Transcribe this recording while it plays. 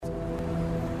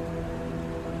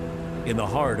in the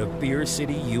heart of Beer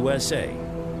City, USA.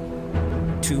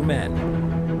 Two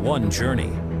men, one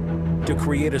journey to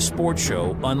create a sports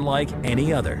show unlike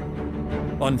any other.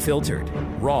 Unfiltered,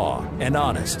 raw, and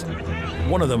honest.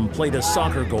 One of them played a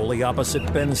soccer goalie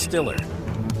opposite Ben Stiller.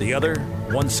 The other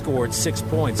once scored 6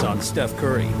 points on Steph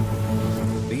Curry.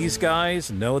 These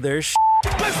guys know their shit.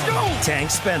 Let's go!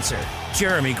 Tank Spencer,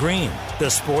 Jeremy Green, the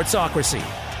Sportsocracy.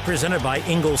 Presented by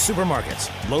Ingles Supermarkets.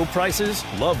 Low prices,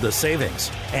 love the savings.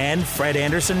 And Fred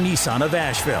Anderson Nissan of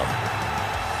Asheville.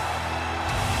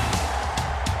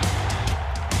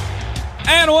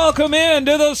 And welcome in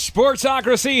to the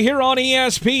Sportsocracy here on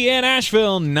ESPN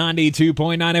Asheville, 92.9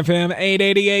 FM,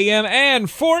 880 AM, and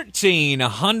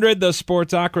 1400. The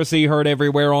Sportsocracy heard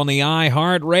everywhere on the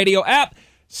iHeartRadio app,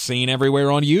 seen everywhere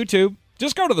on YouTube.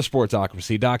 Just go to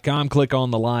thesportsocracy.com, click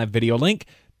on the live video link.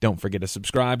 Don't forget to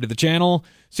subscribe to the channel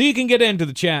so you can get into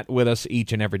the chat with us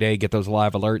each and every day, get those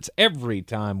live alerts every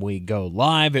time we go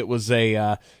live. It was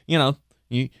if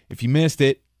you missed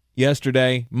it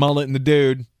yesterday, Mullet and the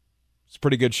Dude. It's a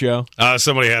pretty good show.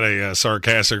 Somebody had a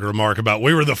sarcastic remark about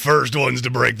we were the first ones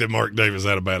to break that Mark Davis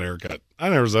had a bad haircut. I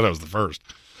never said I was the first.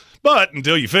 But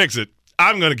until you fix it,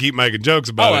 I'm going to keep making jokes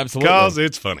about it because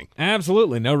it's funny.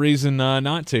 Absolutely. No reason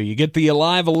not to. You get the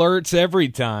live alerts every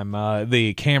time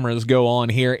the cameras go on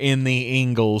here in the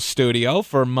Ingles studio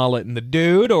for Mullet and the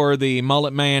Dude or the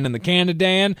Mullet Man and the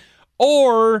Canadan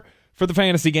or for the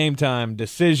Fantasy Game Time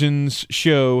Decisions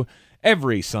show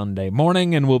every Sunday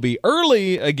morning, and we'll be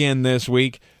early again this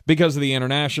week because of the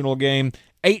international game,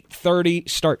 8:30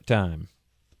 start time.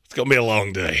 It's going to be a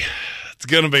long day. It's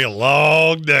going to be a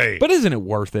long day. But isn't it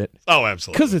worth it? Oh,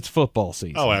 absolutely. Because it's football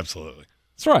season. Oh, absolutely.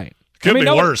 That's right. Could be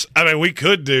worse. I mean, we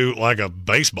could do like a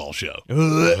baseball show.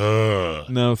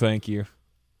 No, thank you.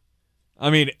 I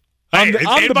mean, I'm the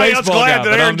anybody else baseball glad guy,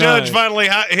 that Aaron Judge finally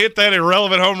hit that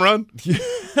irrelevant home run?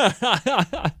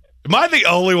 Am I the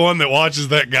only one that watches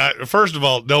that guy? First of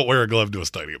all, don't wear a glove to a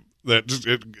stadium.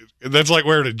 That's like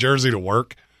wearing a jersey to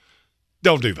work.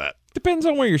 Don't do that. Depends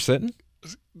on where you're sitting.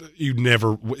 You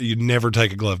never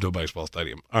take a glove to a baseball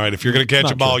stadium. All right, if you're going to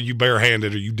catch a ball, you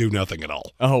barehanded or you do nothing at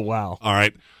all. Oh, wow. All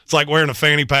right. It's like wearing a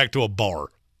fanny pack to a bar. All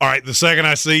right, the second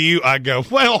I see you, I go,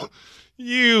 well,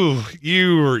 you're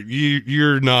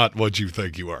not what you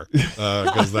think you are,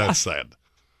 because that's sad.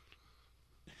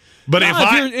 But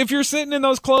if you're sitting in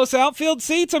those close outfield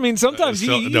seats, I mean, sometimes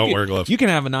you don't wear gloves. You can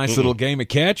have a nice little game of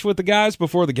catch with the guys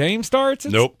before the game starts.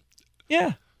 Nope.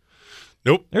 Yeah.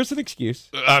 Nope. There's an excuse.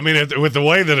 I mean, with the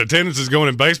way that attendance is going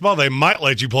in baseball, they might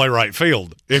let you play right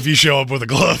field if you show up with a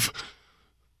glove.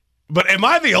 But am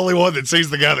I the only one that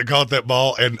sees the guy that caught that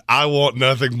ball, and I want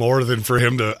nothing more than for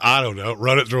him to, I don't know,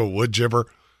 run it through a wood chipper?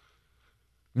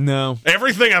 No.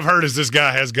 Everything I've heard is this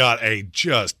guy has got a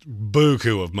just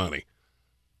buku of money.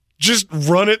 Just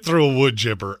run it through a wood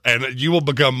chipper, and you will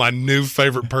become my new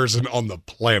favorite person on the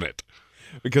planet.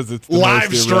 Because it's the live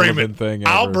most stream irrelevant it. thing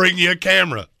ever. I'll bring you a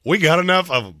camera. We got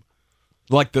enough of them.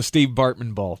 Like the Steve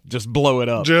Bartman ball. Just blow it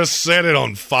up. Just set it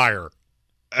on fire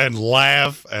and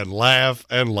laugh and laugh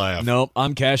and laugh. Nope,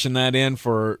 I'm cashing that in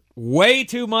for way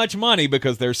too much money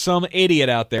because there's some idiot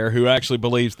out there who actually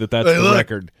believes that that's the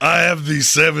record. I have the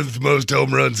 7th most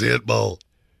home runs hit ball.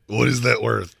 What is that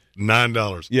worth?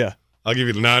 $9. Yeah. I'll give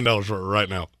you the $9 for it right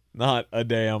now. Not a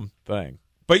damn thing.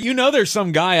 But there's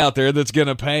some guy out there that's going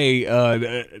to pay,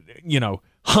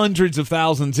 hundreds of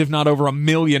thousands, if not over $1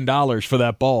 million for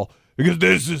that ball. Because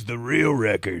this is the real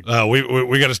record.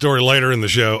 We got a story later in the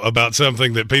show about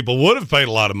something that people would have paid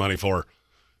a lot of money for.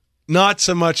 Not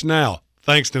so much now.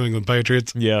 Thanks, New England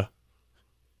Patriots. Yeah.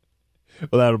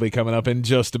 Well, that'll be coming up in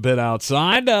just a bit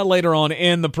outside. Later on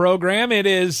in the program, it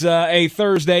is a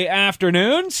Thursday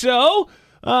afternoon, so...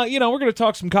 we're going to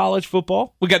talk some college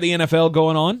football. We got the NFL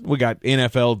going on. We got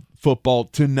NFL football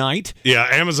tonight. Yeah,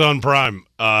 Amazon Prime.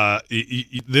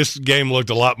 This game looked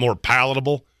a lot more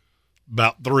palatable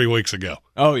about 3 weeks ago.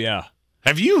 Oh, yeah.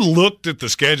 Have you looked at the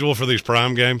schedule for these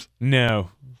Prime games? No.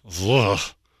 Ugh.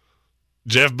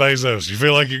 Jeff Bezos, you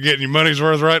feel like you're getting your money's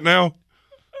worth right now?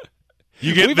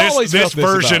 You get this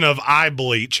version of eye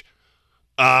bleach.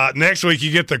 Next week,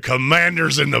 you get the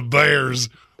Commanders and the Bears.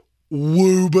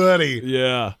 Woo, buddy.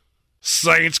 Yeah.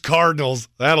 Saints, Cardinals.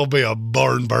 That'll be a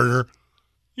barn burner.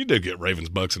 You do get Ravens,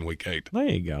 Bucks in week 8. There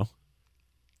you go.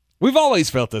 We've always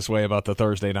felt this way about the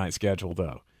Thursday night schedule,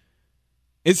 though.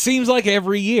 It seems like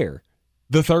every year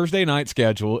the Thursday night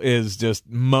schedule is just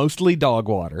mostly dog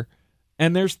water,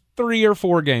 and there's 3 or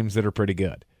 4 games that are pretty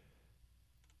good.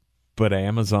 But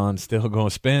Amazon's still going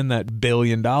to spend that $1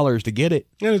 billion to get it.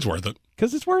 And it's worth it.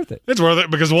 Because it's worth it. It's worth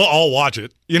it because we'll all watch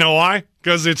it. You know why?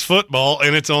 Because it's football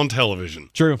and it's on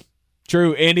television. True.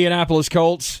 Indianapolis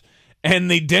Colts and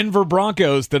the Denver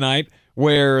Broncos tonight,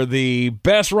 where the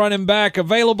best running back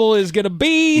available is going to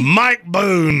be Mike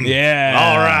Boone. Yeah.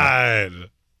 All right.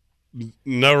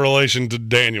 No relation to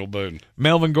Daniel Boone.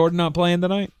 Melvin Gordon not playing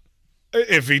tonight?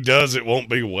 If he does, it won't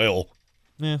be well.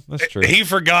 Yeah, that's true. He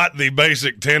forgot the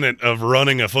basic tenet of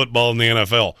running a football in the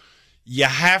NFL. You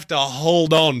have to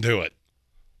hold on to it.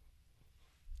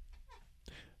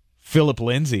 Philip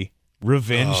Lindsay,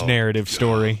 revenge narrative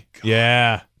story.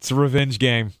 Yeah, it's a revenge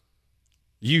game.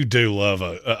 You do love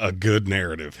a good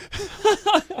narrative.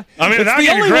 I mean, I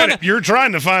give you credit. You're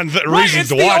trying to find reasons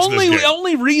to watch this game. The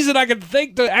only reason I can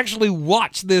think to actually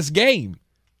watch this game.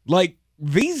 Like,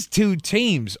 these two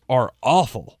teams are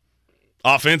awful.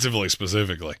 Offensively,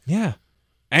 specifically. Yeah.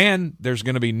 And there's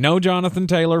going to be no Jonathan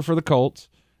Taylor for the Colts.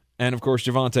 And, of course,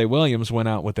 Javonte Williams went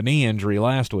out with a knee injury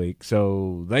last week,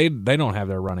 so they don't have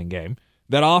their running game.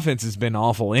 That offense has been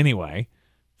awful anyway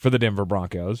for the Denver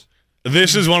Broncos.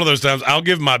 This is one of those times I'll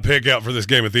give my pick out for this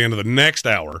game at the end of the next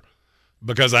hour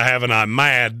because I have an I'm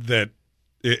mad that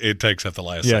it takes at the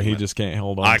last segment. He just can't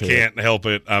hold on I can't help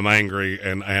it. I'm angry,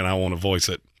 and I want to voice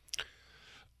it.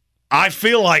 I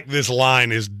feel like this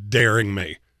line is daring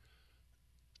me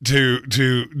to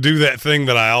do that thing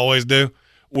that I always do,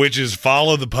 which is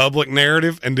follow the public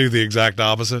narrative and do the exact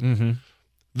opposite. Mm-hmm.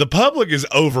 The public is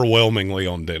overwhelmingly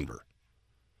on Denver.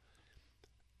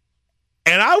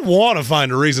 And I want to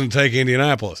find a reason to take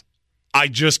Indianapolis. I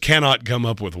just cannot come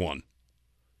up with one.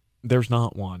 There's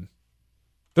not one.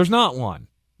 There's not one.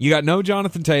 You got no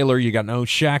Jonathan Taylor. You got no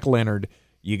Shaq Leonard.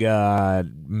 You got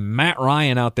Matt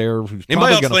Ryan out there who's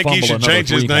Anybody probably going to fumble else think he should change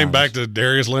his name times. back to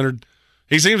Darius Leonard?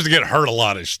 He seems to get hurt a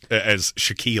lot as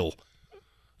Shaquille.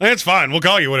 That's fine. We'll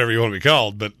call you whatever you want to be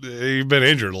called, but you've been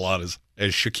injured a lot as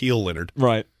Shaquille Leonard.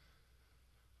 Right.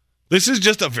 This is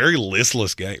just a very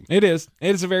listless game. It is.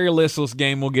 It is a very listless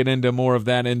game. We'll get into more of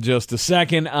that in just a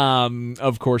second.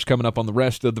 Of course, coming up on the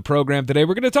rest of the program today,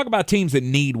 we're going to talk about teams that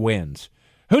need wins.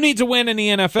 Who needs a win in the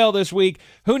NFL this week?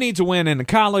 Who needs a win in the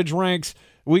college ranks?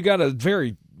 We got a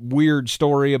very weird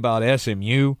story about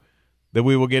SMU that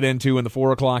we will get into in the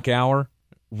 4 o'clock hour,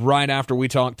 right after we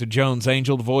talk to Jones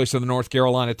Angell, the voice of the North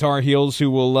Carolina Tar Heels,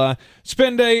 who will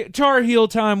spend a Tar Heel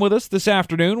time with us this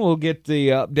afternoon. We'll get the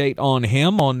update on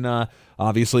him on,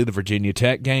 obviously, the Virginia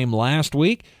Tech game last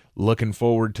week. Looking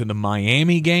forward to the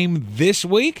Miami game this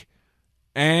week.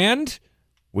 And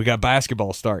we got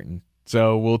basketball starting.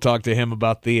 So we'll talk to him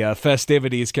about the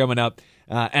festivities coming up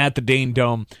at the Dean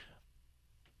Dome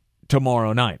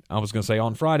tomorrow night. I was going to say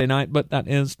on Friday night, but that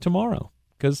is tomorrow,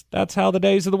 because that's how the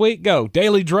days of the week go.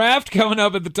 Daily Draft coming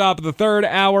up at the top of the third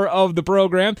hour of the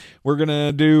program. We're going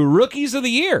to do Rookies of the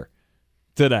Year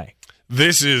today.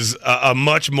 This is a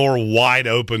much more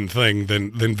wide-open thing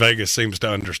than Vegas seems to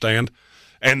understand.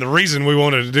 And the reason we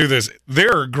wanted to do this,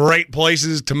 there are great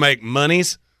places to make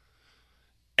monies,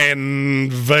 and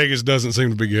Vegas doesn't seem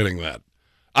to be getting that.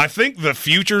 I think the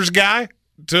futures guy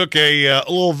took a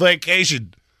little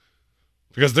vacation,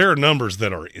 because there are numbers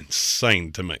that are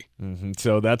insane to me. Mm-hmm.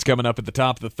 So that's coming up at the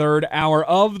top of the third hour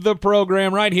of the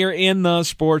program right here in the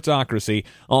Sportsocracy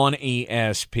on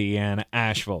ESPN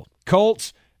Asheville.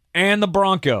 Colts and the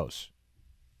Broncos.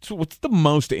 So what's the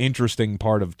most interesting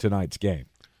part of tonight's game?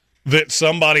 That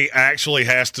somebody actually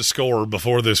has to score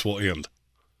before this will end.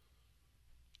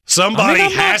 Somebody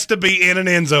has to be in an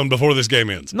end zone before this game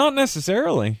ends. Not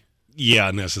necessarily.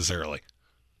 Yeah, necessarily.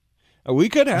 We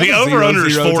could have the over-under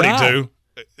is 42. Tie.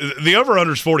 The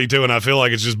over-under is 42, and I feel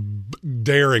like it's just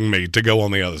daring me to go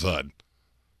on the other side.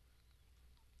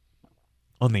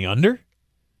 On the under?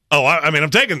 Oh, I mean, I'm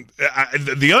taking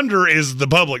the under is the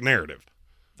public narrative.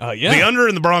 Yeah. The under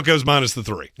in the Broncos minus the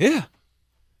 3. Yeah.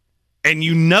 And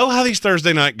you know how these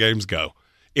Thursday night games go.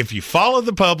 If you follow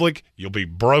the public, you'll be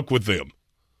broke with them.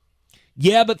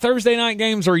 Yeah, but Thursday night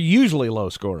games are usually low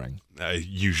scoring.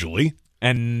 Usually.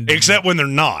 And except when they're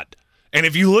not. And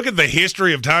if you look at the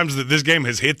history of times that this game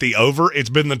has hit the over, it's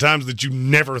been the times that you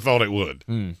never thought it would.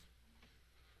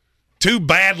 Two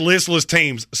bad, listless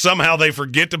teams, somehow they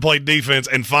forget to play defense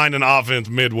and find an offense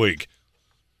midweek.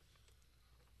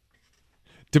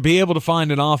 To be able to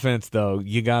find an offense, though,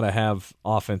 you got to have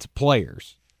offensive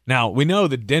players. Now, we know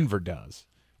that Denver does.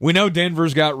 We know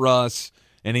Denver's got Russ,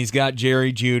 and he's got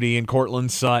Jerry Jeudy and Cortland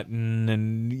Sutton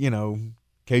and,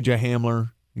 KJ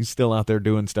Hamler. He's still out there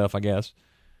doing stuff, I guess.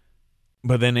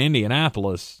 But then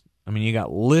Indianapolis, you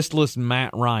got listless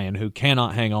Matt Ryan, who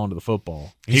cannot hang on to the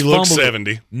football. He looks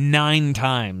 70. 9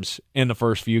 times in the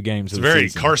first few games of the season. season.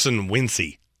 It's very Carson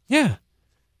Wentzy. Yeah.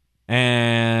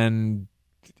 And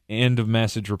end of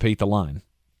message, repeat the line.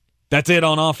 That's it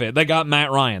on offense. They got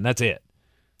Matt Ryan. That's it.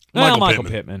 Michael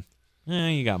Pittman.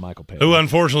 You got Michael Pittman. Who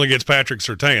unfortunately gets Patrick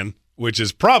Surtain, which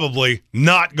is probably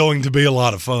not going to be a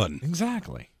lot of fun.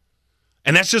 Exactly.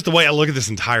 And that's just the way I look at this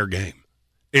entire game.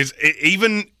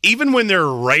 Even when there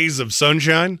are rays of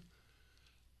sunshine,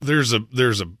 there's a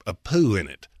poo in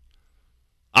it.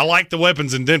 I like the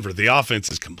weapons in Denver. The offense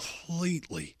is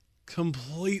completely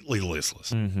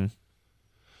listless. Mm-hmm.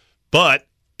 But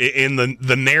in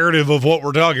the narrative of what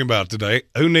we're talking about today,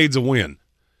 who needs a win?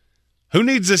 Who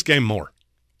needs this game more?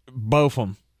 Both of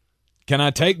them. Can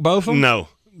I take both of them? No,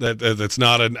 that's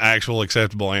not an actual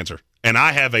acceptable answer. And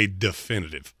I have a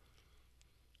definitive.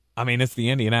 I mean, it's the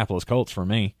Indianapolis Colts for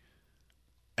me.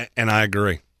 And I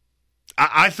agree.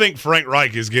 I think Frank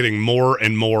Reich is getting more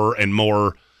and more and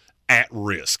more at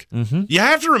risk. Mm-hmm. You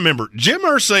have to remember, Jim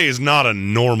Irsay is not a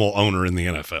normal owner in the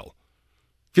NFL.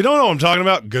 If you don't know what I'm talking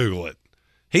about, Google it.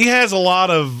 He has a lot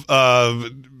of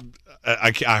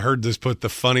I heard this put the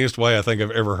funniest way I think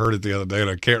I've ever heard it the other day, and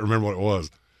I can't remember what it was.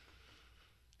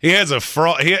 He has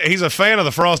he's a fan of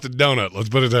the frosted donut. Let's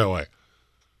put it that way.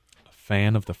 A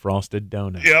fan of the frosted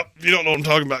donut. Yep. If you don't know what I'm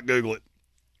talking about, Google it.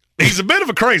 He's a bit of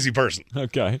a crazy person.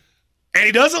 Okay. And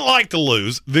he doesn't like to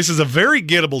lose. This is a very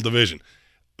gettable division.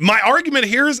 My argument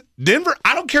here is Denver,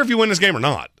 I don't care if you win this game or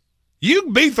not. You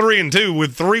can be 3-2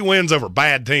 with 3 wins over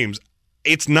bad teams.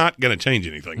 It's not going to change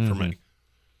anything for me.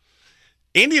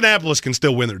 Indianapolis can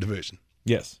still win their division.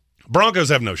 Yes. Broncos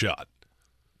have no shot.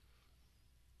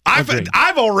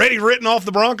 I've already written off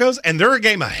the Broncos, and they're a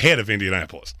game ahead of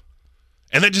Indianapolis.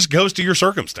 And that just goes to your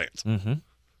circumstance. Mm-hmm.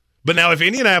 But now if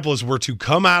Indianapolis were to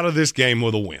come out of this game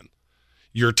with a win,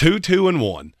 you're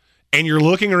 2-2-1, and you're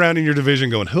looking around in your division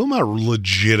going, who am I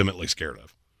legitimately scared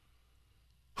of?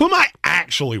 Who am I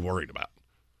actually worried about?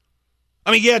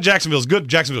 I mean, yeah, Jacksonville's good.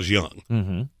 Jacksonville's young.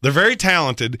 Mm-hmm. They're very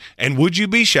talented, and would you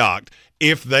be shocked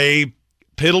if they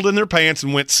piddled in their pants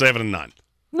and went 7-9?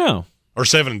 No. Or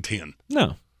 7-10?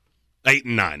 No.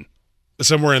 8-9.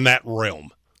 Somewhere in that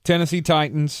realm. Tennessee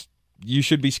Titans, you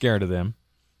should be scared of them.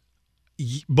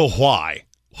 But why?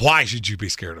 Why should you be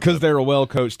scared of them? Because they're a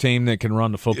well-coached team that can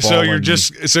run the football. So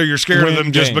you're scared of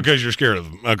them just because you're scared of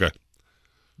them. Okay.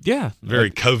 Yeah. Very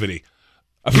COVID-y.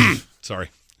 Sorry.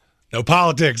 No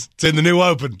politics. It's in the new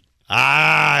open.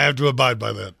 I have to abide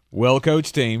by that.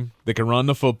 Well-coached team that can run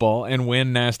the football and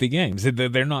win nasty games.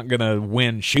 They're not going to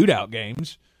win shootout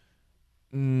games,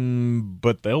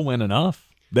 but they'll win enough.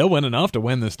 They'll win enough to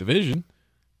win this division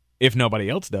if nobody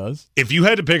else does. If you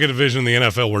had to pick a division in the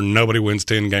NFL where nobody wins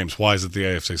 10 games, why is it the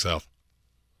AFC South?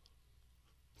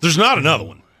 There's not another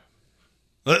one.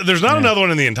 There's not another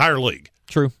one in the entire league.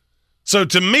 True. So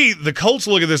to me, the Colts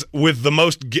look at this with they're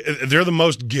the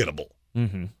most gettable.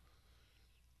 Mm-hmm.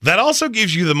 That also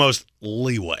gives you the most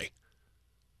leeway.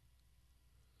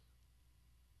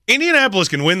 Indianapolis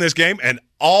can win this game, and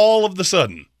all of the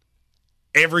sudden,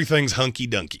 everything's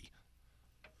hunky-dunky.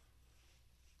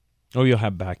 Oh, you'll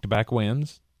have back-to-back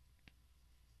wins.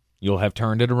 You'll have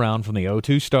turned it around from the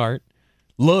 0-2 start.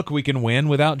 Look, we can win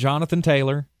without Jonathan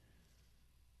Taylor.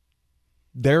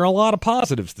 There are a lot of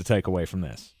positives to take away from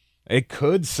this. It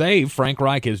could save Frank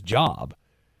Reich his job.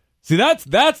 See,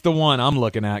 that's the one I'm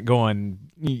looking at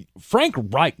going, Frank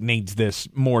Reich needs this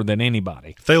more than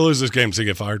anybody. If they lose this game, does he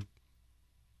get fired?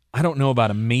 I don't know about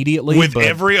immediately. With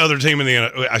every other team in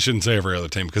the I shouldn't say every other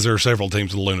team because there are several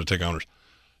teams with lunatic owners.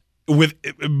 With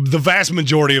the vast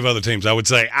majority of other teams, I would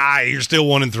say, you're still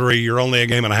 1-3. You're only a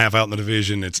game and a half out in the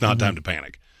division. It's not time to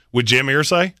panic. Would Jim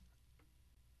Irsay?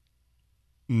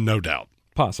 No doubt.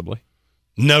 Possibly.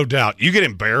 No doubt. You get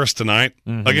embarrassed tonight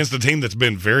against a team that's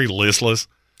been very listless.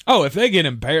 Oh, if they get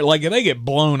embarrassed, like if they get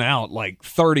blown out like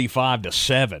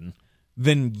 35-7,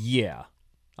 then yeah,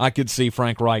 I could see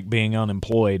Frank Reich being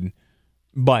unemployed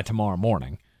by tomorrow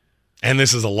morning. And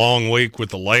this is a long week with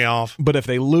the layoff. But if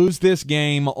they lose this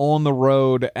game on the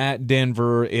road at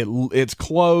Denver, it's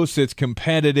close, it's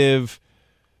competitive.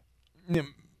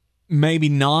 Maybe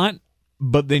not,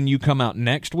 but then you come out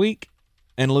next week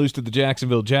and lose to the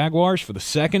Jacksonville Jaguars for the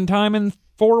second time in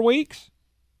 4 weeks?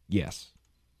 Yes.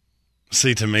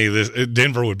 See, to me,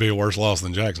 Denver would be a worse loss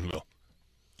than Jacksonville.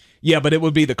 Yeah, but it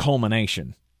would be the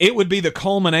culmination. It would be the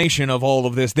culmination of all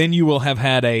of this. Then you will have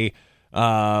had a,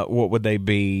 what would they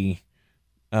be,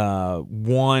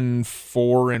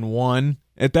 1-4-1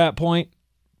 at that point.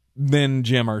 Then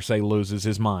Jim Irsay loses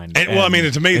his mind. Well, I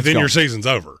mean, to me, then your season's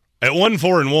over. At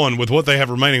 1-4-1, with what they have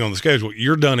remaining on the schedule,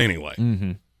 you're done anyway.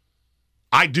 Mm-hmm.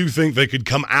 I do think they could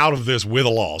come out of this with a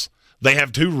loss. They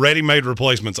have 2 ready-made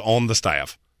replacements on the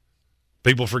staff.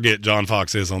 People forget John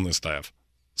Fox is on this staff.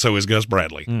 So is Gus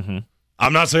Bradley. Mm-hmm.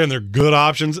 I'm not saying they're good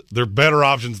options. They're better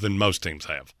options than most teams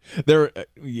have. They're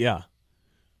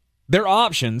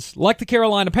options like the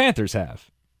Carolina Panthers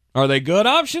have. Are they good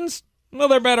options? Well,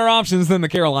 they're better options than the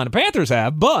Carolina Panthers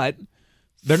have, but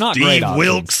they're not great options. Steve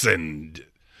Wilkes and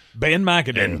Ben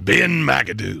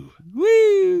McAdoo.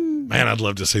 Woo! Man, I'd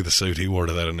love to see the suit he wore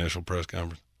to that initial press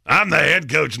conference. I'm the head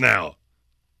coach now.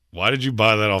 Why did you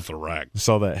buy that off the rack?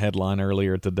 Saw that headline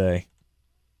earlier today.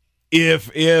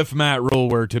 If Matt Rule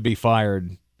were to be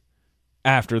fired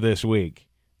after this week,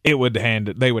 they would hand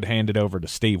it over to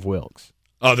Steve Wilkes.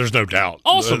 Oh, there's no doubt.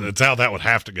 Awesome. That's how that would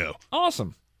have to go.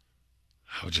 Awesome.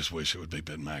 I would just wish it would be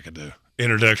Ben McAdoo.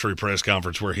 Introductory press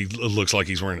conference where he looks like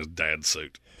he's wearing his dad's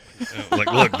suit.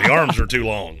 Like, look, the arms are too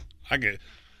long.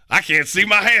 I can't see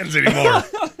my hands anymore.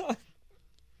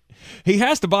 He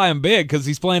has to buy them big because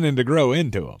he's planning to grow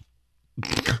into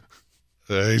them.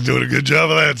 He's doing a good job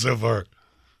of that so far.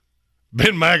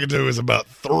 Ben McAdoo is about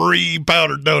 3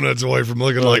 powdered donuts away from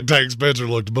looking like Tank Spencer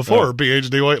looked before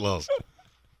PhD weight loss.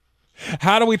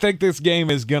 How do we think this game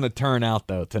is going to turn out,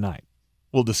 though, tonight?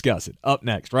 We'll discuss it up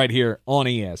next, right here on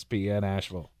ESPN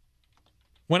Asheville.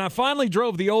 When I finally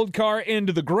drove the old car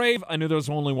into the grave, I knew there was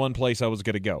only one place I was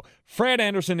going to go. Fred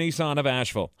Anderson Nissan of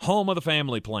Asheville, home of the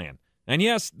family plan. And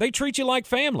yes, they treat you like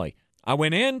family. I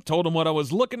went in, told them what I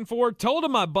was looking for, told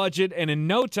them my budget, and in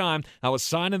no time, I was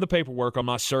signing the paperwork on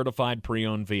my certified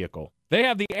pre-owned vehicle. They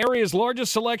have the area's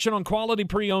largest selection on quality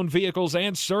pre-owned vehicles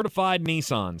and certified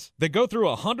Nissans. They go through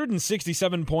a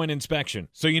 167-point inspection,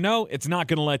 so you know it's not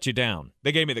going to let you down.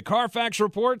 They gave me the Carfax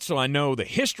report, so I know the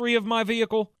history of my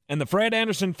vehicle. And the Fred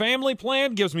Anderson family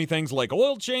plan gives me things like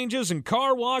oil changes and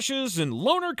car washes and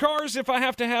loaner cars if I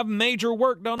have to have major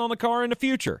work done on the car in the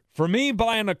future. For me,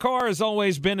 buying a car has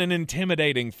always been an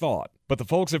intimidating thought. But the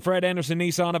folks at Fred Anderson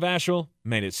Nissan of Asheville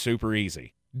made it super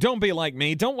easy. Don't be like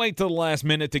me. Don't wait till the last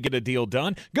minute to get a deal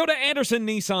done. Go to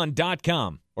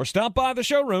AndersonNissan.com or stop by the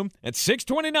showroom at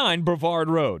 629 Brevard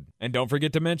Road. And don't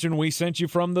forget to mention we sent you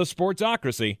from the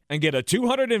Sportsocracy and get a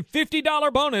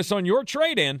 $250 bonus on your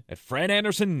trade-in at Fred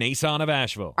Anderson Nissan of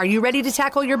Asheville. Are you ready to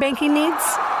tackle your banking needs?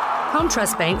 Home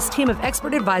Trust Bank's team of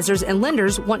expert advisors and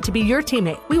lenders want to be your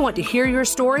teammate. We want to hear your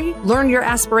story, learn your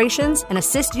aspirations, and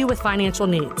assist you with financial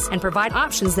needs and provide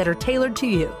options that are tailored to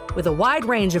you. With a wide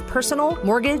range of personal,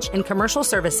 mortgage, and commercial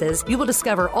services, you will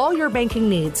discover all your banking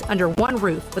needs under one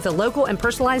roof with a local and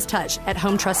personalized touch at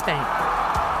Home Trust Bank.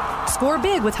 Score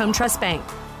big with Home Trust Bank.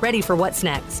 Ready for what's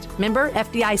next. Member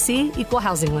FDIC, Equal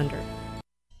Housing Lender.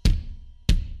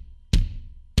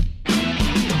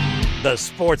 The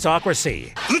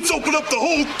Sportsocracy. Let's open up the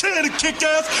whole can and kick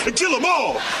ass and kill them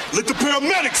all. Let the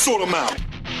paramedics sort them out.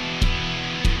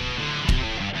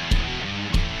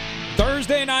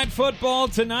 Thursday night football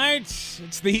tonight.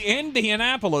 It's the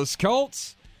Indianapolis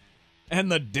Colts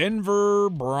and the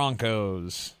Denver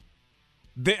Broncos.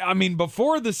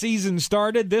 Before the season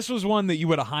started, this was one that you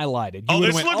would have highlighted. You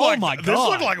this went, looked my God. This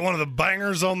looked like one of the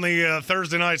bangers on the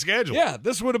Thursday night schedule. Yeah,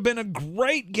 this would have been a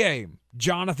great game.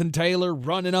 Jonathan Taylor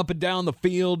running up and down the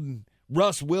field,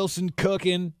 Russ Wilson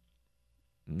cooking.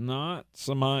 Not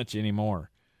so much anymore.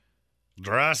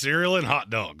 Dry cereal and hot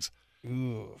dogs.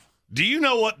 Ugh. Do you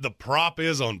know what the prop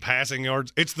is on passing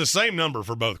yards? It's the same number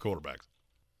for both quarterbacks.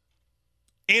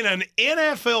 In an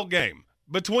NFL game,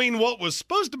 between what was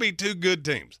supposed to be two good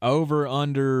teams. Over,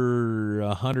 under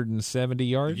 170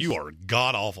 yards? You are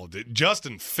god-awful.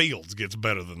 Justin Fields gets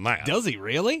better than that. Does he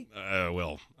really?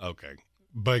 Well, okay.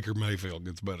 Baker Mayfield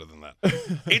gets better than that.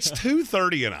 It's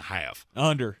 230 and a half.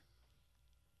 Under.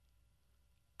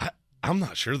 I'm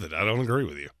not sure that I don't agree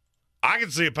with you. I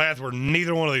can see a path where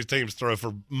neither one of these teams throw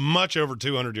for much over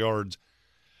 200 yards.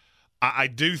 I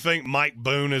do think Mike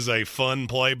Boone is a fun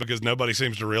play because nobody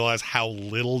seems to realize how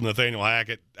little Nathaniel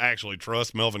Hackett actually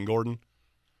trusts Melvin Gordon.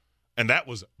 And that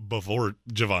was before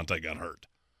Javonte got hurt.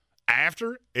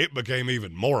 After, it became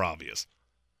even more obvious.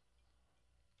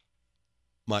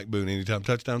 Mike Boone, anytime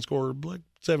touchdown scorer, like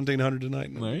 1,700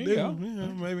 tonight. There you go. Yeah,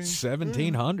 maybe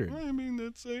 1,700.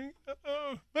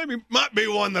 Maybe might be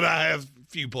one that I have a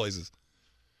few places.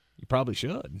 You probably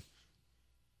should.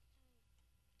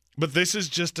 But this is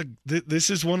this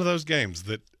is one of those games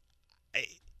that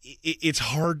it's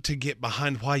hard to get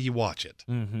behind why you watch it.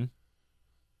 Mm-hmm.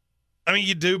 I mean,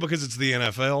 you do because it's the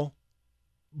NFL,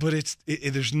 but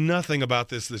there's nothing about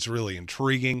this that's really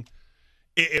intriguing.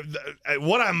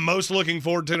 What I'm most looking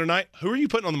forward to tonight, who are you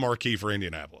putting on the marquee for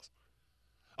Indianapolis?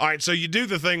 All right, so you do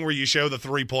the thing where you show the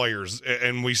three players,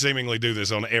 and we seemingly do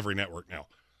this on every network now.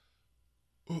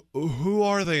 Who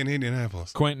are they in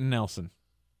Indianapolis? Quentin Nelson.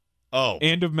 Oh,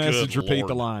 end of message. Repeat Lord.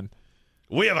 The line.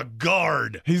 We have a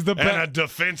guard. He's the and a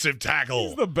defensive tackle.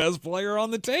 He's the best player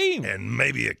on the team, and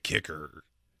maybe a kicker.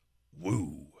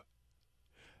 Woo.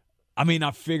 I mean,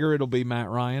 I figure it'll be Matt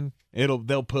Ryan.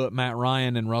 They'll put Matt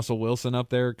Ryan and Russell Wilson up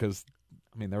there because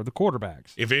I mean, they're the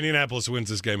quarterbacks. If Indianapolis wins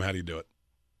this game, how do you do it?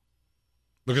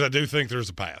 Because I do think there's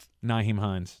a path. Nyheim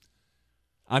Hines.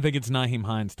 I think it's Nyheim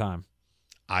Hines' time.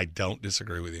 I don't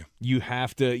disagree with you. You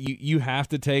have to you have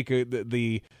to take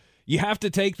the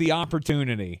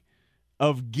opportunity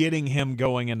of getting him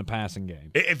going in the passing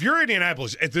game. If you're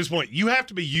Indianapolis at this point, you have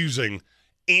to be using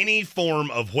any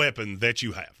form of weapon that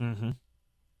you have. Mm-hmm.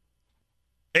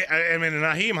 I mean,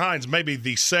 Nyheim Hines may be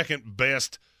the second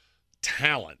best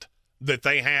talent that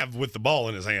they have with the ball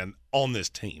in his hand on this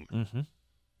team. Mm-hmm.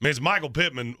 I mean, it's Michael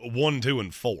Pittman 1, 2,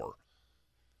 and 4.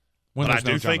 When but I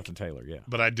do Jonathan think Taylor, yeah.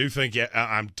 But I do think,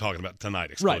 I'm talking about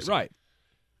tonight exclusively. Right.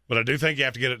 But I do think you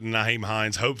have to get it to Nyheim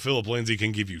Hines. Hope Phillip Lindsay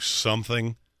can give you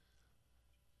something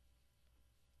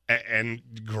and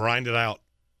grind it out.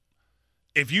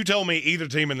 If you tell me either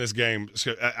team in this game,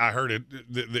 I heard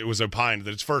it was opined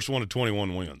that it's first one to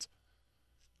 21 wins.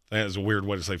 That is a weird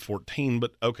way to say 14,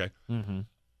 but okay. Mm-hmm.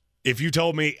 If you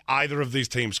told me either of these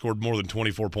teams scored more than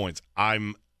 24 points,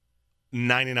 I'm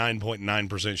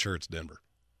 99.9% sure it's Denver.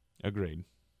 Agreed.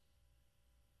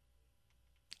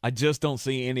 I just don't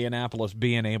see Indianapolis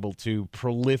being able to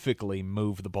prolifically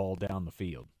move the ball down the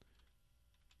field.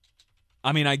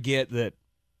 I mean, I get that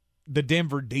the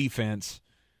Denver defense,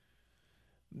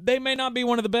 they may not be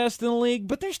one of the best in the league,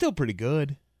 but they're still pretty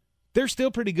good.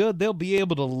 They'll be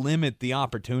able to limit the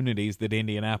opportunities that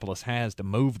Indianapolis has to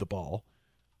move the ball.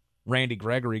 Randy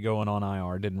Gregory going on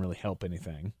IR didn't really help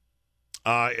anything.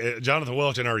 Jonathan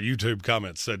Welch in our YouTube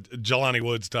comments said, Jelani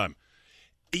Woods time.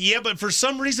 Yeah, but for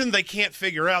some reason they can't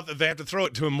figure out that they have to throw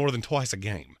it to him more than twice a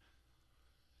game.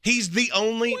 He's the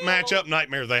only matchup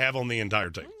nightmare they have on the entire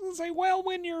team. I was gonna say,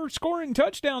 when you're scoring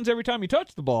touchdowns every time you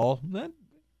touch the ball, then,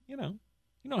 you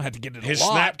don't have to get it a lot. His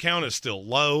snap count is still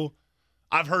low.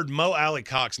 I've heard Mo Alley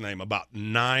Cox name about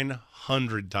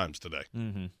 900 times today.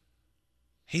 Mm-hmm.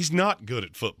 He's not good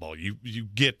at football. You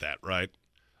get that, right?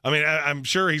 I mean, I'm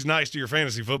sure he's nice to your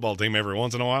fantasy football team every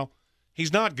once in a while.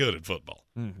 He's not good at football.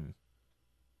 Mm-hmm.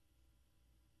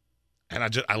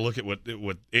 And I look at what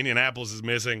Indianapolis is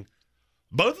missing.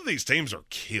 Both of these teams are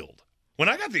killed. When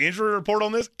I got the injury report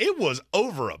on this, it was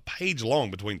over a page long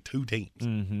between two teams.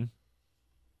 Mm-hmm.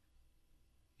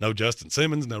 No Justin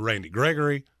Simmons, no Randy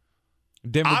Gregory.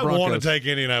 Denver I Broncos. want to take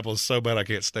Indianapolis so bad I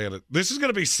can't stand it. This is going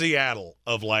to be Seattle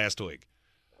of last week.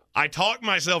 I talked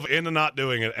myself into not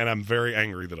doing it, and I'm very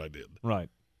angry that I did. Right.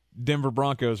 Denver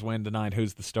Broncos win tonight.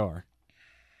 Who's the star?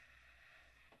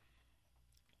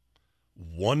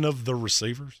 One of the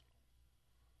receivers?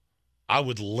 I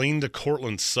would lean to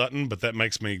Cortland Sutton, but that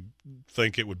makes me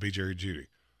think it would be Jerry Jeudy.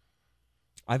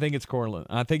 I think it's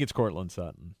Cortland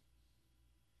Sutton.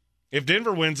 If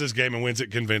Denver wins this game and wins it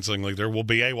convincingly, there will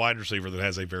be a wide receiver that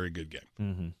has a very good game.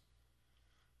 Mm-hmm.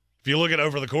 If you look at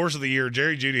over the course of the year,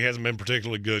 Jerry Jeudy hasn't been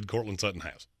particularly good. Cortland Sutton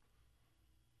has.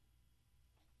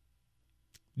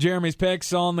 Jeremy's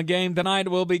picks on the game tonight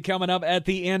will be coming up at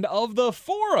the end of the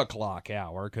 4 o'clock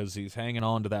hour because he's hanging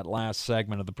on to that last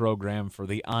segment of the program for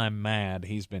the I'm Mad.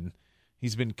 He's been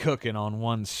cooking on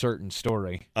one certain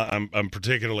story. I'm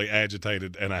particularly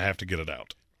agitated, and I have to get it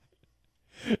out.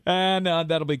 And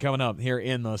that'll be coming up here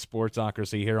in the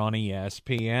Sportsocracy here on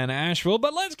ESPN Asheville.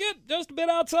 But let's get just a bit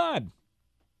outside.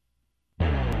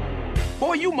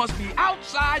 Boy, you must be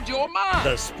outside your mind.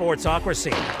 The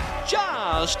Sportsocracy.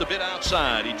 Just a bit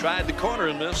outside. He tried the corner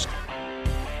and missed.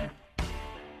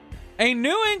 A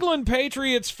New England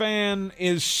Patriots fan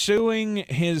is suing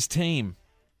his team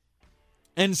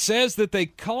and says that they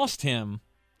cost him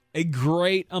a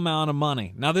great amount of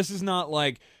money. Now, this is not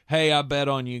like, hey, I bet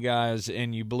on you guys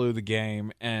and you blew the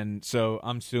game, and so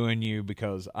I'm suing you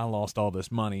because I lost all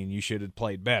this money and you should have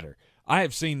played better. I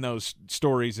have seen those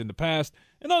stories in the past,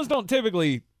 and those don't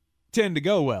typically tend to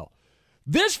go well.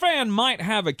 This fan might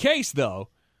have a case, though,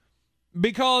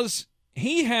 because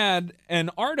he had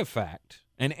an artifact,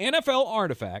 an NFL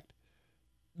artifact,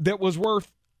 that was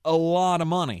worth a lot of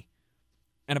money.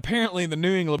 And apparently the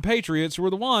New England Patriots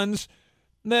were the ones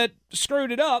that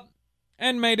screwed it up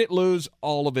and made it lose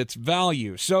all of its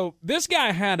value. So this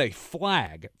guy had a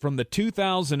flag from the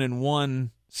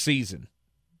 2001 season,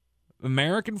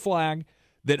 American flag,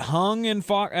 that hung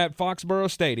at Foxborough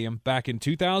Stadium back in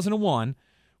 2001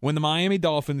 when the Miami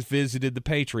Dolphins visited the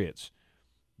Patriots.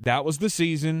 That was the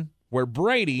season where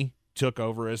Brady took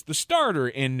over as the starter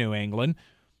in New England.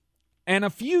 And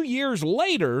a few years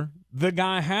later, the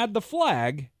guy had the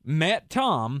flag, met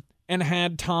Tom, and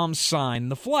had Tom sign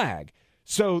the flag.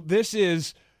 So this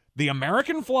is the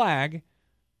American flag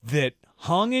that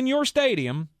hung in your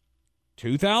stadium,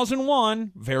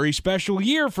 2001, very special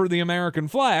year for the American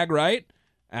flag, right?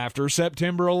 After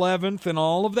September 11th and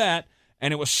all of that.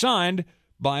 And it was signed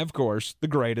by, of course, the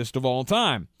greatest of all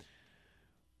time.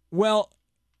 Well,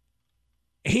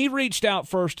 he reached out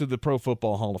first to the Pro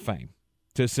Football Hall of Fame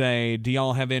to say, do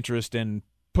y'all have interest in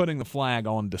putting the flag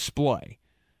on display?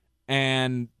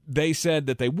 And they said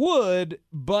that they would,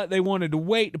 but they wanted to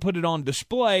wait to put it on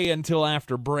display until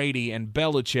after Brady and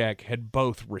Belichick had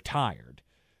both retired.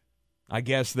 I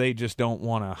guess they just don't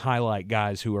want to highlight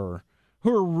guys who are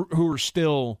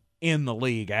still in the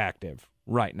league active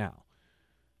right now.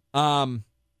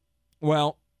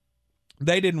 Well,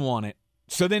 they didn't want it.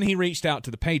 So then he reached out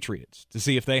to the Patriots to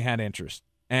see if they had interest.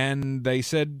 And they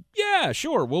said, yeah,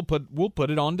 sure, we'll put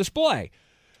it on display.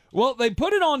 Well, they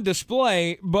put it on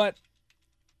display, but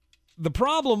the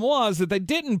problem was that they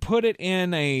didn't put it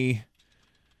in a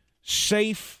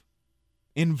safe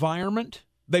environment.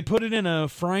 They put it in a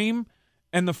frame,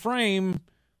 and the frame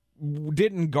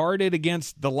didn't guard it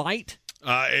against the light.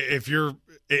 If you're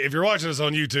watching this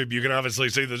on YouTube, you can obviously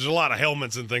see there's a lot of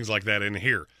helmets and things like that in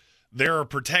here. There are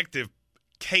protective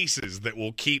cases that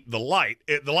will keep the light.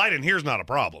 The light in here is not a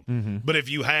problem. Mm-hmm. But if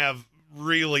you have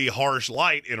really harsh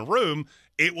light in a room,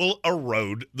 it will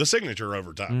erode the signature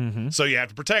over time. Mm-hmm. So you have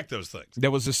to protect those things.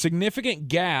 There was a significant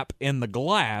gap in the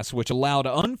glass which allowed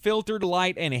unfiltered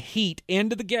light and heat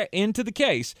into the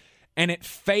case, and it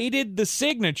faded the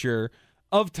signature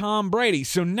of Tom Brady.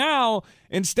 So now,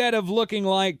 instead of looking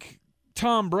like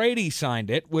Tom Brady signed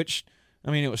it, which,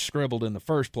 I mean, it was scribbled in the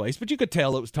first place, but you could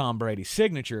tell it was Tom Brady's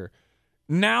signature.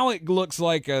 Now it looks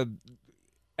like it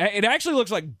actually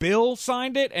looks like Bill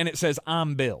signed it, and it says,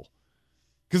 I'm Bill.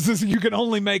 Because you can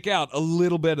only make out a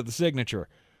little bit of the signature.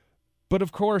 But,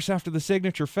 of course, after the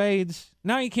signature fades,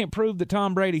 now you can't prove that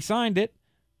Tom Brady signed it.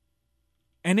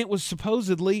 And it was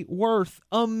supposedly worth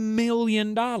 $1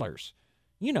 million.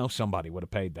 You know somebody would have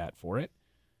paid that for it.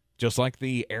 Just like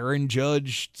the Aaron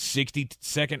Judge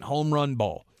 60-second home run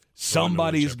ball.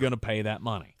 Somebody's going to pay that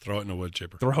money. Throw it in a wood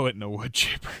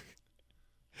chipper.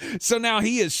 So now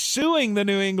he is suing the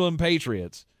New England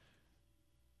Patriots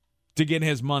to get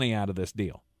his money out of this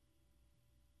deal.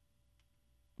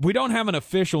 We don't have an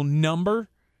official number.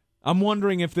 I'm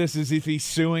wondering if he's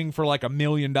suing for like $1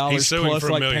 million plus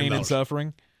like pain and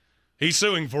suffering. He's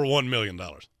suing for $1 million.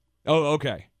 Oh,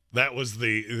 okay. That was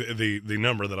the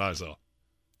number that I saw.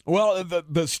 Well,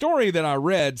 the story that I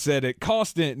read said it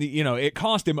cost him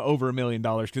over $1 million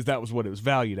because that was what it was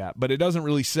valued at, but it doesn't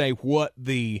really say what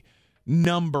the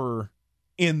number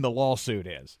in the lawsuit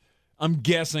is. I'm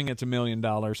guessing it's $1 million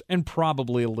and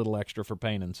probably a little extra for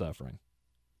pain and suffering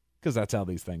because that's how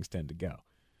these things tend to go.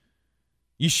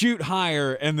 You shoot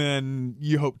higher and then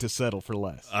you hope to settle for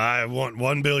less. I want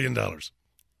 $1 billion.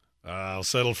 I'll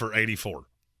settle for 84.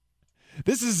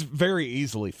 This is very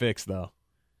easily fixed, though.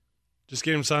 Just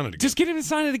get him to sign it again. Just get him to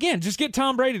sign it again. Just get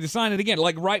Tom Brady to sign it again,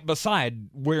 like right beside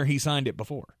where he signed it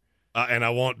before. And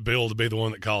I want Bill to be the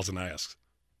one that calls and asks,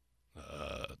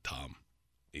 Tom,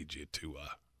 need you to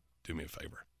do me a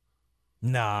favor.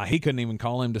 Nah, he couldn't even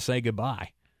call him to say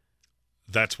goodbye.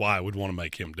 That's why I would want to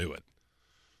make him do it.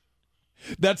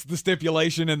 That's the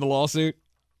stipulation in the lawsuit?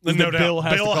 No doubt.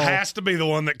 Bill has to be the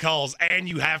one that calls, and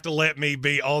you have to let me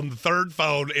be on the third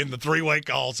phone in the three-way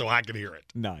call so I can hear it.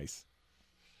 Nice.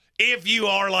 If you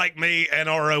are like me and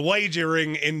are a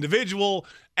wagering individual,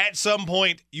 at some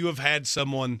point you have had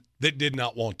someone that did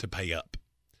not want to pay up.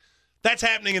 That's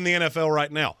happening in the NFL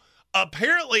right now.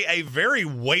 Apparently, a very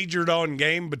wagered-on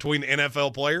game between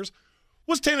NFL players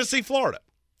was Tennessee-Florida.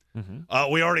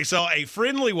 Mm-hmm. We already saw a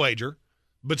friendly wager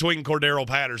between Cordero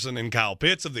Patterson and Kyle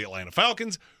Pitts of the Atlanta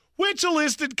Falcons, which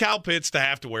enlisted Kyle Pitts to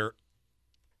have to wear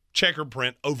checker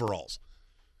print overalls.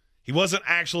 He wasn't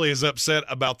actually as upset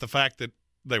about the fact that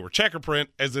they were checker print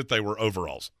as if they were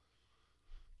overalls.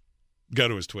 Go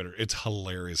to his Twitter. It's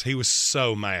hilarious. He was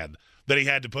so mad that he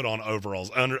had to put on overalls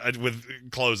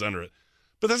with clothes under it.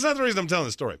 But that's not the reason I'm telling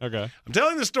the story. Okay. I'm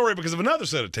telling the story because of another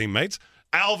set of teammates,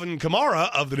 Alvin Kamara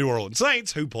of the New Orleans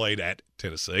Saints, who played at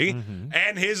Tennessee,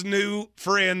 and his new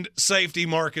friend, safety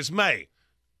Marcus May.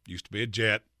 Used to be a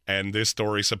Jet, and this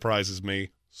story surprises me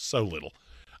so little.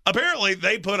 Apparently,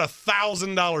 they put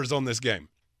 $1,000 on this game.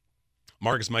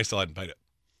 Marcus May still hadn't paid it.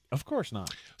 Of course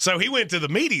not. So he went to the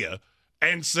media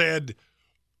and said,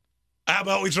 how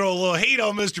about we throw a little heat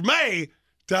on Mr. May?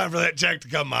 Time for that check to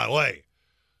come my way.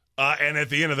 And at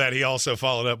the end of that, he also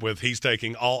followed up with, he's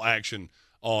taking all action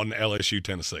on LSU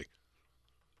Tennessee.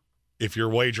 If you're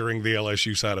wagering the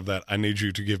LSU side of that, I need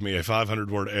you to give me a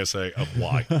 500-word essay of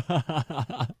why.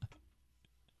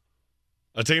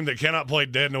 A team that cannot play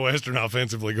dead in the Western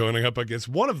offensively going up against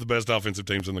one of the best offensive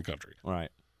teams in the country. All right.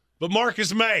 But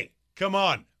Marcus May, come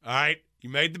on. All right.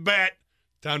 You made the bet.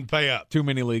 Time to pay up. Too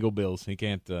many legal bills. He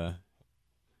can't.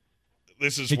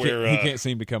 this is he where he can't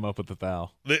seem to come up with the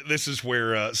foul. This is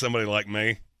where somebody like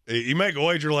me, you make a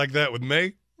wager like that with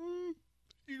me,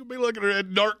 you could be looking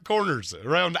at dark corners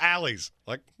around alleys.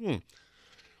 Like, wonder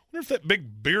if that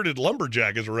big bearded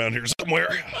lumberjack is around here somewhere.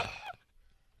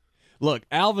 Look,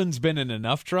 Alvin's been in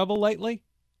enough trouble lately.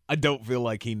 I don't feel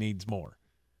like he needs more.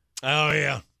 Oh,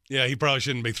 yeah. Yeah, he probably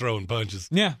shouldn't be throwing punches.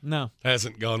 Yeah, no.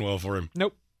 Hasn't gone well for him.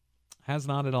 Nope. Has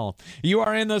not at all. You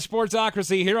are in the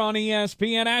Sportsocracy here on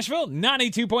ESPN Asheville,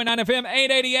 92.9 FM,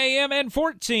 880 AM, and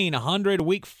 1400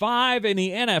 Week 5 in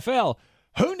the NFL.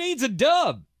 Who needs a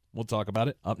dub? We'll talk about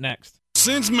it up next.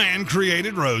 Since man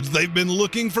created roads, they've been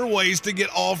looking for ways to get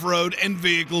off-road and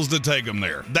vehicles to take them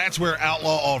there. That's where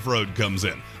Outlaw Off-Road comes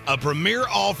in. A premier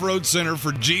off-road center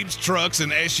for Jeeps, trucks,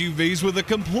 and SUVs with a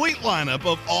complete lineup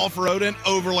of off-road and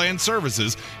overland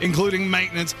services, including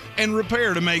maintenance and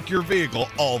repair to make your vehicle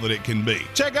all that it can be.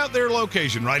 Check out their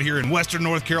location right here in Western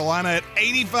North Carolina at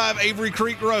 85 Avery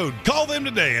Creek Road. Call them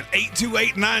today at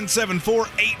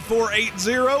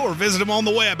 828-974-8480 or visit them on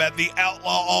the web at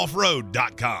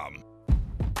theoutlawoffroad.com.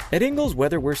 At Ingles,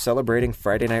 whether we're celebrating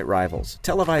Friday night rivals,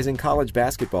 televising college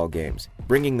basketball games,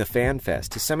 bringing the Fan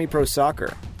Fest to semi-pro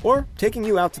soccer, or taking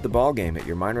you out to the ball game at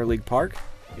your minor league park,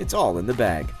 it's all in the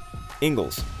bag.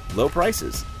 Ingles, low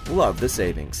prices, love the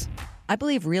savings. I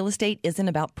believe real estate isn't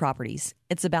about properties.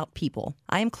 It's about people.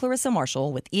 I am Clarissa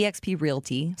Marshall with eXp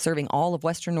Realty, serving all of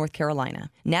Western North Carolina.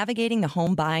 Navigating the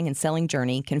home buying and selling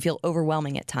journey can feel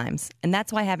overwhelming at times, and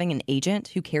that's why having an agent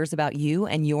who cares about you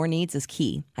and your needs is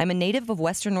key. I'm a native of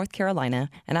Western North Carolina,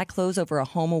 and I close over a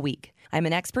home a week. I'm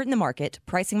an expert in the market,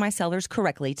 pricing my sellers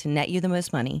correctly to net you the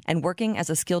most money, and working as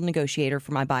a skilled negotiator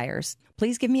for my buyers.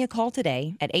 Please give me a call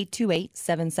today at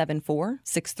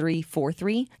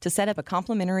 828-774-6343 to set up a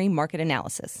complimentary market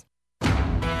analysis.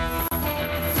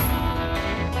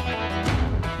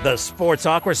 The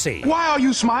Sportsocracy. Why are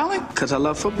you smiling? Because I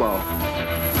love football.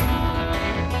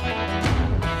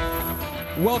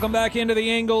 Welcome back into the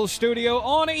Ingles studio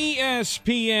on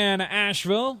ESPN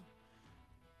Asheville.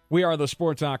 We are the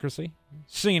Sportsocracy,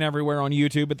 seen everywhere on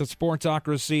YouTube at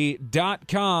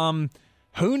thesportsocracy.com.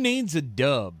 Who needs a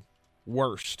dub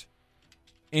worst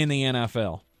in the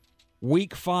NFL?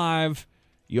 Week 5,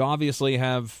 you obviously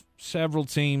have several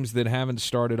teams that haven't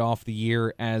started off the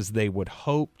year as they would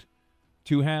hoped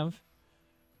to have.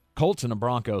 Colts and the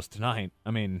Broncos tonight.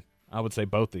 I mean, I would say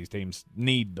both these teams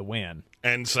need the win.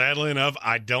 And sadly enough,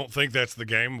 I don't think that's the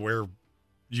game where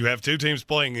you have two teams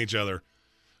playing each other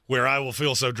where I will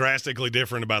feel so drastically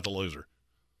different about the loser.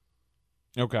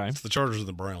 Okay. It's the Chargers and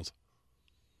the Browns.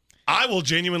 I will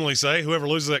genuinely say, whoever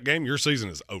loses that game, your season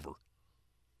is over.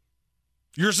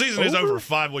 Your season is over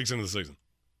 5 weeks into the season.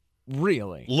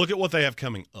 Really? Look at what they have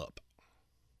coming up.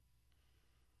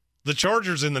 The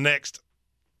Chargers in the next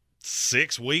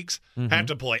 6 weeks have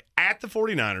to play at the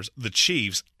 49ers, the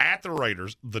Chiefs, at the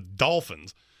Raiders, the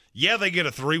Dolphins. Yeah, they get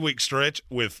a 3-week stretch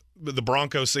with the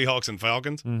Broncos, Seahawks, and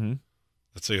Falcons. Mm-hmm.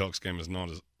 That Seahawks game is not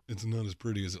as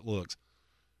pretty as it looks.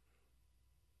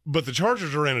 But the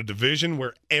Chargers are in a division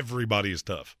where everybody is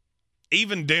tough.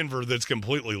 Even Denver, that's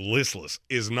completely listless,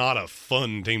 is not a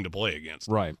fun team to play against.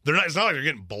 Right. It's not like they're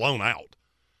getting blown out.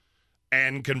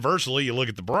 And conversely, you look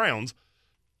at the Browns,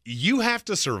 you have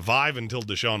to survive until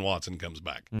Deshaun Watson comes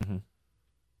back. Mm-hmm.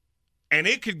 And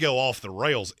it could go off the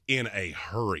rails in a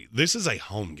hurry. This is a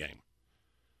home game.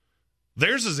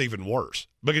 Theirs is even worse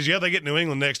because, they get New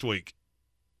England next week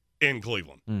in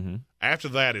Cleveland. Mm-hmm. After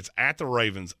that, it's at the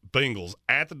Ravens, Bengals,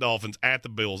 at the Dolphins, at the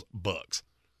Bills, Bucks.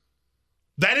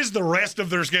 That is the rest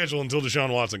of their schedule until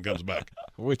Deshaun Watson comes back.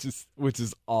 which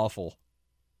is awful.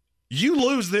 You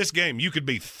lose this game, you could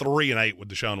be 3-8 with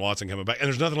Deshaun Watson coming back, and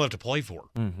there's nothing left to play for.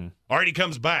 Mm-hmm. All right, he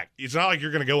comes back. It's not like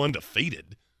you're going to go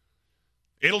undefeated.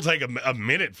 It'll take a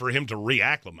minute for him to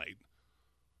reacclimate.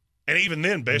 And even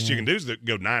then, best you can do is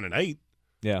go 9-8.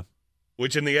 Yeah.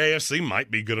 Which in the AFC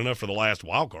might be good enough for the last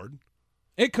wild card.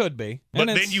 It could be. But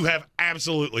then you have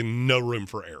absolutely no room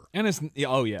for error. And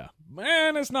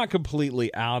it's not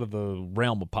completely out of the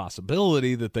realm of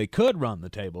possibility that they could run the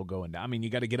table going down. I mean,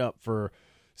 you got to get up for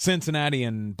Cincinnati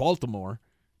and Baltimore,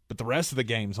 but the rest of the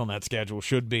games on that schedule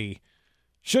should be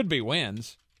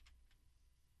wins.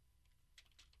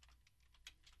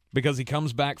 Because he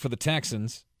comes back for the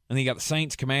Texans, and he got the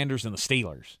Saints, Commanders, and the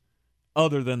Steelers,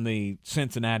 other than the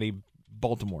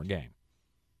Cincinnati-Baltimore game.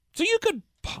 So you could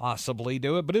possibly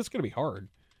do it, but it's going to be hard.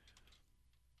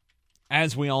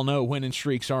 As we all know, winning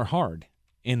streaks are hard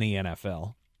in the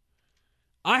NFL.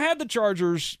 I had the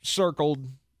Chargers circled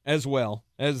as well,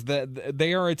 as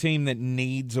they are a team that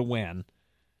needs a win.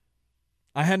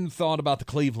 I hadn't thought about the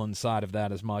Cleveland side of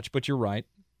that as much, but you're right.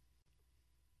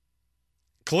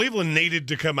 Cleveland needed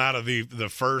to come out of the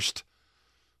first,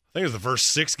 I think it was the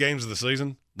first 6 games of the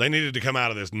season. They needed to come out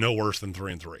of this no worse than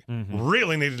 3-3. Mm-hmm.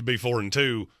 Really needed to be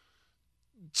 4-2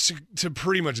 to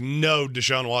pretty much know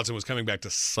Deshaun Watson was coming back to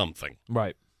something.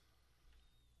 Right.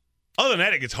 Other than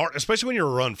that, it gets hard, especially when you're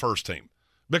a run-first team,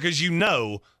 because you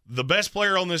know the best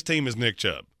player on this team is Nick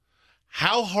Chubb.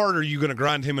 How hard are you going to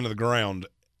grind him into the ground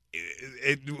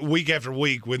week after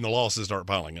week when the losses start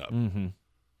piling up? Mm-hmm.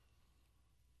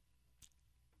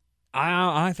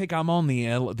 I think I'm on the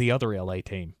other LA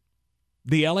team.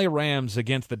 The LA Rams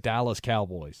against the Dallas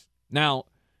Cowboys. Now,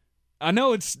 I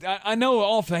know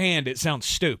off the hand it sounds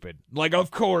stupid. Like,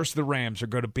 of course the Rams are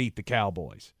going to beat the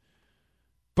Cowboys.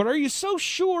 But are you so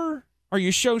sure? Are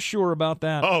you so sure about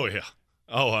that? Oh, yeah.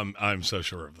 Oh, I'm so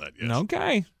sure of that, yes.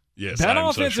 Okay. Yes, that I'm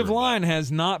offensive so sure line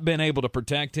has not been able to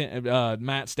protect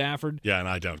Matt Stafford. Yeah, and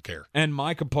I don't care. And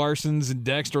Micah Parsons and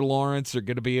Dexter Lawrence are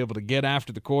going to be able to get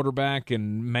after the quarterback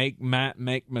and make Matt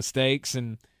make mistakes.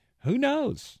 And who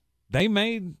knows? They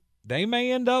may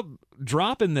end up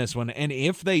dropping this one. And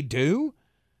if they do,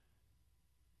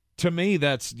 to me,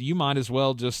 you might as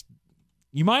well just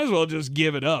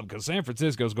give it up, because San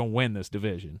Francisco's going to win this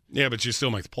division. Yeah, but you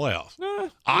still make the playoffs.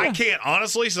 I can't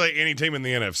honestly say any team in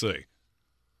the NFC.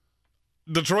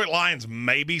 Detroit Lions,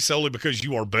 maybe solely because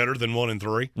you are better than 1-3.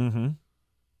 Mm-hmm.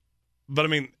 But I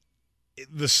mean,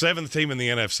 the 7th team in the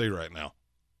NFC right now.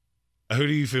 Who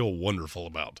do you feel wonderful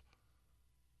about?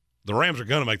 The Rams are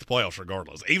going to make the playoffs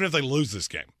regardless, even if they lose this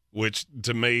game, which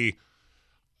to me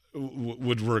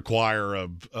would require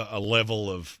a level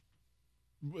of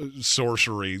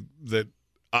sorcery that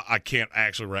I can't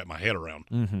actually wrap my head around.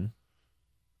 Mm-hmm.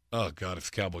 Oh, God,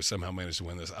 if the Cowboys somehow manage to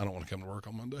win this, I don't want to come to work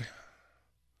on Monday.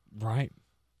 Right.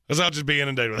 Because I'll just be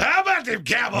inundated with, how about them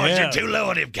Cowboys? Yeah. You're too low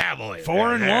on them Cowboys.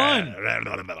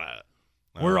 4-1.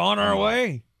 We're on our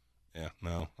way. Yeah,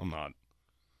 no, I'm not.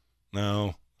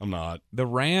 No, I'm not. The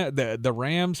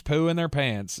Rams poo in their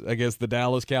pants against the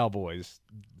Dallas Cowboys.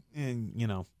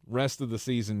 And, rest of the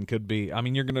season could be, I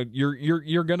mean, you're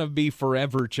gonna be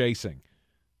forever chasing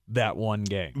that one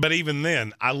game. But even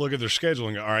then, I look at their schedule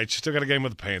and go, all right, you still got a game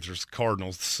with the Panthers, the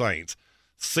Cardinals, the Saints,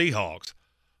 Seahawks,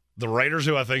 the Raiders,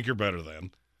 who I think you're better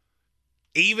than.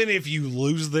 Even if you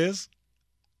lose this,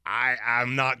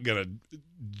 I'm not going to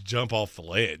jump off the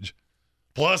ledge.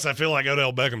 Plus, I feel like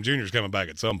Odell Beckham Jr. is coming back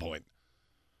at some point.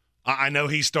 I know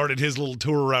he started his little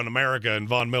tour around America, and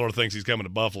Von Miller thinks he's coming to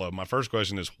Buffalo. My first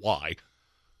question is why?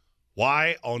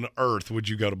 Why on earth would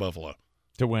you go to Buffalo?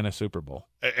 To win a Super Bowl.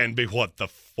 And be what, the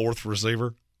 4th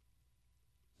receiver?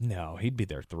 No, he'd be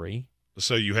their 3.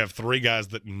 So you have 3 guys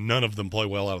that none of them play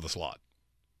well out of the slot.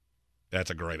 That's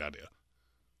a great idea.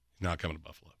 He's not coming to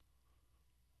Buffalo.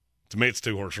 To me, it's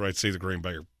 2-horse race, see the Green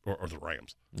Bay or the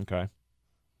Rams. Okay.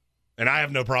 And I have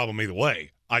no problem either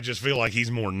way. I just feel like he's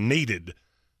more needed.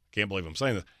 Can't believe I'm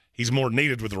saying this. He's more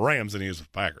needed with the Rams than he is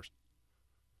with the Packers.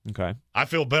 Okay. I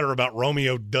feel better about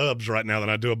Romeo Doubs right now than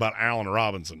I do about Allen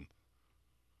Robinson.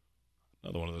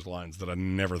 Another one of those lines that I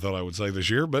never thought I would say this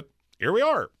year, but here we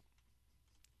are.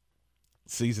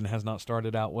 Season has not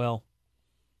started out well.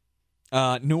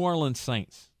 New Orleans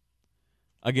Saints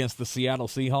against the Seattle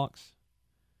Seahawks.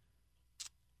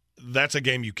 That's a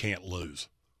game you can't lose.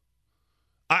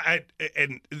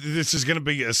 And this is going to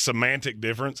be a semantic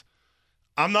difference.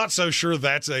 I'm not so sure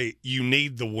that's you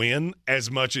need the win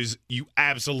as much as you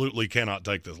absolutely cannot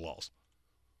take this loss.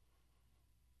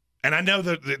 And I know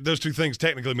that those two things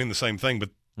technically mean the same thing, but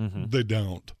they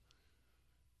don't.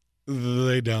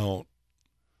 They don't.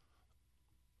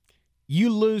 You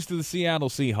lose to the Seattle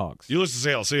Seahawks. You lose to the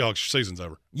Seattle Seahawks, your season's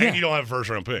over. Yeah. And you don't have a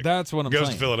first-round pick. That's what I'm saying.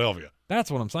 saying. Goes to Philadelphia. That's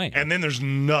what I'm saying. And then there's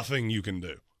nothing you can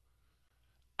do.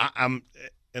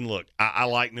 And look, I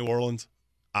like New Orleans.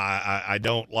 I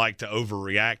don't like to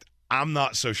overreact. I'm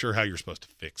not so sure how you're supposed to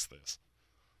fix this.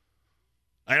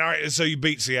 And all right, so you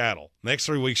beat Seattle. Next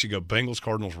 3 weeks, you go Bengals,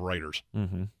 Cardinals, Raiders,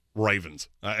 Ravens.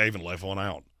 I even left one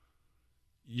out.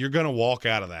 You're going to walk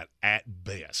out of that at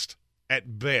best at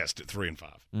 3-5.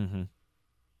 Mm-hmm.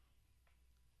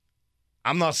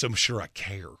 I'm not so sure I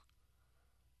care.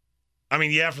 I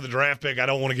mean, yeah, for the draft pick, I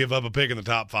don't want to give up a pick in the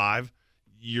top 5.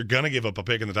 You're going to give up a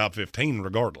pick in the top 15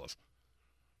 regardless.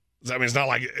 I mean, it's not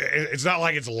like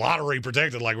it's lottery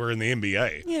protected like we're in the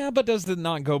NBA. Yeah, but does it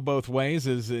not go both ways,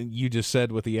 as you just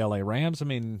said with the LA Rams? I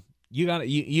mean, you got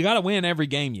to win every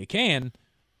game you can.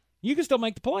 You can still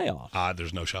make the playoffs.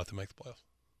 There's no shot to make the playoffs.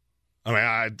 I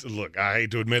mean, I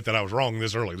hate to admit that I was wrong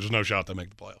this early. There's no shot to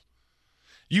make the playoffs.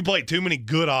 You play too many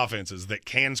good offenses that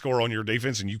can score on your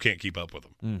defense, and you can't keep up with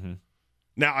them. Mm-hmm.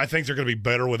 Now, I think they're going to be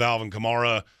better with Alvin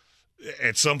Kamara.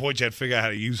 At some point, you have to figure out how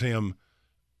to use him.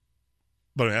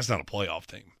 But I mean, that's not a playoff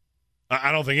team.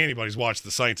 I don't think anybody's watched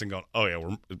the Saints and gone, oh, yeah,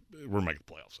 we're making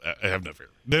the playoffs. I have no fear.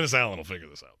 Dennis Allen will figure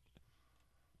this out.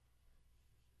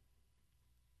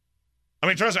 I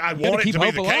mean, trust me, I want it to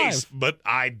be the case, but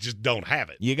I just don't have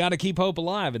it. You got to keep hope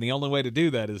alive, and the only way to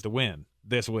do that is to win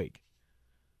this week.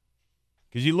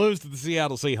 Because you lose to the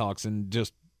Seattle Seahawks and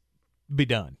just be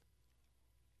done.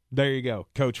 There you go.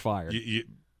 Coach fired. They're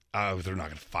not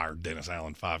going to fire Dennis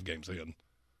Allen 5 games in.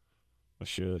 I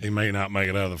should. He may not make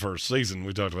it out of the first season.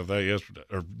 We talked about that yesterday,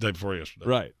 or day before yesterday.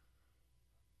 Right.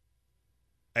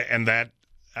 And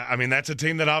that's a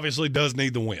team that obviously does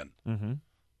need the win. Mm-hmm.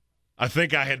 I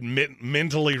think I had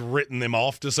mentally written them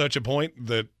off to such a point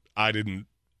that I didn't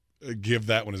give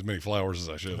that one as many flowers as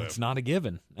I should have. It's not a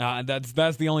given.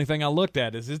 That's the only thing I looked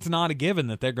at is it's not a given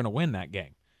that they're going to win that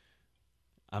game.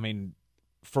 I mean,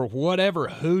 for whatever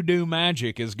hoodoo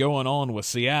magic is going on with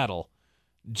Seattle,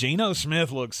 Geno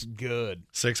Smith looks good.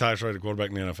 6th highest rated quarterback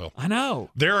in the NFL. I know.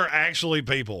 There are actually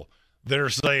people that are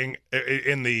saying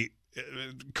in the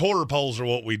quarter polls are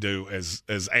what we do as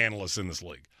analysts in this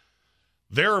league.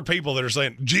 There are people that are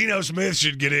saying Geno Smith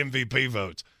should get MVP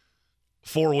votes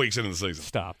 4 weeks into the season.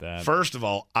 Stop that. First of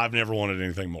all, I've never wanted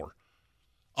anything more.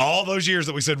 All those years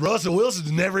that we said Russell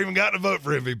Wilson's never even gotten a vote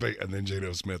for MVP, and then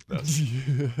Geno Smith does.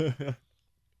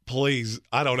 Please,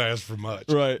 I don't ask for much.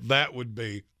 Right. That would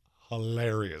be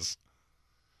hilarious.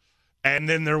 And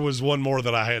then there was one more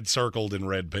that I had circled in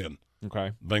red pen.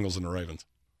 Okay. Bengals and the Ravens.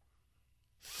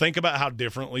 Think about how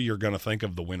differently you're going to think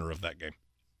of the winner of that game.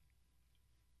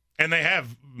 And they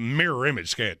have mirror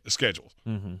image schedules.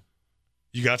 Mm-hmm.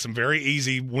 You got some very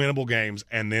easy, winnable games,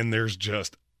 and then there's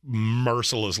just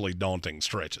mercilessly daunting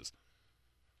stretches.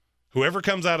 Whoever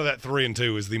comes out of that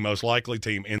 3-2 is the most likely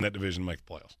team in that division to make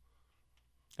the playoffs.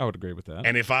 I would agree with that.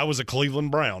 And if I was a Cleveland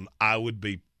Brown, I would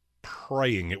be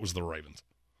praying it was the Ravens.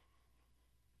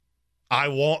 I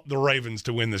want the Ravens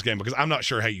to win this game because I'm not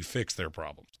sure how you fix their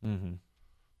problems. Mm-hmm.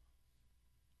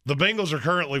 The Bengals are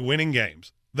currently winning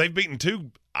games. They've beaten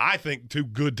two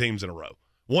good teams in a row.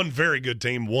 One very good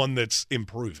team, one that's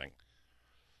improving.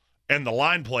 And the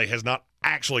line play has not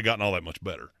actually gotten all that much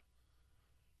better.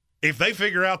 If they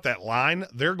figure out that line,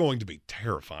 they're going to be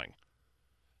terrifying.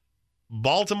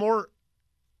 Baltimore,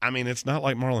 I mean, it's not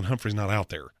like Marlon Humphrey's not out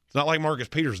there. It's not like Marcus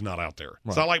Peters not out there.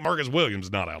 It's not like Marcus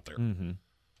Williams not out there. Mm-hmm.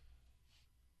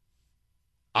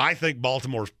 I think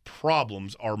Baltimore's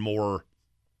problems are more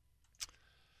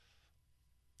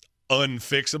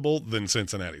unfixable than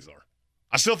Cincinnati's are.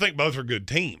 I still think both are good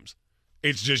teams.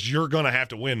 It's just you're going to have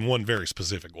to win one very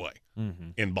specific way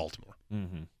in Baltimore.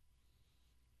 Mm-hmm.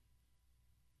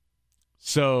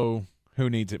 So, who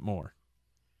needs it more?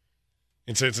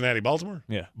 In Cincinnati, Baltimore?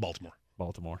 Yeah.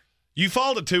 Baltimore. You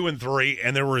fall to 2-3,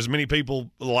 and there were as many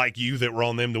people like you that were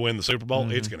on them to win the Super Bowl,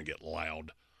 it's going to get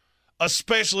loud.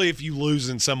 Especially if you lose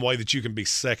in some way that you can be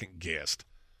second-guessed.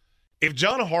 If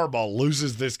John Harbaugh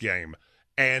loses this game,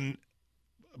 and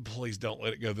please don't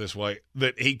let it go this way,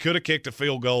 that he could have kicked a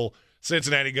field goal,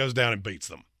 Cincinnati goes down and beats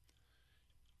them,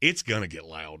 it's going to get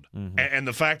loud. Mm-hmm. And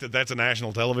the fact that that's a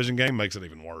national television game makes it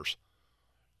even worse.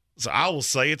 So I will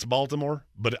say it's Baltimore,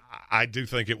 but I do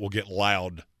think it will get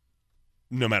loud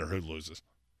no matter who loses.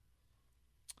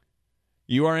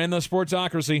 You are in the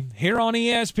Sportsocracy here on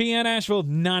ESPN Asheville,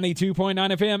 92.9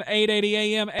 FM, 880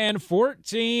 AM, and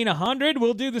 1400.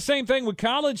 We'll do the same thing with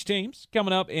college teams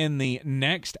coming up in the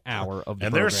next hour of the program.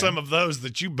 And there's some of those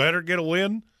that you better get a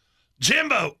win.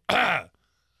 Jimbo! Gotta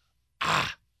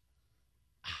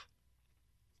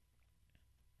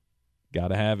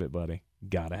have it, buddy.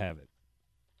 Gotta have it.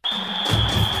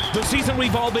 The season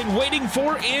we've all been waiting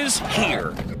for is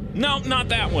here. No, not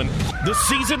that one. The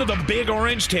season of the Big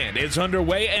Orange Tent is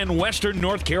underway in Western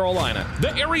North Carolina.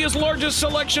 The area's largest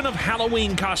selection of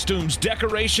Halloween costumes,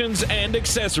 decorations, and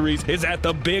accessories is at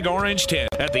the Big Orange Tent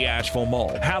at the Asheville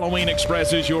Mall. Halloween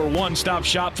Express is your one-stop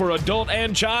shop for adult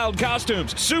and child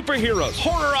costumes, superheroes,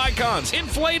 horror icons,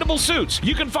 inflatable suits.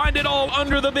 You can find it all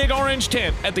under the Big Orange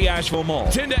Tent at the Asheville Mall.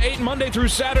 10 to 8 Monday through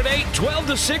Saturday, 12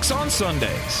 to 6 on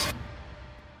Sundays.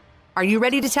 Are you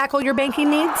ready to tackle your banking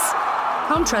needs?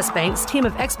 Home Trust Bank's team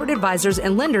of expert advisors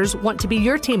and lenders want to be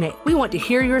your teammate. We want to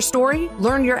hear your story,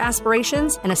 learn your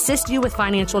aspirations, and assist you with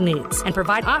financial needs, and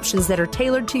provide options that are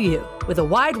tailored to you. With a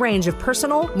wide range of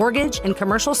personal, mortgage, and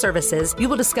commercial services, you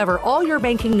will discover all your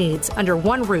banking needs under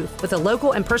one roof with a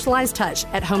local and personalized touch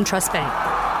at Home Trust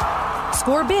Bank.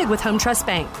 Score big with Home Trust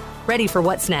Bank. Ready for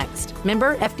what's next.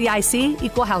 Member FDIC,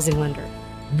 Equal Housing Lender.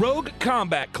 Rogue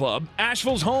Combat Club,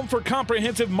 Asheville's home for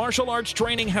comprehensive martial arts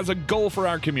training, has a goal for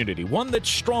our community, one that's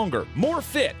stronger, more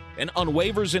fit, and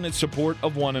unwavers in its support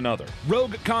of one another.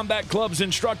 Rogue Combat Club's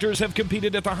instructors have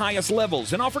competed at the highest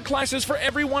levels and offer classes for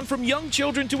everyone from young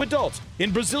children to adults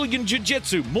in Brazilian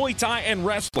Jiu-Jitsu, Muay Thai, and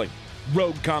wrestling.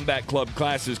 Rogue Combat Club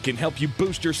classes can help you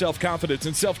boost your self-confidence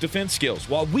and self-defense skills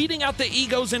while weeding out the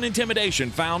egos and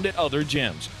intimidation found at other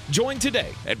gyms. Join today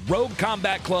at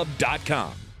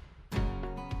roguecombatclub.com.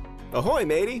 Ahoy,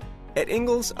 matey! At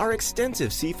Ingalls, our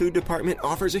extensive seafood department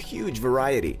offers a huge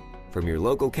variety. From your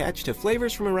local catch to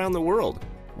flavors from around the world.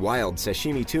 Wild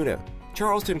sashimi tuna,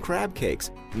 Charleston crab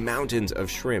cakes, mountains of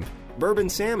shrimp, bourbon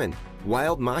salmon,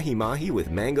 wild mahi-mahi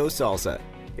with mango salsa.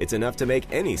 It's enough to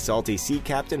make any salty sea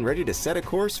captain ready to set a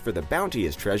course for the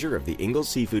bounteous treasure of the Ingalls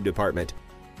Seafood Department.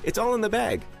 It's all in the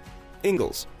bag.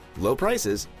 Ingalls. Low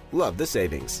prices, love the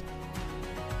savings.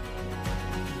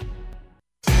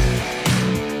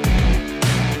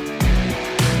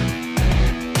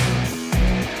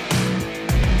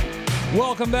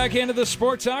 Welcome back into the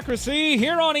Sportsocracy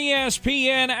here on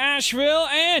ESPN Asheville,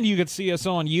 and you can see us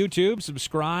on YouTube.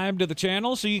 Subscribe to the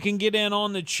channel so you can get in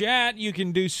on the chat. You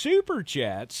can do super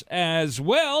chats as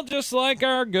well, just like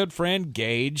our good friend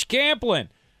Gage Camplin.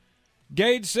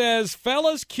 Gage says,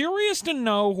 fellas, curious to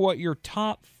know what your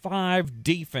top 5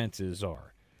 defenses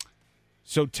are.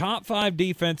 So top 5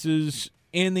 defenses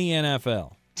in the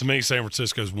NFL. To me, San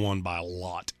Francisco's won by a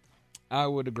lot. I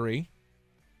would agree.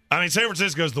 I mean, San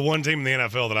Francisco's the one team in the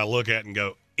NFL that I look at and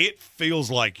go, it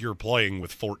feels like you're playing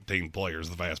with 14 players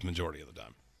the vast majority of the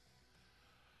time.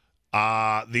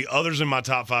 The others in my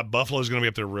top 5, Buffalo's going to be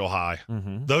up there real high.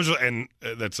 Mm-hmm. Those are, and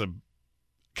that's a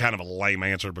kind of a lame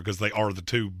answer because they are the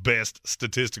 2 best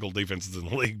statistical defenses in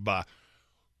the league by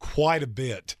quite a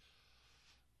bit.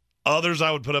 Others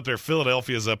I would put up there.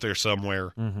 Philadelphia's up there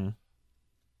somewhere. Mm-hmm.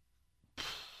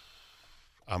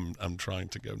 I'm trying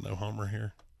to go no homer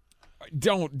here.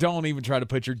 Don't even try to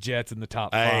put your Jets in the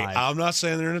top 5. Hey, I'm not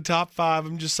saying they're in the top 5.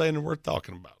 I'm just saying they're worth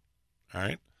talking about. All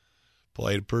right?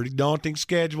 Played a pretty daunting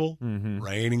schedule. Mm-hmm.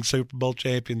 Reigning Super Bowl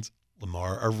champions.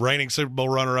 Reigning Super Bowl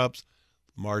runner-ups.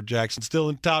 Lamar Jackson still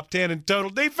in top 10 in total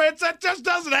defense. That just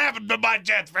doesn't happen to my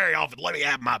Jets very often. Let me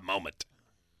have my moment.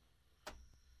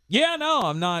 Yeah, no,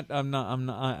 I'm not. I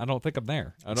don't think I'm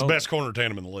there. It's the best corner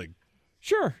tandem in the league.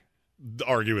 Sure.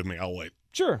 Argue with me. I'll wait.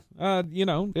 Sure.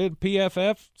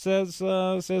 PFF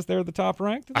says they're the top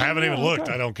ranked. I haven't even looked.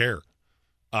 I don't care.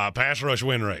 Pass rush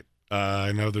win rate.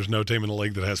 I know there's no team in the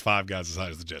league that has 5 guys as high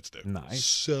as the Jets do. Nice.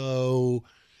 So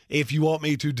if you want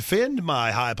me to defend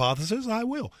my hypothesis, I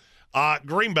will.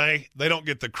 Green Bay, they don't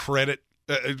get the credit.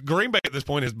 Green Bay at this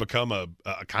point has become a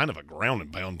kind of a ground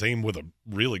and pound team with a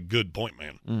really good point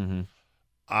man. Mm-hmm.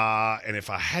 And if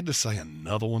I had to say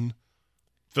another one,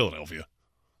 Philadelphia.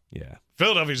 Yeah.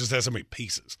 Philadelphia just has so many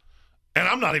pieces. And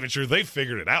I'm not even sure they've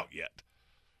figured it out yet.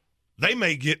 They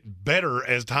may get better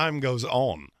as time goes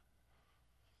on.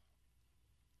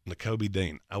 Nakobe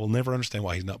Dean. I will never understand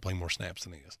why he's not playing more snaps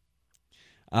than he is.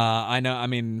 I know. I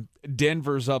mean,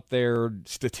 Denver's up there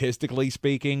statistically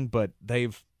speaking, but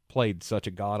they've played such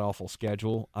a god-awful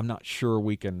schedule. I'm not sure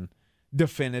we can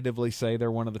definitively say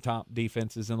they're one of the top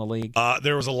defenses in the league.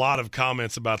 There was a lot of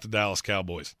comments about the Dallas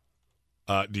Cowboys.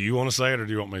 Do you want to say it or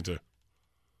do you want me to?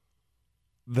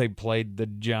 They played the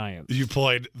Giants. You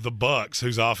played the Bucks,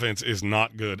 whose offense is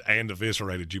not good and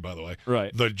eviscerated you, by the way.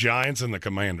 Right. The Giants and the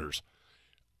Commanders.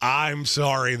 I'm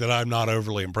sorry that I'm not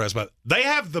overly impressed by it. They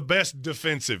have the best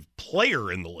defensive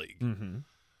player in the league. Mm-hmm.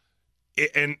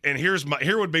 And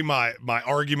here would be my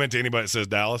argument to anybody that says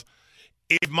Dallas.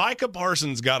 If Micah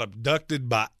Parsons got abducted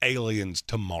by aliens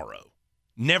tomorrow,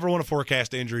 never want to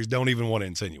forecast injuries, don't even want to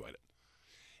insinuate it.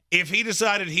 If he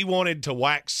decided he wanted to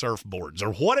wax surfboards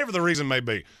or whatever the reason may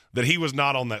be that he was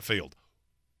not on that field,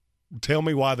 tell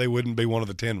me why they wouldn't be one of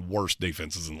the 10 worst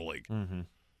defenses in the league. Mm-hmm.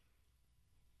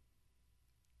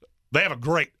 They have a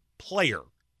great player.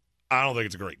 I don't think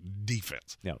it's a great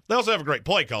defense. Yeah. They also have a great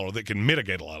play caller that can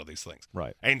mitigate a lot of these things.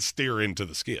 Right. And steer into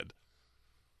the skid.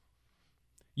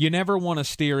 You never want to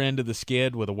steer into the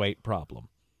skid with a weight problem.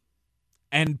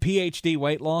 And PhD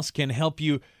weight loss can help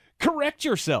you correct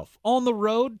yourself on the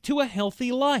road to a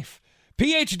healthy life.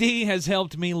 PhD has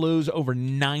helped me lose over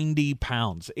 90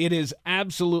 pounds. It is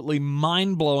absolutely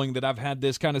mind-blowing that I've had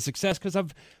this kind of success because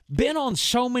I've been on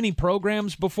so many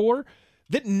programs before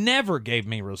that never gave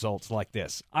me results like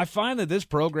this. I find that this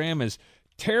program is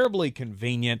terribly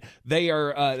convenient. They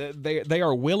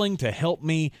are willing to help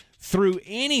me through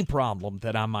any problem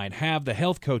that I might have. The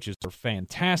health coaches are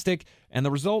fantastic, and the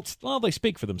results, well, they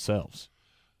speak for themselves.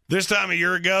 This time a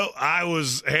year ago, I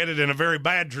was headed in a very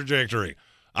bad trajectory.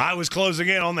 I was closing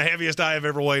in on the heaviest I have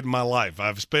ever weighed in my life.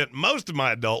 I've spent most of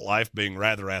my adult life being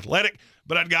rather athletic,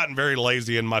 but I'd gotten very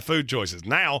lazy in my food choices.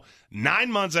 Now,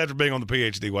 9 months after being on the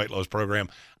PhD weight loss program,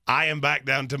 I am back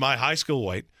down to my high school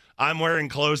weight. I'm wearing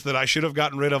clothes that I should have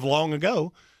gotten rid of long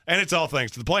ago, and it's all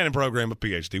thanks to the planning program of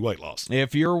PhD weight loss.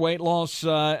 If your weight loss,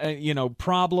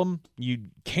 problem, you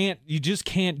just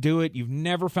can't do it. You've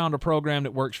never found a program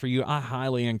that works for you. I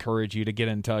highly encourage you to get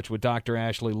in touch with Dr.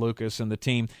 Ashley Lucas and the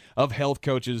team of health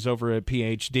coaches over at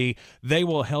PhD. They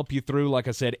will help you through, like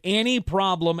I said, any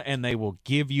problem, and they will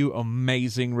give you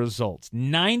amazing results.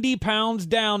 90 pounds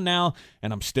down now,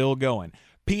 and I'm still going.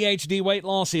 PhD Weight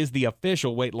Loss is the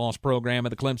official weight loss program of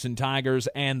the Clemson Tigers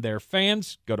and their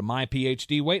fans. Go to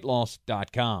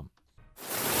myphdweightloss.com.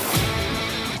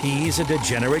 He's a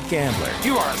degenerate gambler.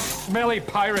 You are a smelly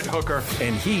pirate hooker.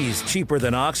 And he's cheaper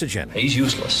than oxygen. He's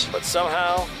useless. But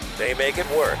somehow, they make it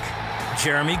work.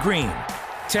 Jeremy Green,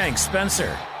 Tank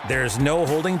Spencer. There's no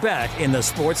holding back in the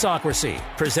Sportsocracy.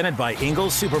 Presented by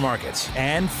Ingles Supermarkets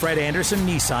and Fred Anderson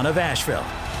Nissan of Asheville.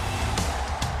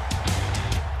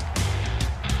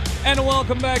 And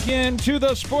welcome back into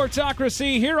the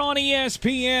Sportsocracy here on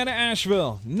ESPN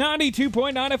Asheville.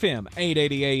 92.9 FM,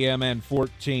 880 AM, and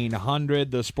 1400.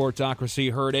 The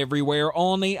Sportsocracy heard everywhere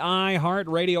on the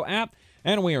iHeartRadio app,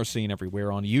 and we are seen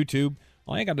everywhere on YouTube.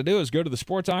 All you got to do is go to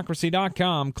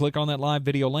thesportsocracy.com, click on that live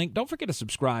video link. Don't forget to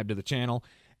subscribe to the channel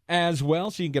as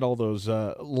well, so you can get all those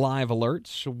live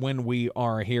alerts when we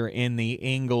are here in the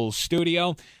Ingles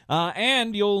studio.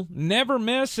 And you'll never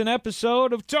miss an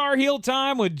episode of Tar Heel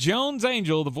Time with Jones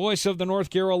Angel, the voice of the North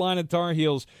Carolina Tar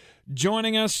Heels,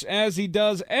 joining us as he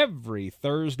does every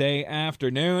Thursday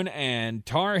afternoon. And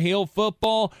Tar Heel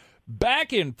football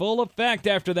back in full effect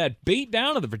after that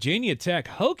beatdown of the Virginia Tech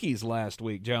Hokies last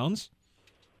week, Jones.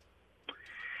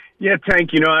 Yeah, Tank,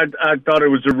 I thought it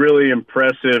was a really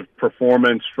impressive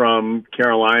performance from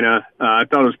Carolina. I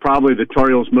thought it was probably the Tar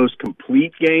Heels' most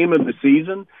complete game of the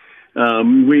season.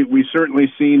 We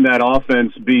certainly seen that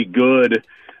offense be good,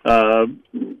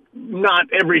 not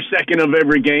every second of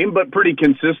every game, but pretty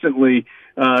consistently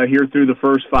here through the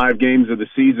first 5 games of the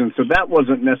season. So that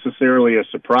wasn't necessarily a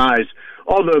surprise,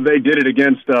 although they did it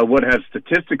against what has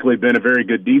statistically been a very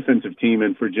good defensive team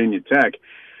in Virginia Tech.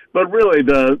 But really,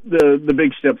 the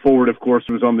big step forward, of course,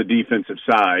 was on the defensive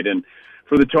side. And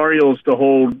for the Tar Heels to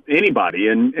hold anybody,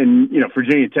 and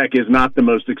Virginia Tech is not the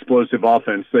most explosive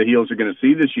offense the Heels are going to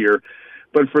see this year,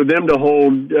 but for them to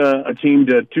hold a team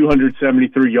to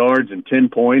 273 yards and 10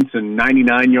 points and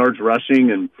 99 yards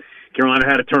rushing, and Carolina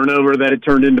had a turnover that it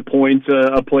turned into points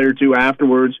a play or two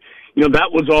afterwards,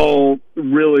 that was all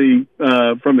really,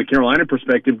 from the Carolina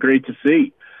perspective, great to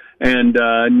see. And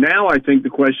now I think the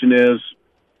question is,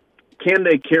 can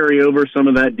they carry over some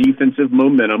of that defensive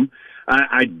momentum?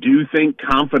 I do think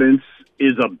confidence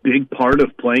is a big part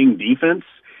of playing defense.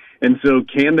 And so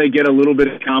can they get a little bit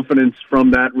of confidence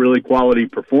from that really quality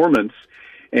performance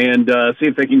and see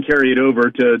if they can carry it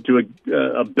over to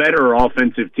a better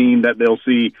offensive team that they'll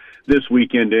see this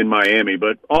weekend in Miami.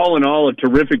 But all in all, a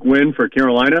terrific win for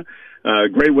Carolina.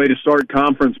 Great way to start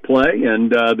conference play,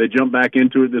 and they jump back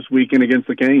into it this weekend against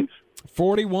the Canes.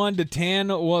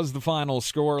 41-10 was the final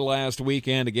score last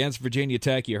weekend against Virginia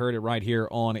Tech. You heard it right here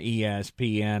on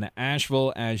ESPN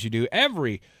Asheville, as you do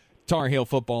every Tar Heel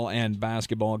football and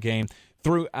basketball game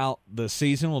throughout the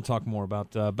season. We'll talk more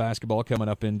about basketball coming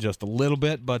up in just a little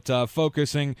bit, but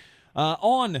focusing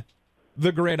on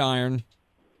the gridiron,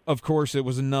 of course, it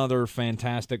was another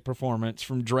fantastic performance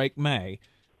from Drake May,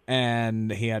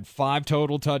 and he had 5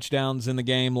 total touchdowns in the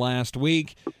game last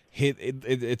week.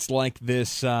 It's like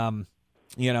this,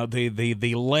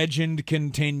 the legend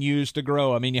continues to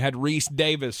grow. I mean, you had Reese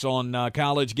Davis on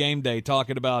College Game Day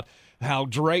talking about how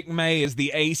Drake May is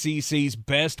the ACC's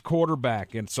best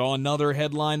quarterback, and saw another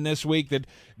headline this week that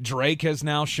Drake has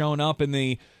now shown up in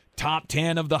the top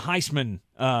 10 of the Heisman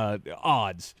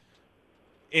odds.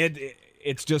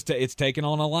 It's taken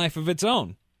on a life of its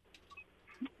own.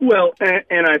 Well,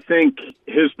 and I think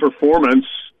his performance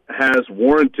has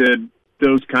warranted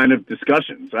those kind of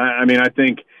discussions. I mean, I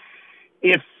think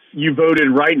if you voted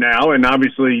right now, and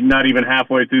obviously not even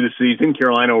halfway through the season,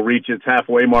 Carolina will reach its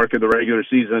halfway mark of the regular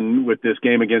season with this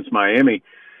game against Miami.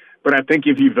 But I think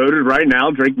if you voted right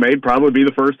now, Drake May would probably be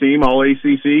the first team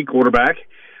All-ACC quarterback.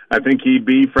 I think he'd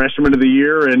be Freshman of the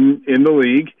Year in the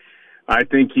league. I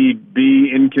think he'd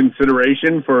be in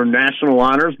consideration for national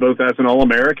honors, both as an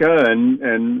All-America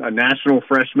and a National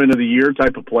Freshman of the Year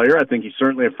type of player. I think he's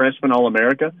certainly a Freshman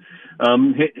All-America.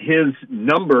 His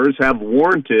numbers have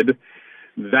warranted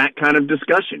that kind of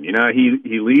discussion.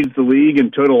 He leads the league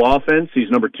in total offense. He's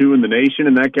number 2 in the nation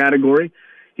in that category.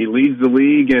 He leads the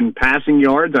league in passing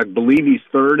yards. I believe he's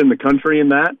third in the country in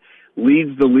that.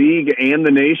 Leads the league and the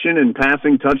nation in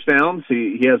passing touchdowns.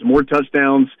 He has more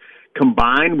touchdowns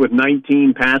combined with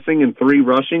 19 passing and 3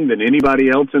 rushing than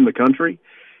anybody else in the country.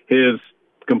 His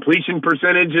completion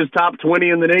percentage is top 20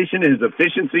 in the nation. His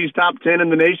efficiency is top 10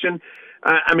 in the nation.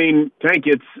 I mean, Tank,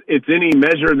 it's any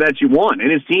measure that you want,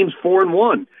 and his team's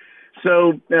 4-1.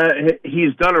 So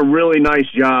he's done a really nice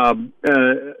job,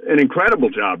 an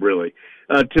incredible job, really,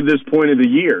 to this point of the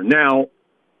year. Now,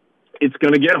 it's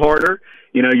going to get harder.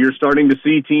 You know, you're starting to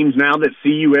see teams now that see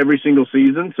you every single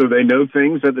season, so they know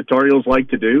things that the Tar Heels like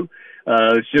to do.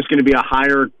 It's just going to be a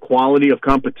higher quality of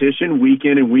competition week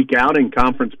in and week out in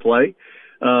conference play.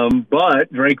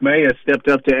 But Drake May has stepped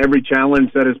up to every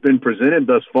challenge that has been presented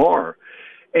thus far.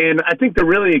 And I think the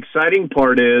really exciting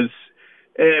part is,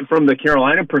 from the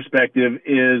Carolina perspective,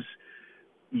 is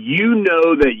you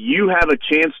know that you have a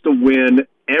chance to win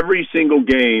every single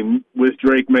game with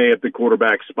Drake May at the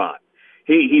quarterback spot.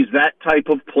 He's that type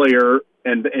of player,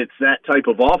 and it's that type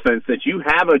of offense that you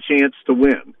have a chance to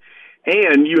win.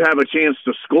 And you have a chance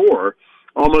to score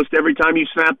almost every time you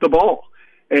snap the ball.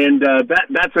 And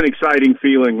that's an exciting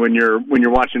feeling when you're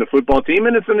watching a football team,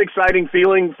 and it's an exciting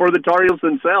feeling for the Tar Heels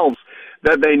themselves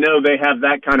that they know they have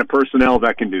that kind of personnel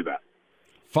that can do that.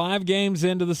 5 games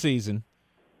into the season,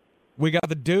 we got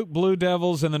the Duke Blue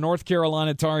Devils and the North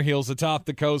Carolina Tar Heels atop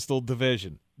the Coastal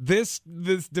Division. This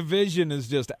division is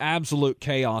just absolute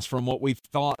chaos from what we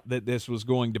thought that this was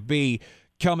going to be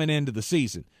coming into the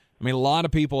season. I mean, a lot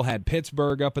of people had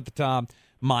Pittsburgh up at the top.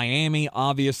 Miami,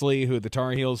 obviously, who the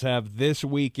Tar Heels have this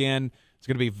weekend. It's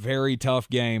going to be a very tough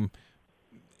game.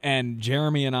 And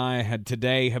Jeremy and I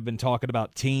have been talking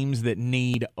about teams that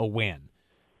need a win.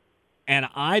 And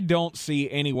I don't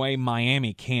see any way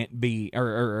Miami can't be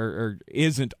or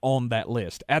isn't on that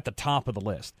list, at the top of the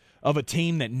list, of a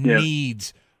team that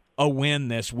needs a win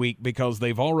this week because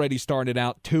they've already started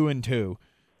out 2-2.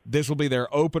 This will be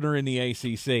their opener in the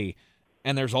ACC.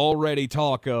 And there's already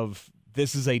talk of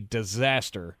this is a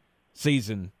disaster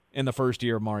season in the first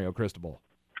year of Mario Cristobal.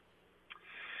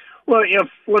 Well,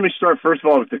 let me start first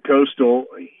of all with the Coastal.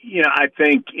 I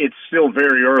think it's still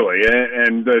very early,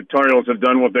 and the Tar Heels have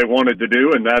done what they wanted to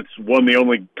do, and that's won the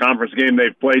only conference game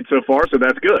they've played so far, so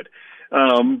that's good.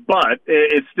 But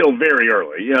it's still very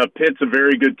early. Pitt's a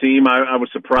very good team. I was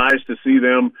surprised to see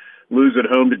them lose at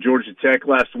home to Georgia Tech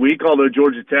last week, although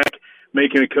Georgia Tech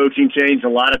making a coaching change, a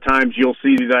lot of times you'll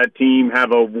see that team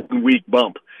have a 1-week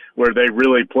bump where they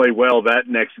really play well that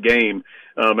next game.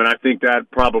 And I think that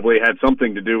probably had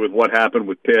something to do with what happened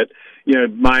with Pitt.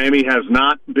 Miami has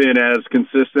not been as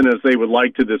consistent as they would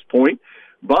like to this point,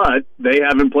 but they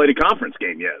haven't played a conference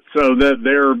game yet. So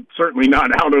they're certainly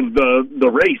not out of the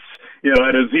race,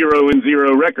 at a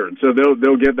 0-0 record. So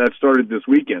they'll get that started this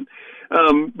weekend.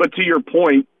 But to your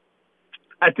point,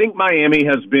 I think Miami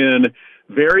has been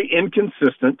very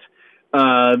inconsistent.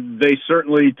 They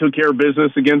certainly took care of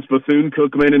business against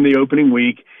Bethune-Cookman in the opening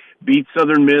week, beat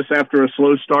Southern Miss after a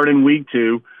slow start in week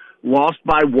 2, lost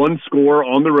by 1 score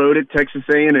on the road at Texas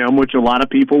A&M, which a lot of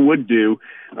people would do.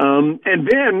 And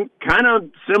then, kind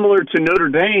of similar to Notre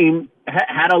Dame,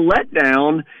 had a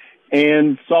letdown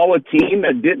and saw a team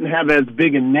that didn't have as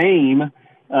big a name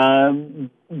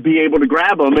be able to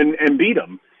grab them and beat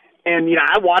them. And,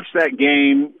 I watched that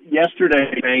game yesterday,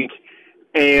 I think,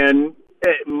 and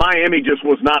Miami just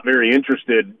was not very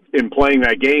interested in playing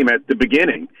that game at the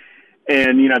beginning.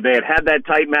 And, they had that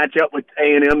tight matchup with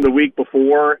A&M the week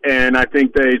before, and I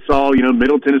think they saw,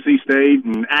 Middle Tennessee State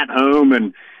and at home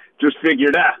and just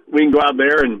figured, we can go out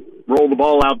there and roll the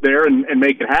ball out there and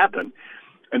make it happen.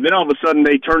 And then all of a sudden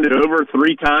they turned it over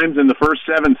 3 times in the first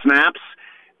 7 snaps,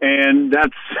 and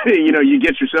that's, you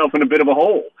get yourself in a bit of a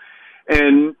hole.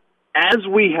 And as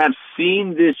we have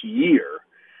seen this year,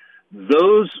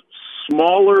 those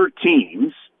smaller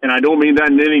teams, and I don't mean that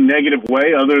in any negative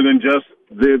way other than just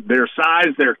their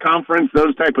size, their conference,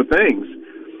 those type of things,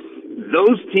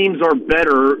 those teams are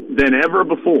better than ever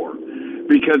before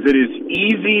because it is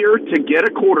easier to get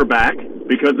a quarterback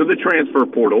because of the transfer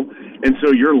portal, and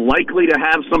so you're likely to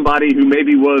have somebody who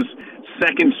maybe was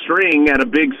second string at a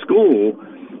big school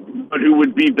but who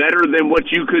would be better than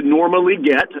what you could normally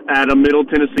get at a Middle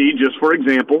Tennessee, just for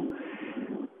example.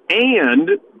 And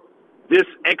this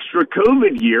extra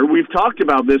COVID year, we've talked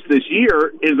about this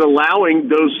year, is allowing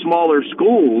those smaller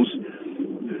schools,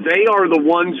 they are the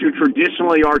ones who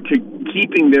traditionally are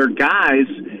keeping their guys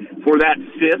for that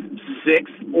 5th,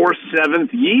 6th, or 7th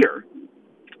year.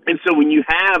 And so when you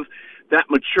have that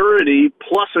maturity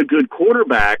plus a good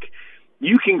quarterback,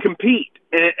 you can compete.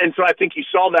 And so I think you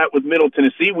saw that with Middle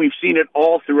Tennessee. We've seen it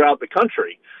all throughout the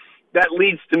country. that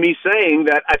leads to me saying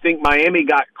that I think Miami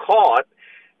got caught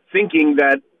thinking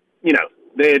that,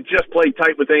 they had just played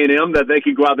tight with A&M, that they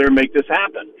could go out there and make this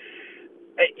happen.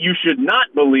 You should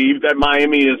not believe that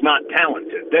Miami is not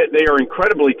talented. They are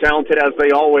incredibly talented, as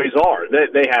they always are.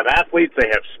 They have athletes, they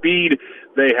have speed,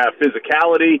 they have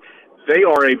physicality. They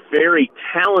are a very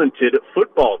talented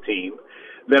football team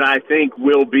that I think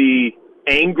will be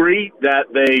angry that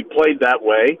they played that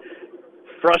way,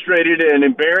 frustrated and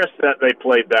embarrassed that they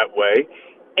played that way,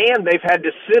 and they've had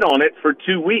to sit on it for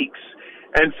 2 weeks.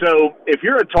 And so if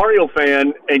you're a Tar Heel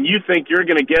fan and you think you're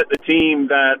going to get the team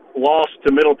that lost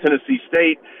to Middle Tennessee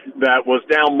State, that was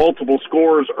down multiple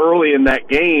scores early in that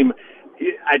game,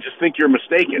 I just think you're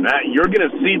mistaken. You're going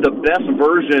to see the best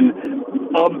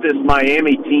version of this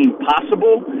Miami team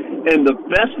possible, and the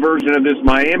best version of this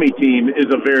Miami team is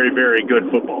a very, very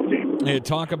good football team. Yeah,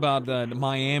 talk about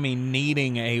Miami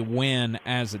needing a win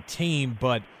as a team,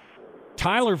 but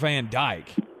Tyler Van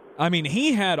Dyke, I mean,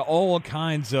 he had all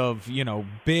kinds of,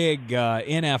 big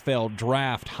NFL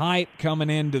draft hype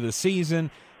coming into the season.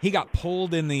 He got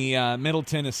pulled in the Middle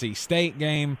Tennessee State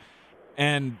game,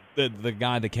 and the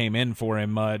guy that came in for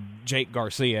him, Jake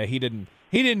Garcia, he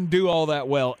didn't do all that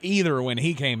well either when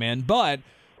he came in. But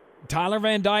Tyler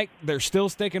Van Dyke, they're still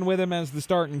sticking with him as the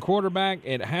starting quarterback.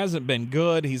 It hasn't been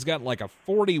good. He's got like a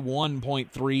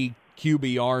 41.3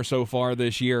 QBR so far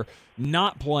this year,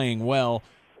 not playing well.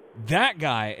 That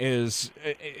guy is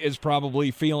probably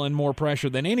feeling more pressure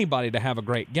than anybody to have a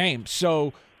great game.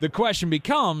 So the question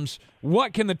becomes,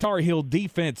 what can the Tar Heel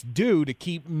defense do to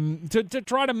to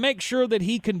try to make sure that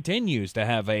he continues to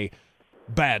have a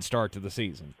bad start to the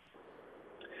season?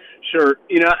 Sure.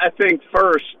 I think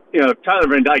first, Tyler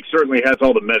Van Dyke certainly has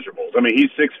all the measurables. I mean,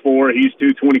 he's 6'4", he's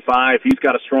 225, he's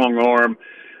got a strong arm.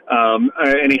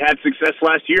 And he had success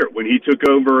last year when he took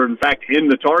over. In fact, in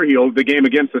the game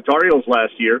against the Tar Heels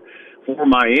last year for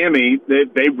Miami,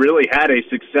 they really had a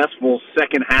successful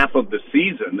second half of the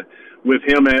season with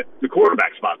him at the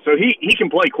quarterback spot. So he can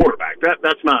play quarterback.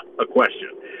 That's not a question.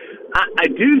 I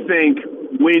do think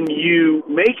when you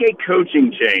make a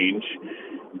coaching change,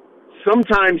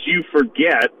 sometimes you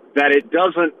forget that it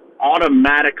doesn't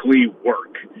automatically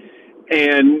work.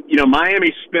 And,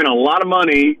 Miami spent a lot of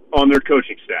money on their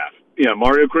coaching staff.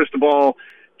 Mario Cristobal,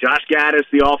 Josh Gaddis,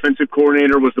 the offensive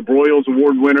coordinator, was the Broyles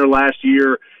Award winner last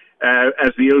year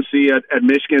as the OC at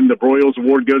Michigan. The Broyles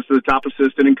Award goes to the top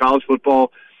assistant in college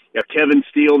football. Kevin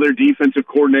Steele, their defensive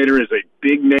coordinator, is a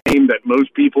big name that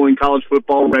most people in college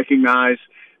football recognize.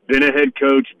 Been a head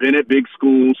coach, been at big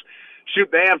schools. Shoot,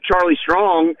 they have Charlie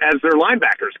Strong as their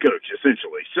linebackers coach,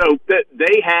 essentially. So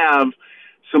they have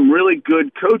some really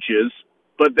good coaches,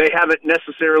 but they haven't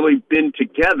necessarily been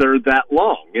together that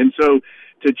long. And so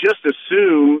to just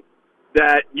assume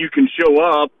that you can show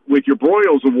up with your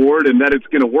Broyles Award and that it's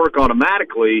going to work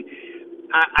automatically,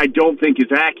 I don't think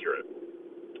is accurate.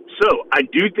 So I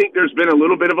do think there's been a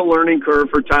little bit of a learning curve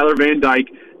for Tyler Van Dyke,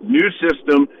 new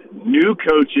system, new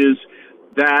coaches,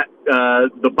 that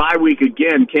the bye week,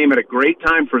 again, came at a great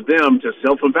time for them to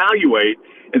self-evaluate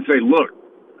and say, look,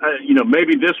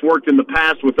 maybe this worked in the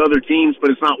past with other teams,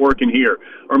 but it's not working here.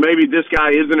 Or maybe this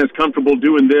guy isn't as comfortable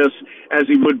doing this as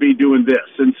he would be doing this.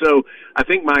 And so I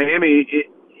think Miami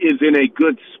is in a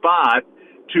good spot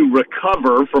to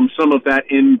recover from some of that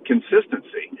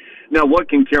inconsistency. Now, what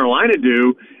can Carolina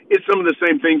do? It's some of the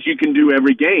same things you can do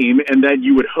every game, and that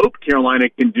you would hope Carolina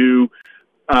can do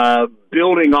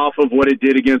building off of what it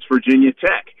did against Virginia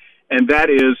Tech. And that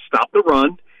is stop the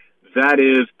run. That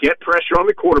is get pressure on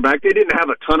the quarterback. They didn't have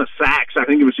a ton of sacks. I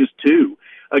think it was just 2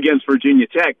 against Virginia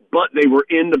Tech, but they were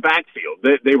in the backfield.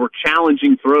 They were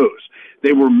challenging throws.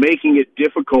 They were making it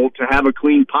difficult to have a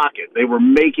clean pocket. They were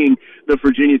making the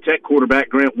Virginia Tech quarterback,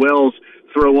 Grant Wells,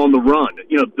 throw on the run.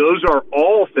 Those are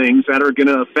all things that are going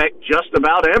to affect just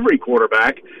about every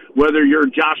quarterback, whether you're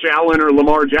Josh Allen or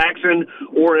Lamar Jackson,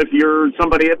 or if you're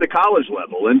somebody at the college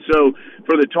level. And so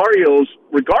for the Tar Heels,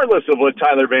 regardless of what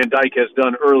Tyler Van Dyke has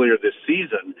done earlier this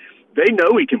season, they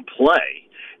know he can play.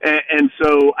 And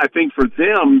so I think for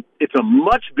them, it's a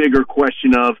much bigger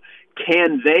question of,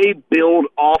 can they build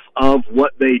off of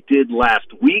what they did last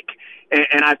week?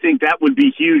 And I think that would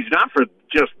be huge, not for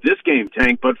just this game,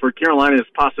 Tank, but for Carolina's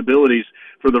possibilities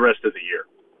for the rest of the year.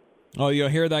 Oh, you'll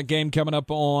hear that game coming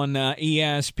up on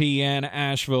ESPN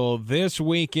Asheville this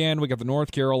weekend. We got the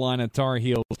North Carolina Tar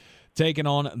Heels taking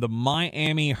on the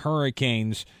Miami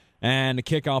Hurricanes, and the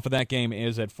kickoff of that game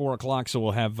is at 4 o'clock, so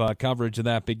we'll have coverage of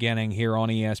that beginning here on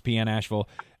ESPN Asheville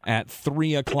at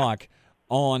 3 o'clock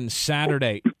on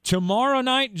Saturday. Tomorrow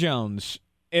night, Jones,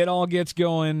 it all gets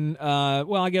going.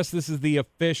 I guess this is the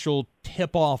official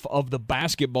tip-off of the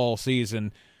basketball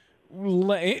season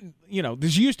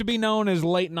this used to be known as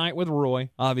Late Night with Roy.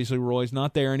 Obviously, Roy's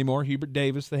not there anymore. Hubert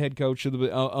Davis, the head coach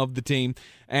of the team,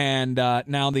 and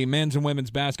now the men's and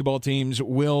women's basketball teams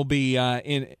will be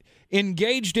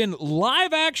engaged in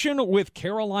live action with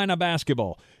Carolina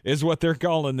basketball, is what they're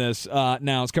calling this.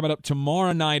 Now it's coming up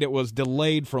tomorrow night. It was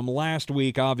delayed from last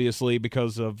week, obviously,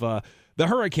 because of the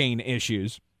hurricane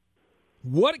issues.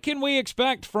 What can we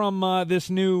expect from this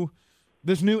new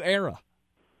era?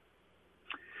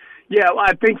 Yeah, well,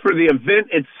 I think for the event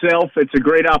itself, it's a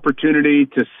great opportunity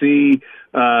to see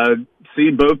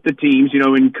both the teams.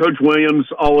 And Coach Williams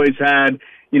always had,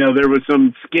 there was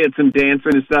some skits and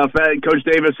dancing and stuff. Coach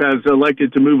Davis has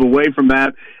elected to move away from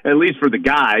that, at least for the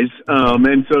guys.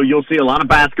 And so you'll see a lot of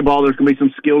basketball. There's going to be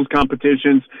some skills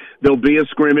competitions. There'll be a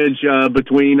scrimmage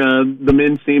between the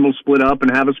men's team will split up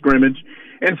and have a scrimmage.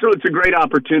 And so it's a great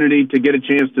opportunity to get a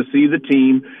chance to see the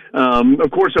team.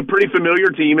 Of course, a pretty familiar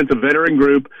team. It's a veteran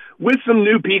group with some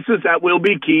new pieces that will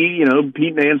be key.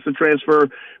 Pete Nance, the transfer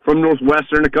from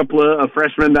Northwestern, a couple of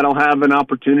freshmen that'll have an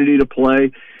opportunity to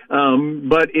play.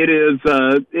 But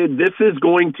this is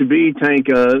going to be, Tank,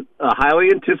 a highly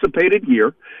anticipated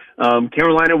year.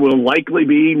 Carolina will likely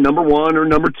be number 1 or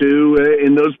number 2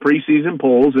 in those preseason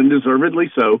polls, and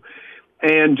deservedly so.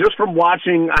 And just from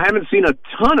watching, I haven't seen a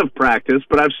ton of practice,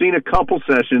 but I've seen a couple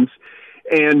sessions,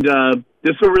 and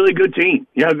this is a really good team.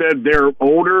 Yeah, they're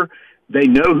older. They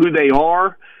know who they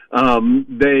are.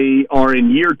 They are in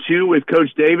year 2 with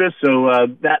Coach Davis, so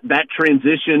that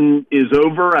transition is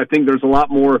over. I think there's a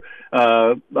lot more,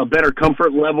 a better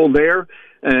comfort level there.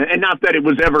 And not that it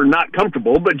was ever not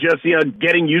comfortable, but just,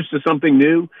 getting used to something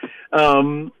new.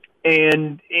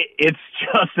 And it's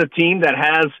just a team that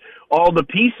has all the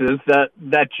pieces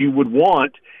that you would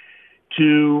want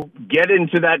to get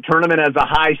into that tournament as a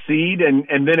high seed.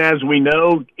 And then, as we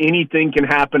know, anything can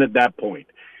happen at that point.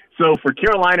 So for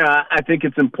Carolina, I think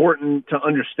it's important to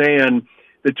understand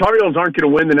the Tar Heels aren't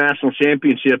going to win the national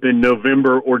championship in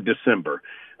November or December.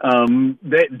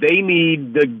 They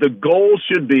need, the goal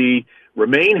should be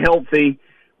remain healthy,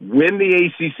 win the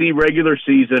ACC regular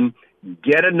season,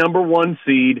 get a number 1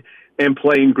 seed, and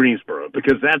play in Greensboro,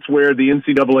 because that's where the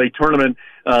NCAA tournament,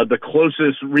 the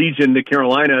closest region to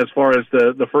Carolina as far as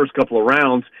the first couple of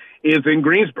rounds, is in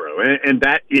Greensboro, and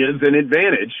that is an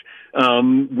advantage.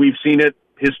 We've seen it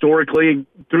historically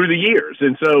through the years,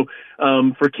 and so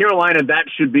for Carolina, that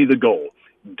should be the goal.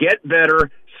 Get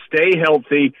better, stay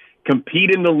healthy,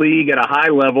 compete in the league at a high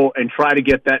level, and try to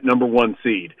get that number 1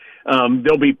 seed.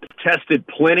 They'll be tested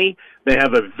plenty. They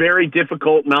have a very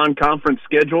difficult non-conference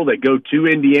schedule. They go to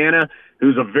Indiana,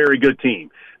 who's a very good team.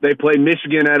 They play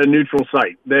Michigan at a neutral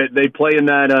site. They play in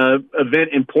that event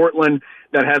in Portland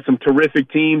that has some terrific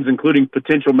teams, including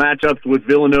potential matchups with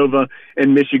Villanova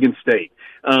and Michigan State.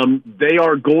 They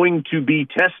are going to be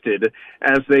tested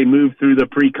as they move through the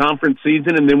pre-conference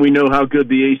season, and then we know how good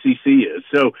the ACC is.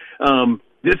 So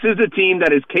this is a team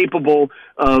that is capable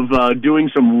of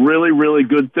doing some really, really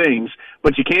good things,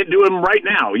 but you can't do them right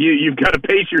now. You've got to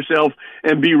pace yourself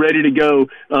and be ready to go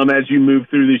as you move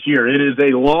through this year. It is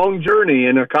a long journey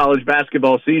in a college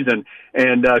basketball season,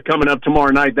 and coming up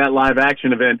tomorrow night, that live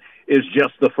action event is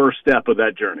just the first step of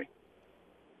that journey.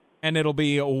 And it'll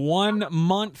be 1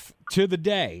 month to the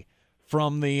day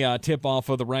from the tip-off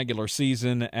of the regular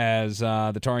season, as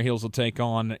the Tar Heels will take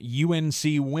on UNC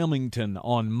Wilmington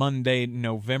on Monday,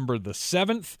 November the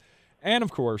 7th. And,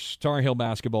 of course, Tar Heel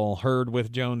basketball heard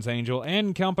with Jones Angell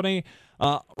and company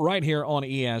right here on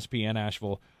ESPN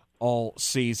Asheville all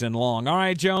season long. All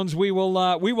right, Jones, we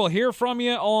will hear from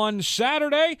you on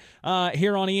Saturday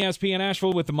here on ESPN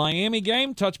Asheville with the Miami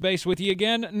game. Touch base with you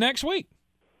again next week.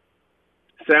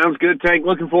 Sounds good, Tank.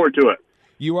 Looking forward to it.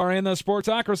 You are in the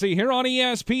Sportsocracy here on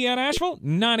ESPN Asheville,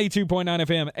 92.9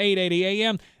 FM, 880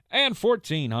 AM, and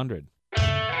 1400.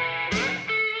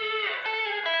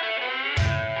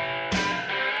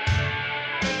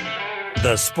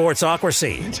 The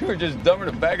Sportsocracy. You were just dumber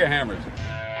than a bag of hammers.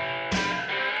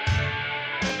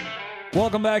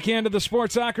 Welcome back into the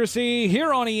Sportsocracy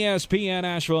here on ESPN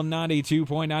Asheville, 92.9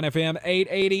 FM,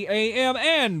 880 AM,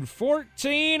 and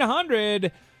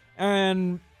 1400.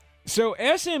 And so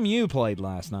SMU played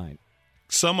last night.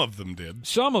 Some of them did.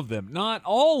 Some of them. Not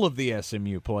all of the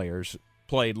SMU players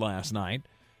played last night.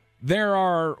 There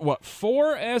are,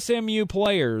 4 SMU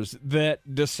players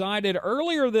that decided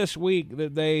earlier this week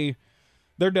that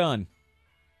they're done.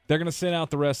 They're going to sit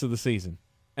out the rest of the season.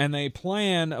 And they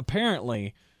plan,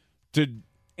 apparently, to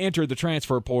enter the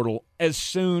transfer portal as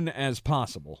soon as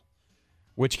possible,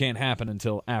 which can't happen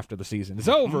until after the season is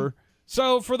over.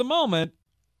 So for the moment,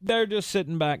 they're just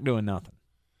sitting back doing nothing.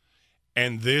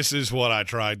 And this is what I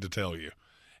tried to tell you.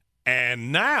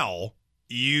 And now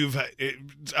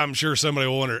I'm sure somebody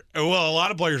will wonder, well, a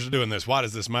lot of players are doing this. Why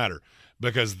does this matter?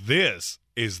 Because this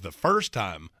is the first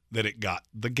time that it got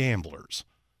the gamblers.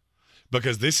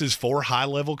 Because this is 4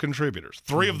 high-level contributors.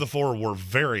 3 of the 4 were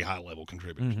very high-level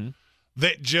contributors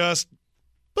that just,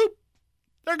 boop,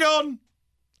 they're gone.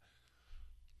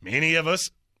 Many of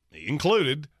us, me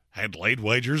included, had laid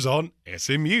wagers on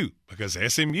SMU because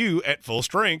SMU at full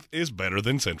strength is better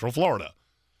than Central Florida.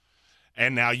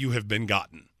 And now you have been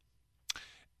gotten.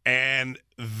 And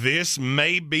this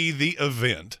may be the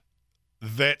event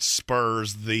that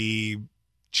spurs the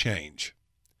change.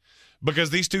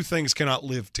 Because these two things cannot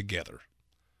live together.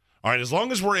 All right, as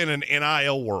long as we're in an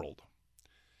NIL world,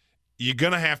 you're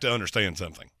going to have to understand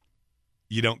something.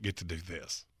 You don't get to do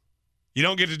this. You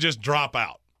don't get to just drop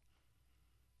out.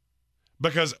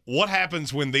 Because what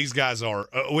happens when these guys are,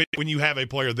 when you have a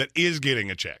player that is getting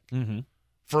a check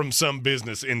from some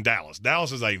business in Dallas?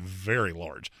 Dallas is a very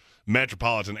large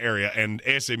metropolitan area, and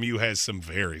SMU has some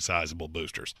very sizable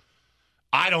boosters.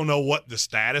 I don't know what the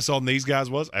status on these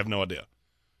guys was. I have no idea.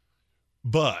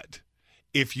 But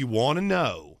if you want to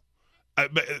know,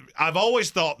 I've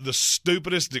always thought the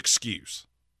stupidest excuse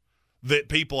that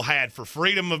people had for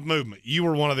freedom of movement, you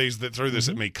were one of these that threw this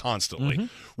at me constantly.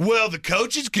 Well, the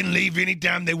coaches can leave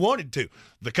anytime they wanted to.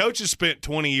 The coaches spent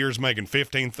 20 years making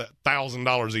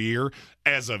 $15,000 a year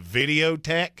as a video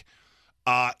tech.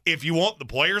 If you want the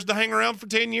players to hang around for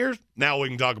 10 years, now we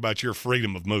can talk about your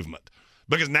freedom of movement.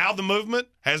 Because now the movement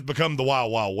has become the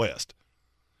Wild Wild West.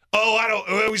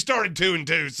 Oh, we started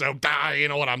 2-2, so you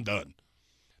know what, I'm done.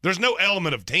 There's no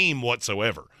element of team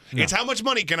whatsoever. No. It's how much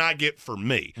money can I get for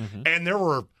me? And there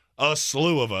were a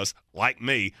slew of us, like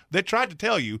me, that tried to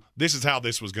tell you this is how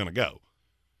this was going to go.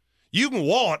 You can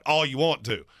want all you want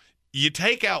to. You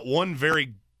take out one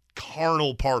very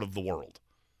carnal part of the world.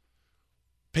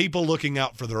 People looking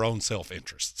out for their own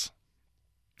self-interests.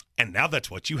 And now that's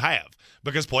what you have,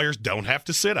 because players don't have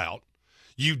to sit out.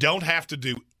 You don't have to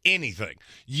do anything.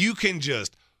 You can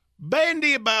just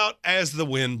bandy about as the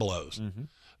wind blows.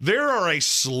 There are a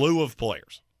slew of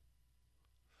players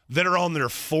that are on their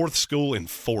 4th school in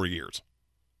 4 years.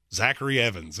 Zachary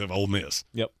Evans of Ole Miss.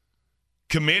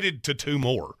 Committed to 2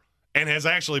 more and has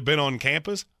actually been on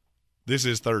campus. This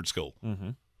is 3rd school.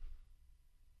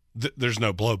 There's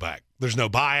no blowback. There's no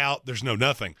buyout. There's no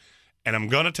nothing. And I'm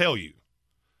going to tell you,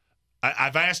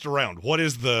 I've asked around, what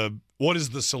is the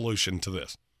solution to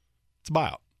this? It's a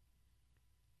buyout.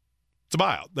 It's a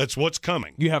buyout. That's what's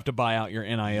coming. You have to buy out your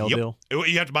NIL deal?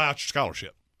 You have to buy out your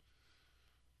scholarship.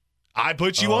 I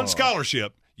put you on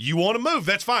scholarship. You want to move,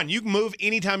 that's fine. You can move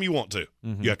anytime you want to.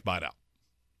 You have to buy it out.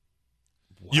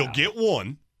 Wow. You'll get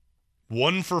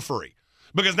one for free.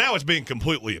 Because now it's being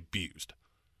completely abused.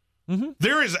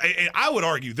 There is, I would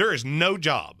argue, there is no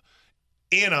job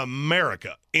in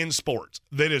America in sports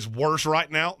that is worse right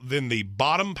now than the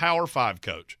bottom Power 5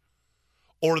 coach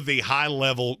or the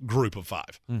high-level group of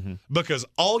 5. Because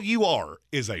all you are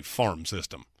is a farm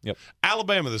system.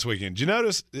 Alabama this weekend, did you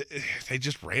notice they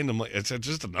just randomly, it's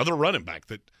just another running back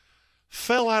that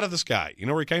fell out of the sky. You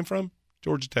know where he came from?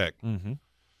 Georgia Tech.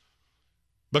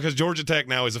 Because Georgia Tech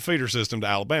now is a feeder system to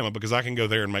Alabama because I can go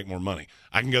there and make more money.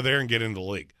 I can go there and get into the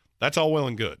league. That's all well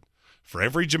and good. For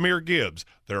every Jahmyr Gibbs,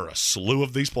 there are a slew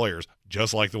of these players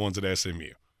just like the ones at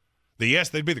SMU. Yes,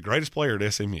 they'd be the greatest player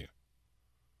at SMU.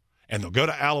 And they'll go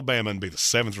to Alabama and be the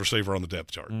 7th receiver on the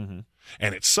depth chart. And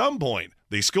at some point,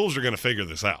 these schools are going to figure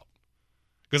this out.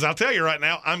 Because I'll tell you right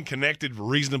now, I'm connected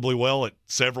reasonably well at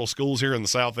several schools here in the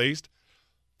Southeast.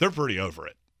 They're pretty over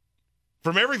it.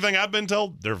 From everything I've been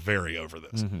told, they're very over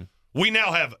this. We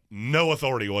now have no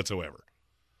authority whatsoever.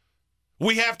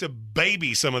 We have to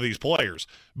baby some of these players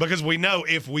because we know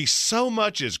if we so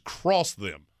much as cross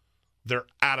them, they're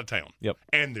out of town.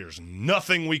 And there's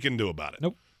nothing we can do about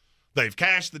it. They've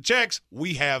cashed the checks.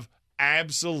 We have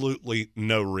absolutely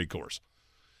no recourse.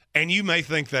 And you may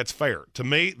think that's fair. To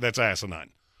me, that's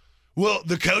asinine. Well,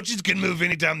 the coaches can move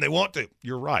anytime they want to.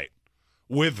 You're right.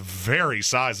 With very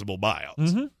sizable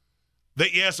buyouts.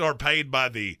 That, yes, are paid by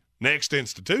the next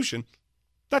institution.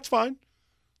 That's fine.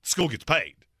 The school gets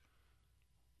paid.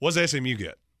 What does SMU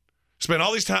get? Spend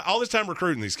all this time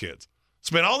recruiting these kids.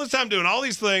 Spend all this time doing all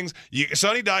these things.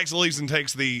 Sonny Dykes leaves and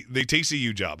takes the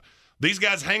TCU job. These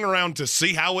guys hang around to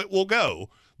see how it will go.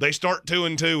 They start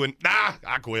 2-2 and,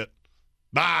 I quit.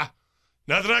 Bye.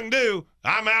 Nothing I can do.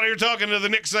 I'm out here talking to the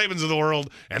Nick Sabans of the world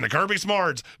and the Kirby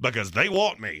Smarts because they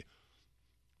want me.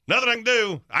 Nothing I can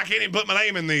do. I can't even put my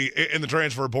name in the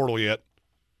transfer portal yet.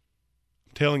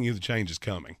 I'm telling you the change is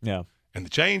coming. And the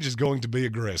change is going to be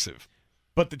aggressive.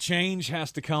 But the change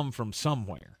has to come from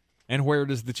somewhere. And where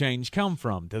does the change come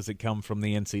from? Does it come from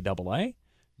the NCAA?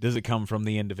 Does it come from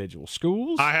the individual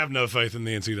schools? I have no faith in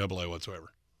the NCAA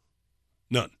whatsoever.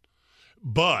 None.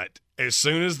 But as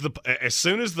soon as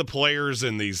the players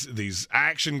and these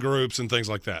action groups and things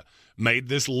like that made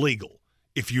this legal,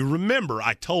 if you remember,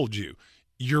 I told you,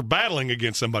 you're battling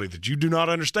against somebody that you do not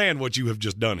understand what you have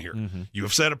just done here. Mm-hmm. You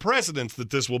have set a precedent that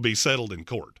this will be settled in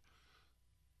court.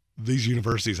 These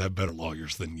universities have better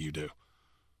lawyers than you do,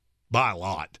 by a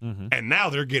lot. Mm-hmm. And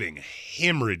now they're getting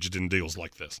hemorrhaged in deals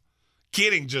like this.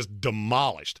 Getting just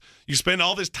demolished. You spend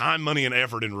all this time, money, and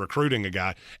effort in recruiting a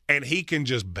guy, and he can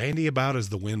just bandy about as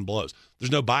the wind blows.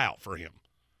 There's no buyout for him.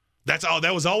 That's all.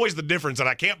 That was always the difference, and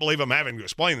I can't believe I'm having to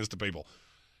explain this to people.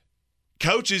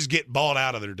 Coaches get bought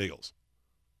out of their deals.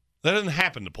 That doesn't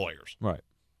happen to players. Right.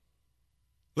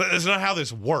 That's not how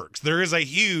this works. There is a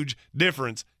huge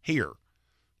difference here,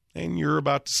 and you're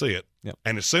about to see it. Yep.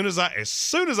 And as soon as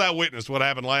I witnessed what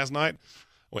happened last night,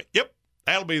 I went, yep.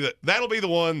 That'll be the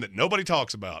one that nobody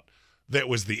talks about that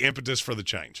was the impetus for the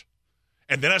change.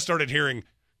 And then I started hearing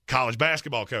college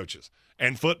basketball coaches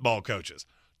and football coaches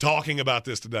talking about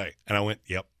this today. And I went,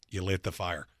 yep, you lit the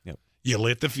fire. Yep. You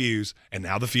lit the fuse, and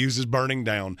now the fuse is burning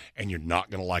down, and you're not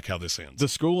going to like how this ends. The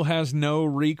school has no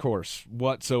recourse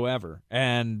whatsoever.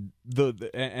 And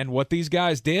and what these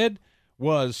guys did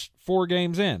was 4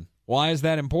 games in. Why is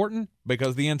that important?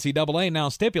 Because the NCAA now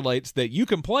stipulates that you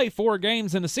can play 4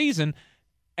 games in a season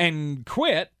and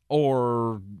quit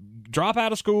or drop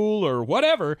out of school or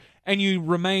whatever, and you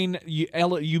maintain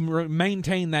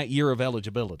that year of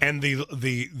eligibility. And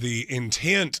the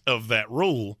intent of that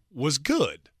rule was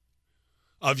good.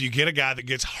 Of you get a guy that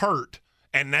gets hurt,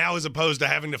 and now as opposed to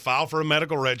having to file for a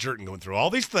medical red shirt and going through all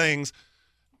these things,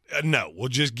 no, we'll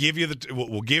just give you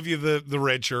the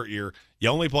red shirt year. You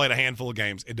only played a handful of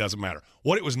games. It doesn't matter.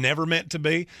 What it was never meant to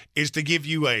be is to give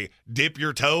you a dip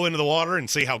your toe into the water and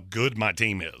see how good my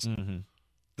team is. Mm-hmm.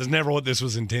 That's never what this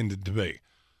was intended to be.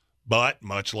 But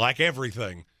much like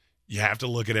everything, you have to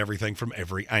look at everything from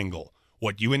every angle.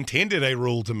 What you intended a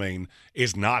rule to mean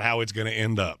is not how it's going to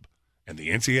end up. And the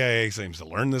NCAA seems to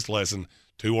learn this lesson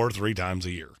 2 or 3 times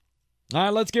a year. All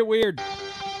right, let's get weird.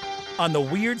 On the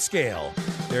weird scale,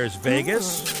 there's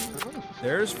Vegas,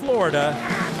 there's Florida,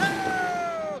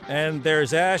 and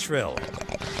there's Asheville.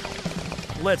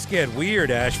 Let's get weird,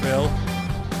 Asheville.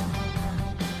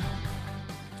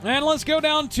 And let's go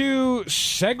down to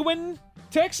Seguin,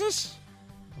 Texas.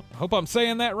 Hope I'm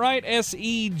saying that right.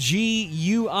 Seguin.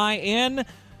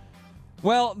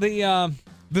 Well,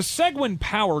 the Seguin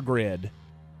power grid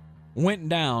went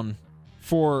down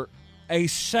for a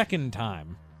second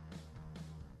time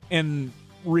in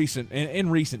recent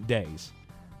days.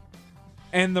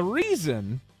 And the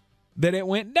reason that it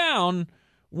went down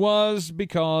was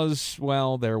because,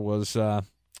 well, there was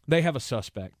they have a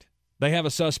suspect. They have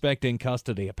a suspect in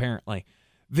custody, apparently.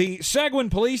 The Seguin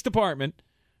Police Department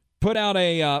put out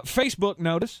a Facebook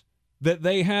notice that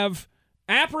they have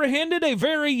apprehended a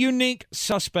very unique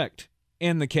suspect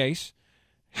in the case.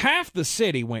 Half the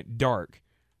city went dark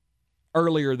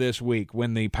earlier this week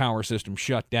when the power system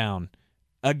shut down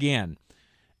again.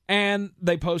 And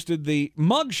they posted the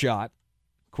mugshot,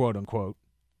 quote unquote,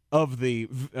 of the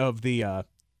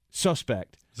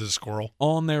suspect. Is it a squirrel?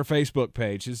 On their Facebook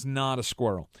page. It's not a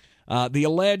squirrel. The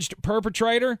alleged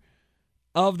perpetrator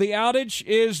of the outage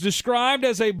is described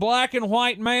as a black and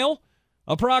white male,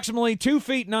 approximately 2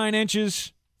 feet 9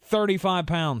 inches, 35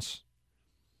 pounds.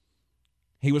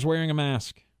 He was wearing a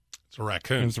mask. It's a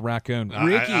raccoon. It was a raccoon.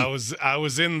 Ricky. I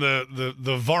was in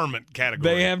the varmint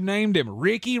category. They have named him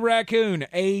Ricky Raccoon,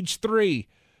 age 3.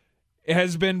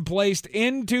 Has been placed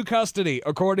into custody,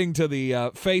 according to the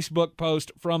Facebook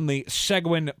post from the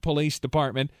Seguin Police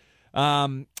Department.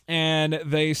 And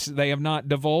they have not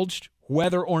divulged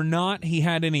whether or not he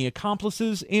had any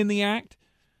accomplices in the act.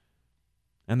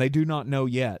 And they do not know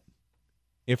yet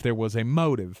if there was a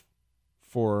motive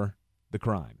for the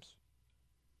crimes.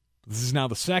 This is now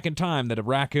the second time that a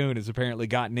raccoon has apparently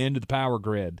gotten into the power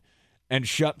grid and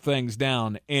shut things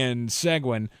down in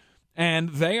Seguin. And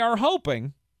they are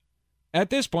hoping, at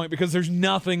this point, because there's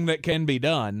nothing that can be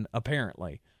done,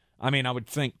 apparently. I mean, I would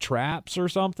think traps or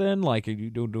something. Like,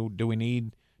 do we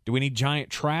need giant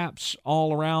traps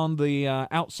all around the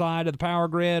outside of the power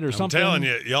grid or something? I'm telling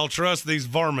you, y'all trust these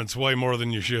varmints way more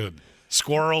than you should.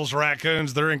 Squirrels,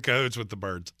 raccoons, they're in cahoots with the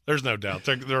birds. There's no doubt.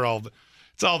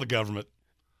 It's all the government.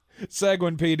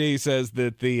 Seguin PD says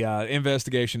that the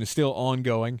investigation is still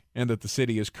ongoing and that the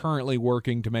city is currently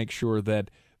working to make sure that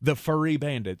the furry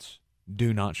bandits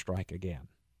do not strike again.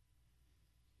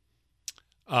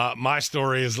 My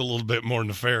story is a little bit more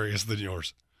nefarious than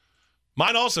yours.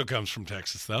 Mine also comes from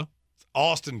Texas, though. It's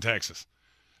Austin, Texas.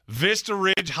 Vista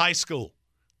Ridge High School.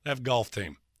 They have a golf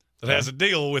team that has a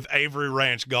deal with Avery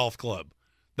Ranch Golf Club.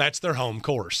 That's their home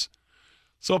course.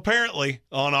 So apparently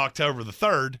on October the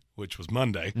 3rd, which was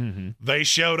Monday, they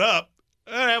showed up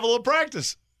and have a little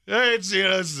practice. Hey,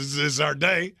 it's our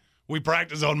day. We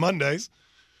practice on Mondays.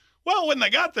 Well, when they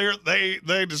got there,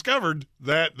 they discovered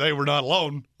that they were not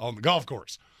alone on the golf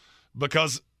course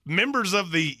because members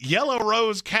of the Yellow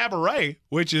Rose Cabaret,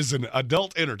 which is an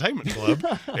adult entertainment club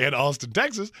in Austin,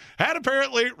 Texas, had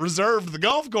apparently reserved the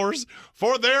golf course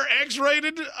for their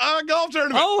X-rated golf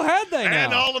tournament. Oh, had they now?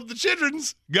 And all of the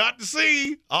childrens got to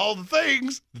see all the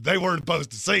things that they weren't supposed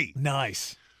to see.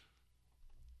 Nice.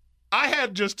 I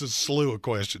had just a slew of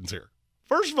questions here.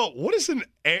 First of all, what is an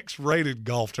X-rated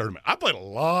golf tournament? I played a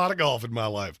lot of golf in my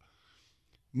life.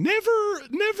 Never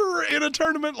in a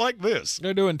tournament like this.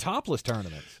 They're doing topless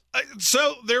tournaments.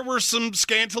 So there were some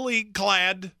scantily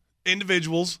clad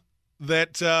individuals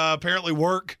that apparently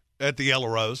work at the Yellow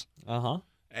Rose.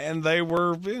 And they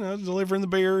were, delivering the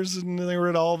beers, and they were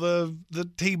at all the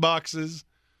tee boxes.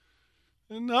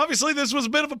 And obviously this was a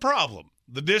bit of a problem.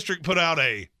 The district put out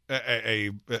a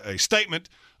statement.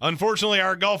 Unfortunately,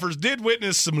 our golfers did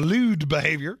witness some lewd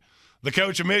behavior. The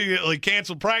coach immediately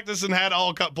canceled practice and had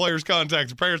all players contact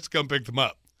their parents to come pick them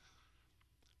up.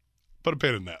 Put a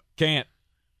pin in that. Can't.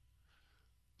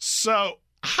 So,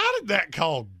 how did that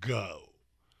call go?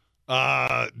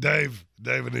 Dave,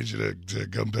 I need you to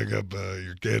come pick up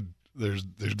your kid. They're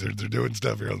doing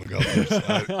stuff here on the golf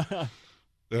course.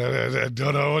 I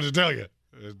don't know what to tell you.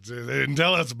 They didn't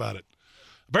tell us about it.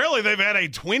 Apparently, they've had a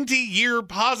 20-year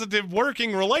positive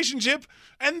working relationship,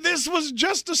 and this was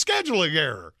just a scheduling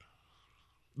error.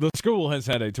 The school has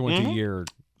had a 20-year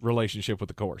relationship with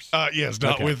the course. Yes,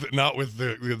 not with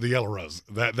the Yellow Rose.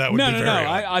 That would be very no.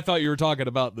 odd. I thought you were talking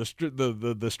about the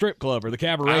strip club or the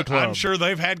cabaret club. I'm sure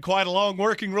they've had quite a long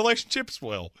working relationship as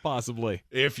well. Possibly.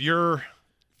 If you're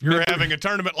having a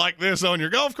tournament like this on your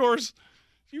golf course,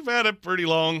 you've had a pretty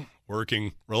long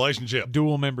working relationship.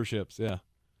 Dual memberships, yeah.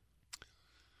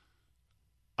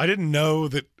 I didn't know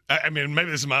that. I mean, maybe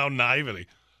this is my own naivety.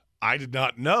 I did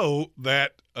not know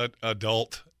that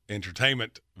adult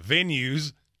entertainment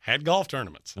venues had golf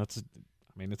tournaments. It's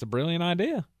a brilliant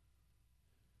idea.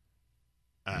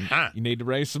 You need to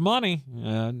raise some money.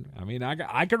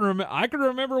 I can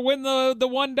remember when the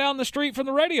one down the street from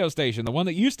the radio station, the one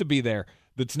that used to be there,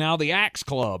 that's now the Axe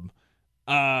Club.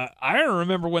 I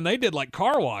remember when they did like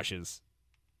car washes,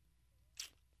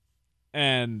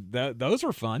 and those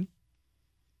were fun.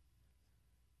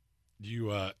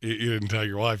 You didn't tell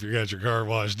your wife you got your car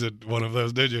washed at one of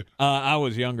those, did you? I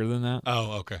was younger than that.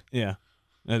 Oh, okay. Yeah.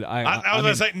 And I was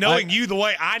going to say, knowing you the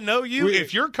way I know you,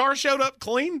 if your car showed up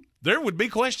clean, there would be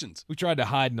questions. We tried to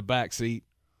hide in the back seat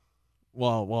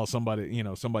while somebody,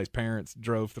 somebody's parents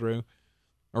drove through,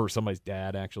 or somebody's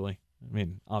dad, actually. I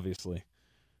mean, obviously,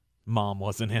 Mom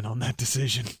wasn't in on that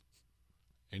decision.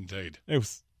 Indeed. It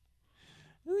was.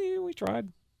 We tried.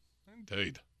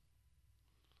 Indeed.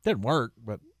 Didn't work,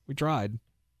 but we tried.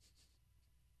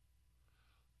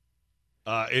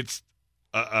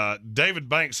 David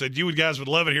Banks said you guys would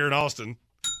love it here in Austin.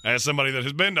 As somebody that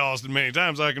has been to Austin many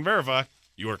times, I can verify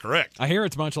you are correct. I hear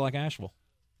it's much like Asheville.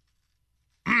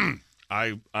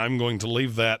 I'm going to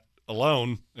leave that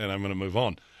alone, and I'm going to move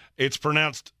on. It's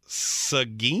pronounced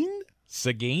Seguin?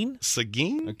 Seguin?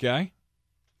 Seguin? Okay.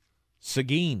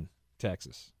 Seguin,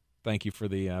 Texas. Thank you for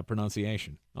the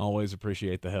pronunciation. Always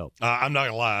appreciate the help. I'm not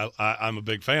going to lie. I'm a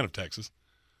big fan of Texas.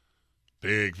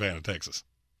 Big fan of Texas.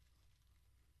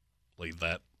 Leave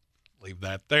that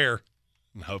there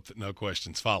and hope that no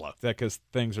questions follow. Is that because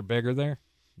things are bigger there?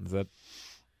 Is that?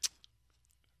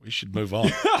 We should move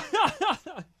on.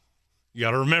 You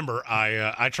got to remember,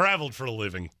 I traveled for a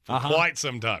living for quite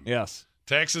some time. Yes.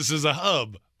 Texas is a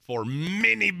hub for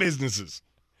many businesses.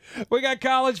 We got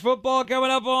college football coming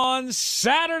up on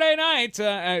Saturday night.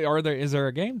 Is there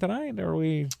a game tonight? Is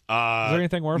there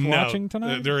anything worth watching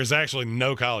tonight? There is actually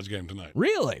no college game tonight.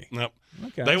 Really? Nope.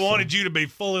 Okay. They wanted you to be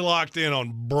fully locked in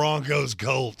on Broncos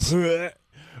Colts.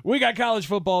 We got college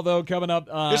football though coming up.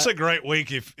 It's a great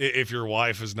week if your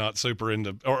wife is not super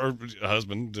into, or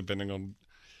husband, depending on,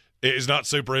 is not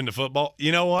super into football.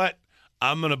 You know what?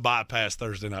 I'm going to bypass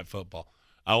Thursday night football.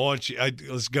 I want you.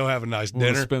 Let's go have a nice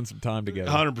dinner. We'll spend some time together.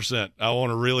 100%. I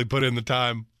want to really put in the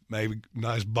time. Maybe a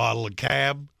nice bottle of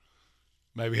Cab.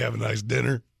 Maybe have a nice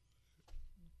dinner.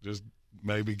 Just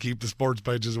maybe keep the sports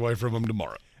pages away from them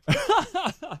tomorrow.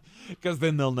 Because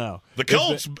then they'll know. The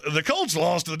Colts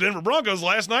lost to the Denver Broncos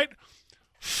last night,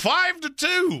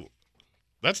 5-2.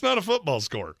 That's not a football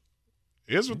score.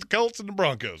 It is with the Colts and the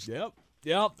Broncos. Yep.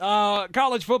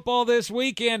 College football this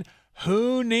weekend.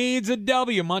 who needs a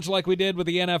W, much like we did with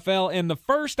the NFL in the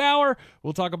first hour.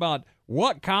 We'll talk about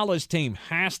what college team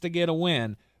has to get a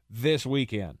win this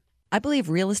weekend. I believe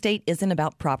real estate isn't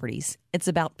about properties. It's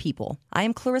about people. I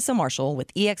am Clarissa Marshall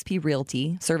with eXp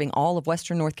Realty, serving all of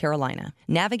Western North Carolina.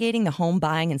 Navigating the home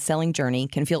buying and selling journey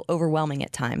can feel overwhelming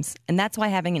at times, and that's why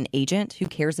having an agent who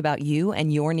cares about you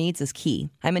and your needs is key.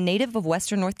 I'm a native of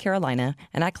Western North Carolina,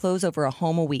 and I close over a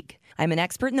home a week. I'm an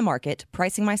expert in the market,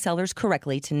 pricing my sellers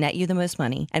correctly to net you the most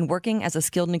money, and working as a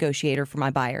skilled negotiator for my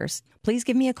buyers. Please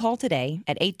give me a call today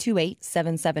at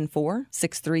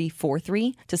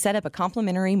 828-774-6343 to set up a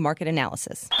complimentary market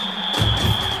analysis.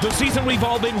 The season we've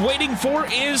all been waiting for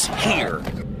is here.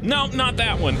 No, not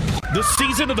that one. The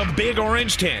season of the Big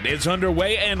Orange Tent is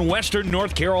underway in Western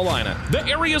North Carolina. The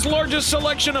area's largest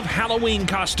selection of Halloween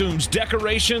costumes,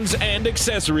 decorations, and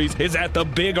accessories is at the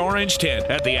Big Orange Tent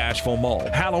at the Asheville Mall.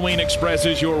 Halloween Express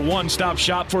is your one-stop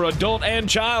shop for adult and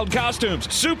child costumes,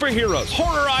 superheroes,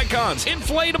 horror icons,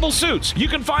 inflatable suits. You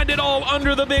can find it all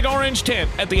under the Big Orange Tent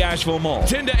at the Asheville Mall.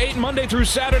 10 to 8 Monday through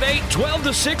Saturday, 12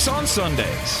 to 6 on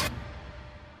Sundays.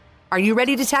 Are you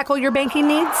ready to tackle your banking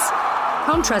needs?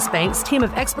 Home Trust Bank's team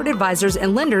of expert advisors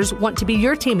and lenders want to be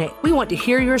your teammate. We want to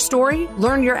hear your story,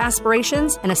 learn your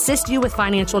aspirations, and assist you with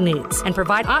financial needs, and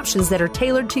provide options that are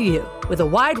tailored to you. With a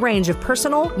wide range of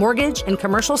personal, mortgage, and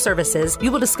commercial services, you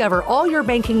will discover all your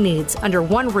banking needs under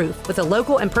one roof with a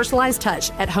local and personalized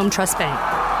touch at Home Trust Bank.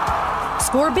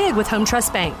 Score big with Home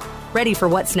Trust Bank. Ready for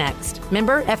what's next.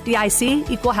 Member FDIC,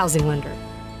 Equal Housing Lender.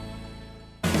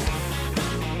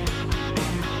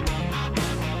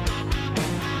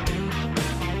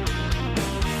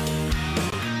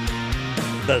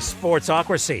 The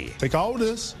Sportsocracy. Take all of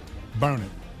this, burn it,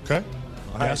 okay?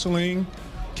 Right. Gasoline,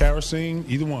 kerosene,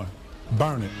 either one.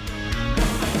 Burn it.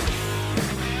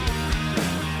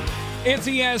 It's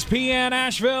ESPN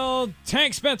Asheville.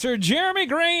 Tank Spencer, Jeremy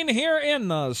Green here in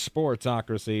the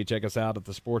Sportsocracy. Check us out at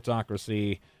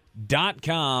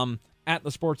thesportsocracy.com, at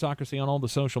the Sportsocracy on all the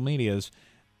social medias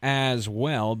as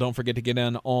well. Don't forget to get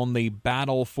in on the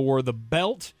Battle for the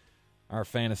Belt, our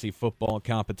fantasy football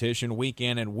competition, week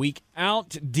in and week out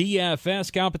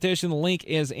DFS competition. The link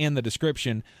is in the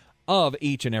description of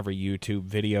each and every YouTube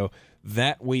video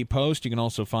that we post. You can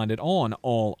also find it on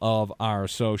all of our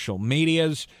social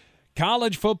medias.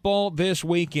 College football this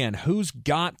weekend. Who's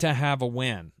got to have a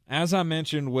win? As I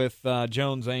mentioned with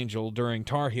Jones Angel during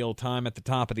Tar Heel time at the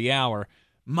top of the hour,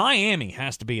 Miami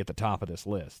has to be at the top of this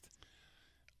list.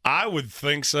 I would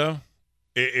think so.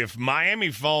 If Miami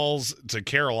falls to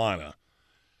Carolina,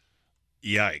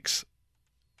 yikes.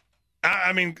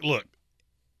 I mean, look,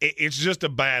 it's just a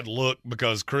bad look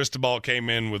because Cristobal came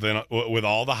in with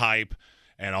all the hype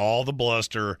and all the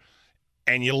bluster,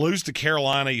 and you lose to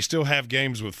Carolina. You still have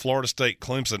games with Florida State,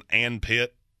 Clemson, and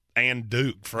Pitt, and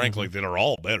Duke, frankly, that are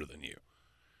all better than you.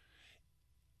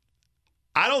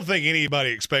 I don't think anybody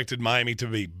expected Miami to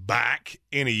be back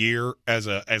in a year as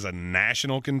a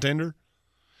national contender.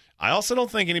 I also don't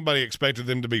think anybody expected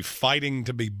them to be fighting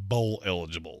to be bowl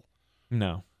eligible.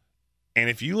 No. And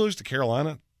if you lose to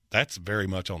Carolina, that's very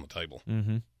much on the table.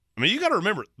 Mm-hmm. I mean, you got to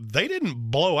remember, they didn't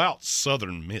blow out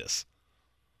Southern Miss.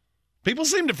 People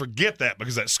seem to forget that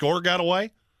because that score got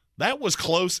away. That was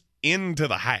close into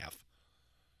the half.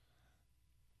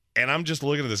 And I'm just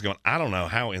looking at this going, I don't know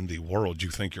how in the world you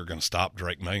think you're going to stop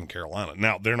Drake May in Carolina.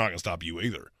 Now, they're not going to stop you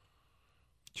either.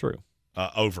 True.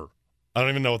 Over. I don't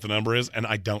even know what the number is, and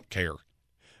I don't care.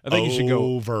 I think you should go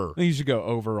over. I think you should go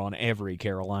over on every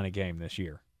Carolina game this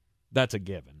year. That's a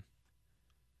given.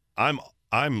 I'm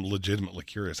legitimately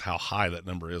curious how high that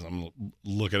number is. I'm going to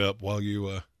look it up while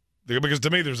you because to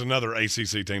me there's another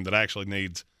ACC team that actually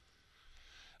needs.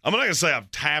 I'm not going to say I've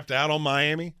tapped out on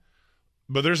Miami,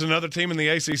 but there's another team in the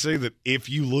ACC that if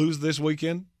you lose this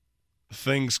weekend,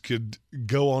 things could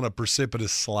go on a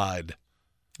precipitous slide.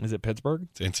 Is it Pittsburgh?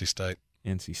 It's NC State.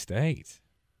 NC State.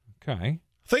 Okay. I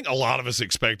think a lot of us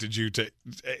expected you to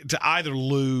either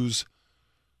lose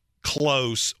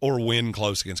close or win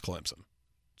close against Clemson.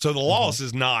 So the loss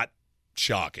is not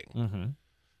shocking. Mm-hmm.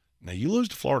 Now, you lose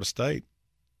to Florida State,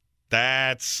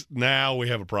 now we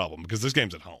have a problem because this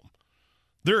game's at home.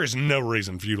 There is no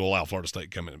reason for you to allow Florida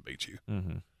State to come in and beat you.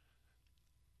 Mm-hmm.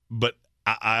 But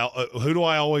who do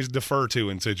I always defer to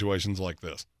in situations like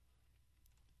this?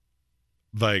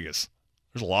 Vegas.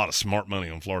 There's a lot of smart money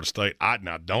on Florida State.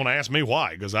 Now, don't ask me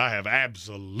why, because I have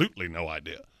absolutely no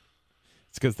idea.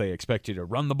 It's because they expect you to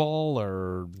run the ball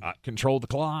or control the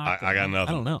clock. I got nothing.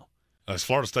 I don't know.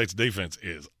 Florida State's defense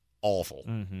is awful.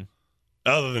 Mm-hmm.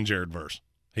 Other than Jared Verse.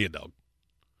 He a dog.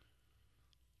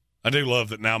 I do love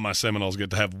that now my Seminoles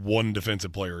get to have one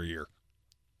defensive player a year.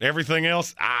 Everything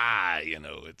else,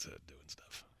 it's doing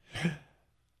stuff.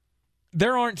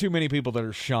 There aren't too many people that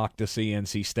are shocked to see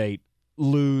NC State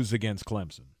lose against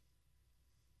Clemson.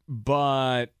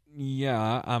 But,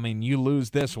 yeah, I mean, you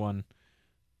lose this one.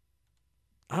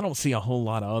 I don't see a whole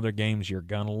lot of other games you're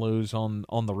going to lose on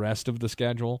the rest of the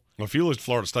schedule. Well, if you lose to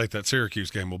Florida State, that Syracuse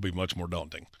game will be much more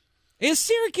daunting. Is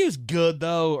Syracuse good,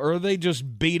 though, or are they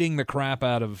just beating the crap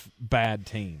out of bad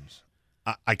teams?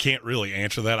 I can't really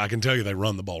answer that. I can tell you they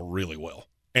run the ball really well.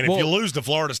 And if you lose to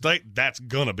Florida State, that's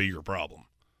going to be your problem.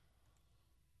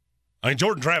 I mean,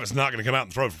 Jordan Travis is not going to come out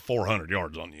and throw for 400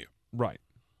 yards on you. Right.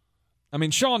 I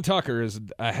mean, Sean Tucker is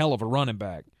a hell of a running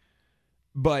back.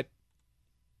 But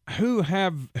who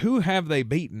have they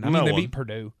beaten? I mean, they beat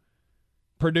Purdue.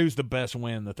 Purdue's the best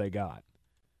win that they got.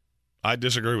 I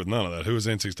disagree with none of that. Who is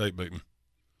NC State beating?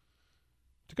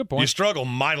 It's a good point. You struggle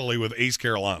mightily with East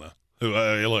Carolina. Who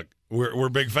look, we're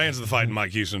big fans of the Fighting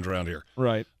Mike Houston's around here.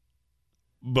 Right.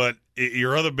 But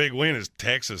your other big win is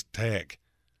Texas Tech.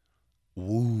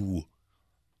 Woo.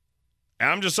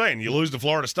 I'm just saying, you lose to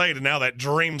Florida State, and now that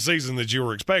dream season that you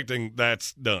were expecting,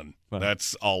 that's done. Right.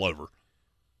 That's all over.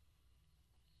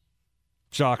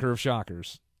 Shocker of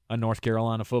shockers. A North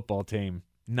Carolina football team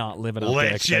not living up to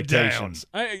expectations.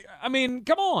 I mean,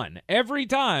 come on. Every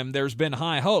time there's been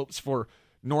high hopes for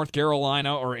North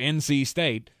Carolina or NC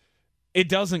State, it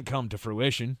doesn't come to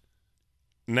fruition.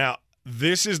 Now,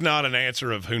 this is not an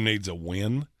answer of who needs a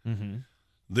win. Mm-hmm.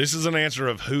 This is an answer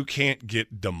of who can't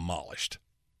get demolished.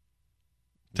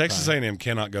 Texas A&M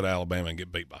cannot go to Alabama and get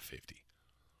beat by 50.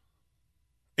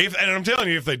 And I'm telling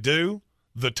you, if they do,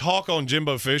 the talk on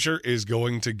Jimbo Fisher is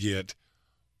going to get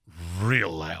real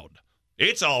loud.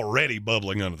 It's already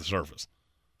bubbling under the surface.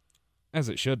 As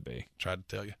it should be. Tried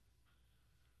to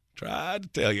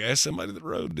tell you. As somebody that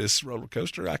rode this roller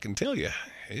coaster, I can tell you,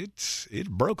 it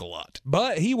broke a lot.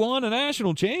 But he won a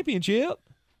national championship.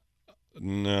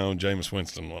 No, Jameis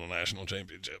Winston won a national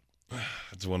championship.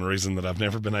 That's one reason that I've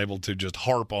never been able to just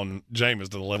harp on Jameis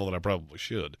to the level that I probably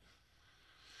should.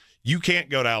 You can't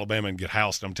go to Alabama and get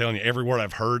housed. I'm telling you, every word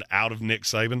I've heard out of Nick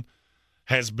Saban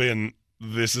has been,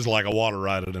 this is like a water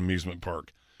ride at an amusement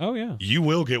park. Oh, yeah. You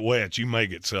will get wet. You may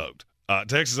get soaked.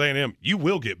 Texas A&M, you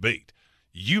will get beat.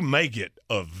 You may get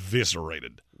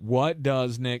eviscerated. What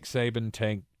does Nick Saban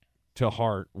take to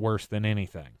heart worse than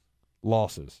anything?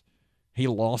 Losses. He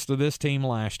lost to this team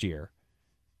last year.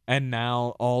 And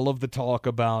now all of the talk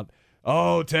about,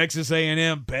 Texas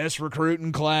A&M, best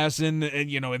recruiting class in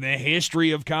the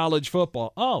history of college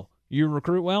football. Oh, you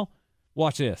recruit well?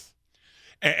 Watch this.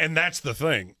 And that's the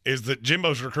thing, is that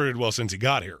Jimbo's recruited well since he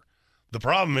got here. The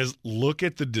problem is, look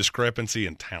at the discrepancy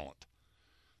in talent.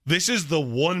 This is the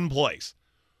one place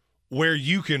where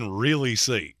you can really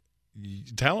see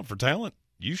talent for talent.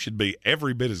 You should be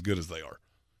every bit as good as they are.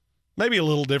 Maybe a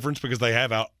little difference because they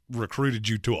have out-recruited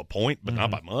you to a point, but not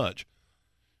by much.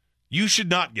 You should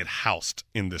not get housed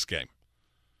in this game.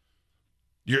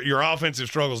 Your offensive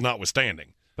struggles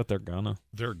notwithstanding. But they're gonna.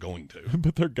 They're going to.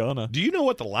 But they're gonna. Do you know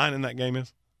what the line in that game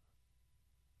is?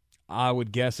 I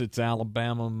would guess it's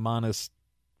Alabama minus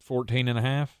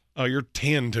 14.5. Oh, you're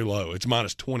 10 too low. It's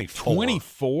minus 24.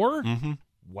 24? Mm-hmm.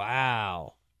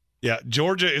 Wow. Yeah,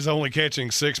 Georgia is only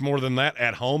catching 6 more than that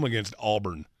at home against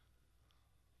Auburn.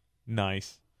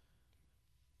 Nice.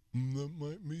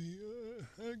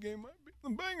 That game might be the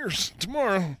bangers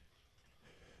tomorrow.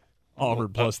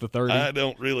 Auburn plus the 30. I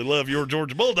don't really love your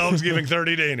Georgia Bulldogs giving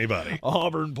 30 to anybody.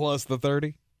 Auburn plus the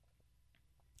 30.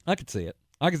 I could see it.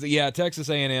 Yeah, Texas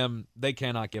A&M, they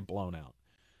cannot get blown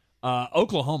out.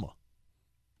 Oklahoma.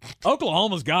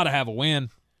 Oklahoma's got to have a win.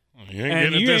 You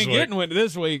ain't getting it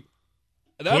this week.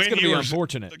 That's going to be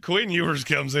unfortunate. Quinn Ewers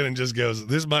comes in and just goes,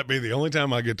 this might be the only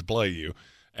time I get to play you,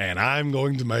 and I'm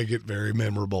going to make it very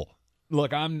memorable.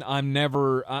 Look, I'm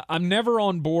never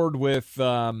on board with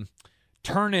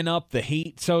turning up the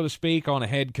heat, so to speak, on a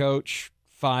head coach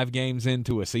 5 games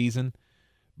into a season.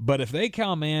 But if they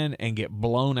come in and get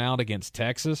blown out against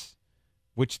Texas,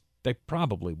 which they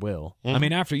probably will. I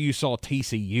mean, after you saw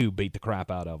TCU beat the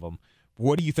crap out of them,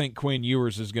 what do you think Quinn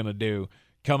Ewers is going to do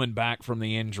coming back from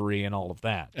the injury and all of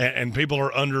that? And people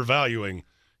are undervaluing.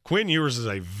 Quinn Ewers is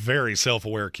a very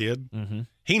self-aware kid. Mm-hmm.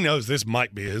 He knows this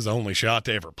might be his only shot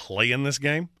to ever play in this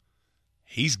game.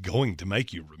 He's going to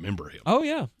make you remember him. Oh,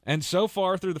 yeah. And so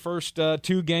far through the first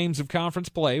 2 games of conference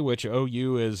play, which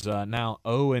OU is now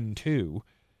 0-2,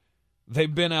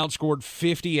 they've been outscored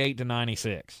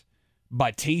 58-96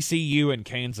 by TCU and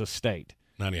Kansas State.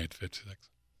 98-56.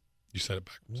 You said it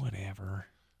backwards. Whatever.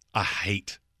 I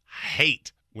hate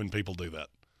when people do that.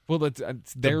 Well, it's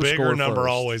their the bigger score number first.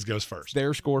 always goes first. It's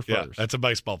their score first. Yeah, that's a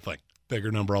baseball thing. Bigger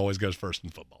number always goes first in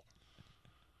football.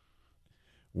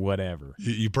 whatever.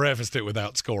 You prefaced it with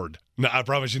outscored. No, I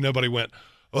promise you nobody went,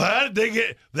 well, how did they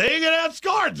get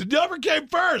outscored? The number came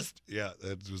first. Yeah,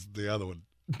 that was the other one.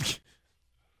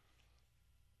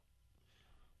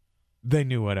 They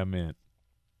knew what I meant.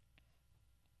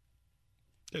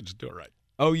 Yeah, just do it right.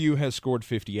 OU has scored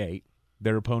 58.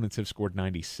 Their opponents have scored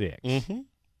 96. Mm-hmm.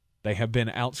 They have been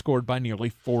outscored by nearly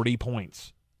 40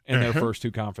 points in their first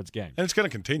two conference games. And it's going to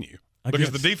continue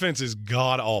because the defense is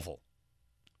god-awful.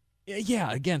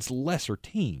 Yeah, against lesser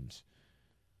teams.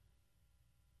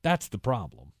 That's the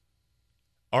problem.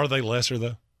 Are they lesser,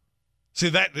 though? See,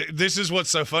 this is what's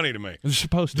so funny to me. They're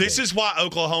supposed to This is why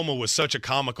Oklahoma was such a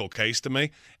comical case to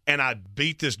me, and I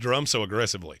beat this drum so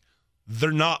aggressively.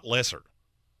 They're not lesser.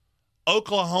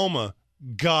 Oklahoma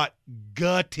got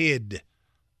gutted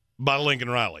by Lincoln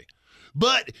Riley.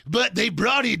 But they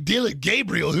brought in Dylan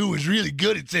Gabriel, who was really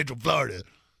good at Central Florida.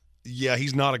 Yeah,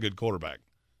 he's not a good quarterback.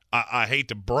 I hate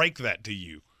to break that to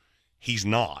you. He's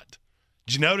not.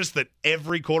 Did you notice that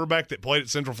every quarterback that played at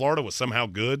Central Florida was somehow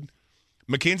good?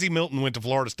 Mackenzie Milton went to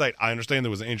Florida State. I understand there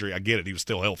was an injury. I get it. He was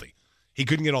still healthy. He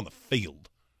couldn't get on the field.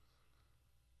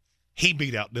 He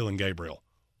beat out Dylan Gabriel.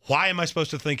 Why am I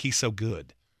supposed to think he's so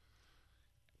good?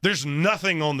 There's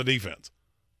nothing on the defense.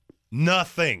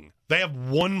 Nothing. They have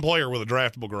one player with a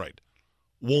draftable grade.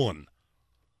 One.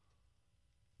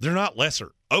 They're not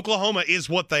lesser. Oklahoma is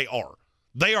what they are.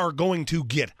 They are going to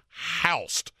get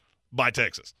housed by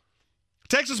Texas.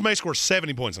 Texas may score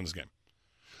 70 points in this game.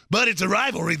 But it's a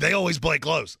rivalry. They always play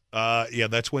close. Yeah,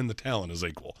 that's when the talent is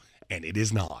equal. And it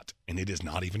is not. And it is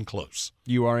not even close.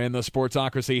 You are in the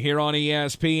Sportsocracy here on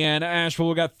ESPN Asheville.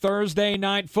 We got Thursday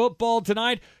night football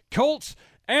tonight. Colts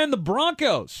and the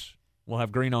Broncos. We'll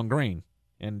have green on green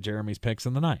and Jeremy's picks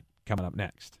in the night coming up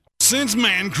next. Since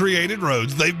man created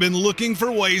roads, they've been looking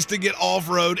for ways to get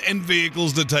off-road and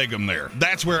vehicles to take them there.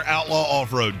 That's where Outlaw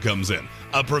Off-Road comes in.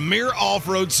 A premier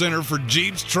off-road center for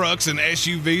Jeeps, trucks, and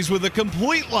SUVs with a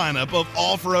complete lineup of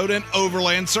off-road and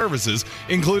overland services,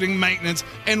 including maintenance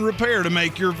and repair to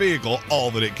make your vehicle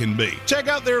all that it can be. Check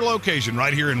out their location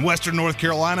right here in Western North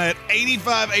Carolina at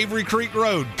 85 Avery Creek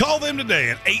Road. Call them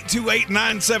today at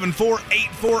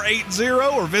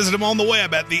 828-974-8480 or visit them on the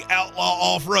web at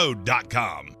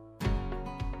theoutlawoffroad.com.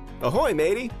 Ahoy,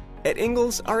 matey! At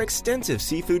Ingalls, our extensive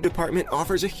seafood department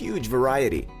offers a huge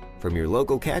variety. From your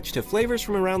local catch to flavors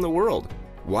from around the world.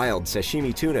 Wild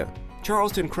sashimi tuna,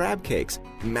 Charleston crab cakes,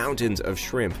 mountains of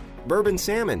shrimp, bourbon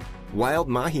salmon, wild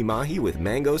mahi-mahi with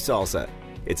mango salsa.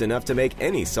 It's enough to make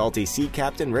any salty sea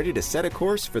captain ready to set a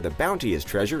course for the bounteous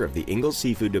treasure of the Ingalls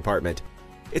Seafood Department.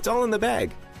 It's all in the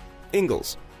bag.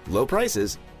 Ingalls. Low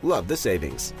prices, love the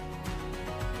savings.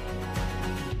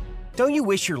 Don't you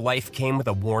wish your life came with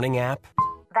a warning app?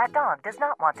 That dog does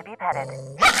not want to be petted.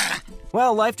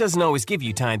 Well, life doesn't always give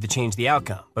you time to change the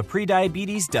outcome, but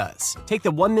prediabetes does. Take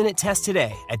the 1-minute test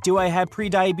today at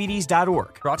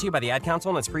doihaveprediabetes.org. Brought to you by the Ad Council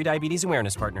and its Prediabetes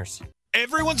Awareness Partners.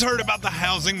 Everyone's heard about the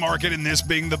housing market and this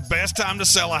being the best time to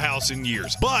sell a house in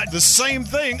years. But the same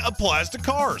thing applies to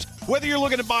cars. Whether you're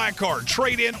looking to buy a car,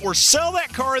 trade in, or sell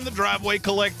that car in the driveway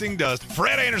collecting dust,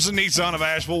 Fred Anderson Nissan of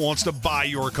Asheville wants to buy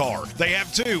your car. They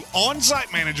have 2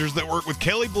 on-site managers that work with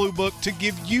Kelly Blue Book to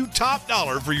give you top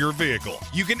dollar for your vehicle.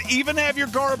 You can even have your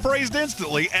car appraised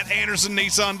instantly at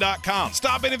AndersonNissan.com.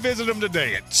 Stop in and visit them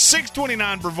today at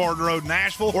 629 Brevard Road in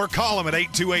Asheville or call them at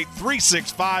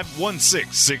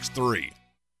 828-365-1663.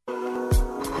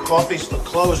 Coffee's for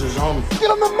closers only. Get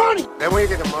them the money. Then when you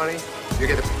get the money, you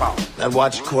get the power. That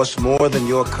watch costs more than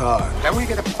your car. Then when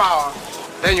you get the power,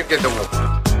 then you get the woman.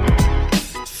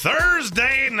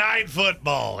 Thursday night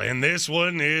football, and this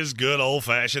one is good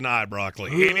old-fashioned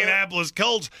broccoli. Indianapolis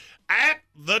Colts at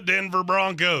the Denver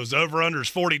Broncos. Over-unders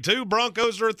 42.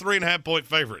 Broncos are a 3.5-point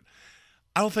favorite.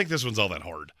 I don't think this one's all that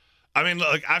hard. I mean,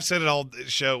 look, I've said it all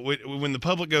show. When the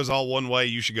public goes all one way,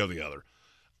 you should go the other.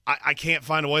 I can't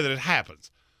find a way that it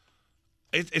happens.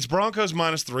 It's Broncos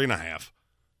minus 3.5.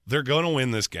 They're going to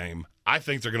win this game. I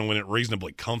think they're going to win it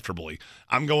reasonably comfortably.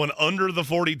 I'm going under the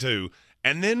 42.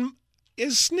 And then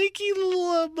is sneaky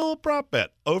little prop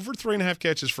bet. Over 3.5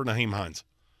 catches for Nyheim Hines.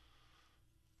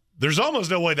 There's almost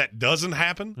no way that doesn't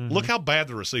happen. Mm-hmm. Look how bad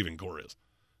the receiving core is.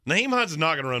 Nyheim Hines is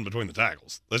not going to run between the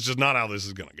tackles. That's just not how this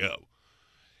is going to go.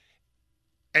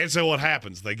 And so what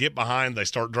happens? They get behind. They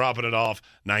start dropping it off.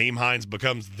 Nyheim Hines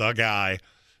becomes the guy.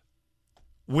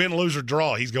 Win, lose, or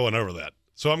draw, he's going over that.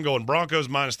 So I'm going Broncos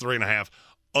minus 3.5,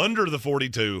 under the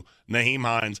 42, Nyheim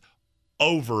Hines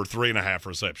over 3.5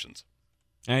 receptions.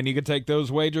 And you can take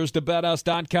those wagers to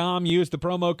betus.com, use the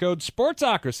promo code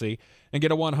Sportsocracy, and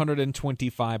get a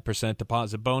 125%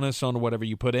 deposit bonus on whatever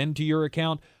you put into your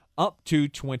account, up to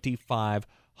 $2,500.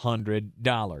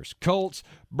 $100. Colts,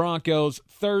 Broncos,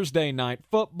 Thursday night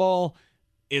football.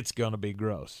 It's going to be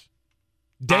gross.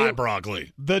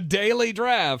 Broccoli. The daily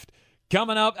draft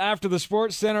coming up after the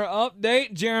Sports Center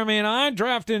update. Jeremy and I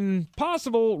drafting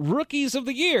possible rookies of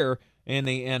the year in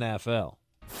the NFL.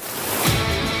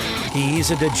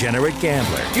 He's a degenerate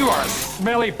gambler. You are a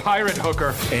smelly pirate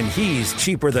hooker. And he's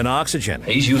cheaper than oxygen.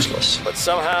 He's useless. But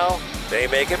somehow, they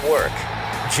make it work.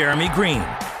 Jeremy Green,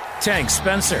 Tank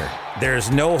Spencer. There's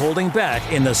no holding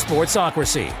back in the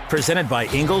Sportsocracy. Presented by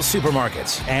Ingles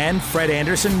Supermarkets and Fred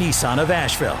Anderson Nissan of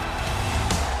Asheville.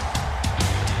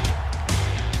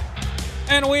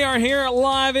 And we are here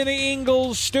live in the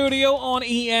Ingles studio on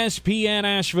ESPN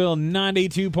Asheville,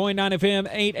 92.9 FM,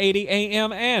 880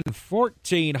 AM, and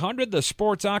 1400. The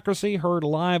Sportsocracy, heard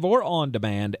live or on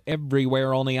demand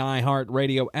everywhere on the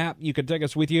iHeartRadio app. You can take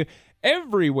us with you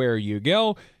everywhere you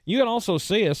go. You can also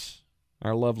see us,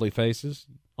 our lovely faces,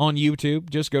 on YouTube.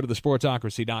 Just go to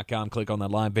thesportsocracy.com, click on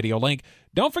that live video link.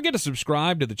 Don't forget to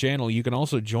subscribe to the channel. You can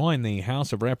also join the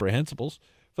House of Reprehensibles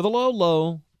for the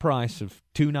low price of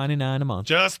 $2.99 a month.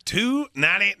 Just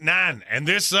 $2.99. And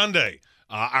this Sunday,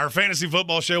 our fantasy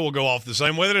football show will go off the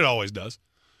same way that it always does.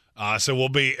 So we'll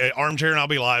be at Armchair, and I'll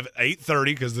be live at 8:30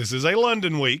 because this is a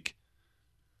London week.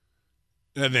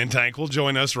 And then Tank will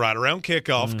join us right around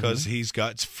kickoff because he's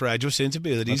got fragile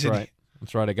sensibilities. That's right.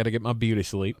 That's right. I got to get my beauty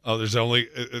sleep. Oh, there's only,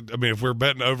 if we're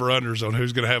betting over-unders on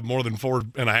who's going to have more than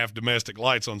 4.5 domestic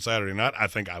lights on Saturday night, I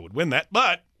think I would win that.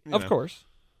 But, of course.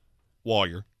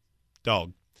 Warrior.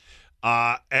 Dog.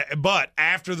 But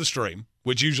after the stream,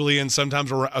 which usually ends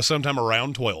sometime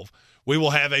around 12, we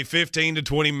will have a 15 to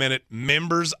 20-minute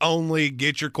members-only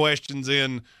get your questions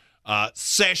in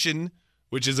session,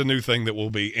 which is a new thing that we'll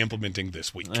be implementing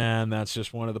this week. And that's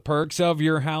just one of the perks of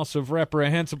your House of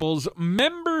Reprehensibles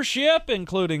membership,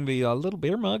 including the little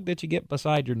beer mug that you get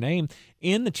beside your name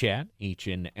in the chat each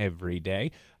and every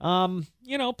day.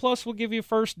 Plus we'll give you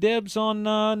first dibs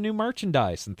on new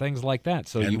merchandise and things like that.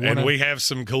 So and we have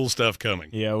some cool stuff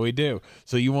coming. Yeah, we do.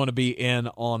 So you want to be in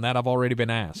on that. I've already been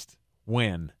asked.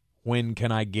 When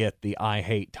can I get the I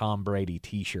Hate Tom Brady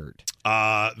t-shirt?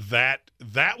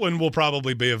 That one will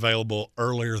probably be available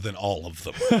earlier than all of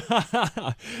them.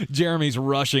 Jeremy's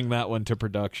rushing that one to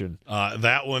production.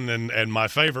 That one and my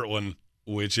favorite one,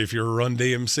 which if you're a Run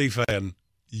DMC fan,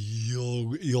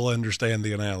 you'll understand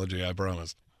the analogy, I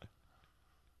promise.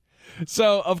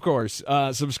 So, of course,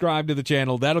 subscribe to the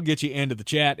channel. That'll get you into the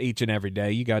chat each and every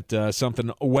day. You got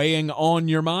something weighing on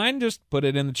your mind, just put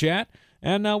it in the chat.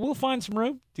 And we'll find some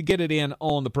room to get it in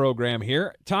on the program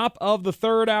here. Top of the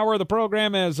third hour of the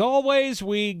program, as always,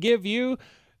 we give you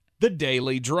the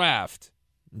daily draft.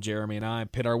 Jeremy and I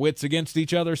pit our wits against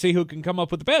each other, see who can come up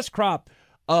with the best crop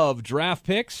of draft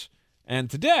picks. And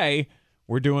today,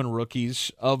 we're doing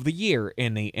rookies of the year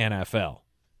in the NFL.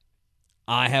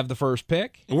 I have the first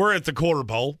pick. We're at the quarter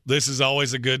pole. This is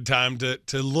always a good time to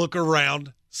look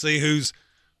around, see who's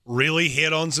really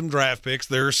hit on some draft picks.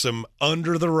 There's some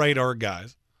under-the-radar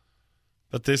guys.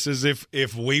 But this is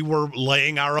if we were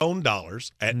laying our own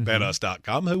dollars at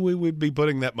betus.com, who we would be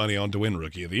putting that money on to win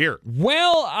Rookie of the Year.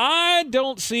 Well, I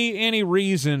don't see any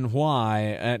reason why,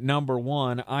 at number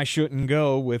one, I shouldn't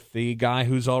go with the guy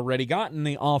who's already gotten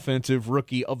the Offensive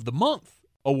Rookie of the Month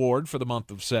award for the month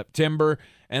of September,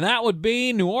 and that would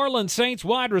be New Orleans Saints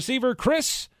wide receiver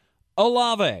Chris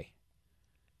Olave.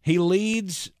 He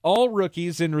leads all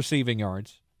rookies in receiving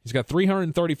yards. He's got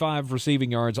 335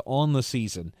 receiving yards on the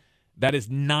season. That is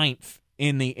 9th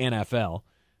in the NFL.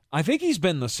 I think he's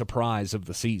been the surprise of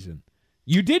the season.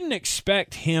 You didn't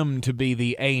expect him to be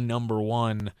the number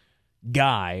one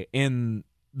guy in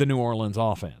the New Orleans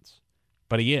offense,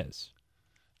 but he is.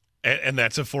 And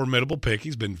that's a formidable pick.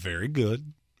 He's been very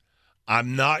good.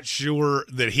 I'm not sure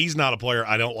that he's not a player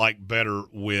I don't like better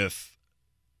with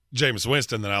Jameis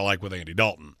Winston than I like with Andy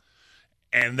Dalton.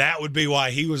 And that would be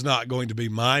why he was not going to be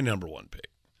my number one pick.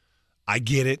 I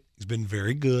get it. He's been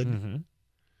very good.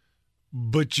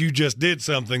 But you just did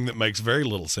something that makes very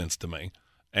little sense to me,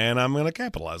 and I'm going to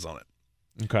capitalize on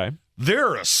it. Okay. There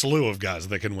are a slew of guys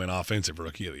that can win Offensive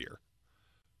Rookie of the Year.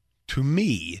 To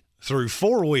me, through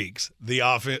 4 weeks, the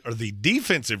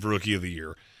Defensive Rookie of the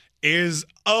Year is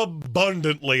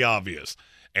abundantly obvious.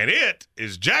 And it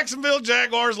is Jacksonville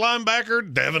Jaguars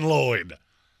linebacker Devin Lloyd.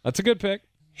 That's a good pick.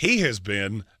 He has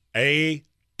been a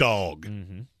dog.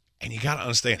 And you got to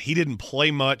understand, he didn't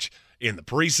play much in the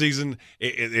preseason,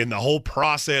 in the whole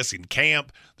process in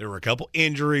camp. There were a couple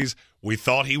injuries. We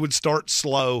thought he would start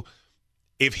slow.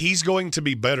 If he's going to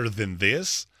be better than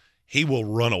this, he will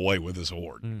run away with this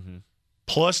award.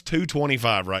 Plus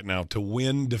 225 right now to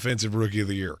win Defensive Rookie of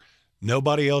the Year.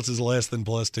 Nobody else is less than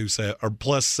plus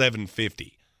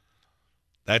 750.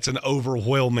 That's an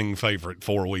overwhelming favorite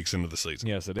 4 weeks into the season.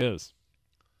 Yes, it is.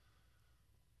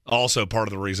 Also, part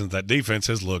of the reason that defense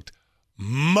has looked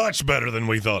much better than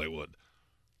we thought it would.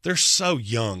 They're so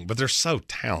young, but they're so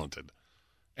talented.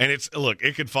 And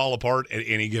it could fall apart at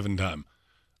any given time.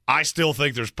 I still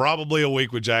think there's probably a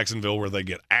week with Jacksonville where they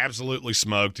get absolutely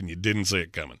smoked and you didn't see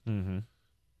it coming. Mm-hmm.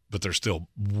 But they're still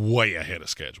way ahead of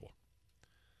schedule.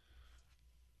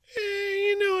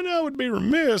 And I would be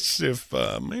remiss if,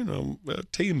 a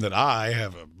team that I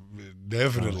have a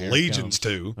definite allegiance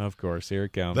to. Of course, here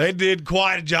it comes. They did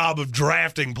quite a job of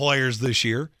drafting players this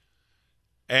year.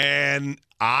 And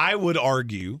I would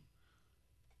argue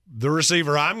the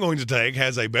receiver I'm going to take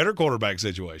has a better quarterback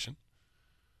situation,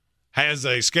 has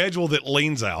a schedule that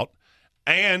leans out,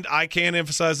 and I can't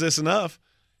emphasize this enough,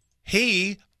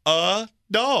 he a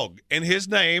dog, and his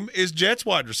name is Jets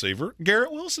wide receiver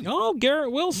Garrett Wilson. Oh,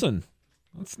 Garrett Wilson.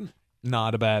 That's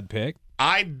not a bad pick.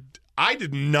 I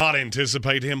did not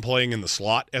anticipate him playing in the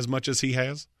slot as much as he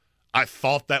has. I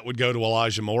thought that would go to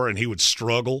Elijah Moore, and he would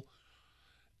struggle.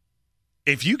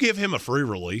 If you give him a free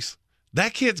release,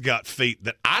 that kid's got feet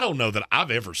that I don't know that I've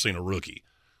ever seen a rookie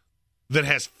that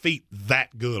has feet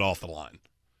that good off the line.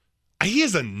 He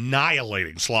is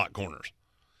annihilating slot corners.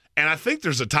 And I think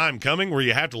there's a time coming where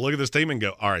you have to look at this team and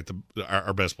go, all right,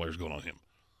 our best player's going on him.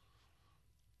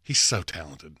 He's so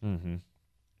talented. Mm-hmm.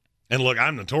 And look,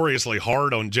 I'm notoriously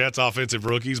hard on Jets offensive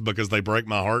rookies because they break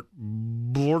my heart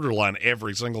borderline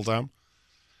every single time.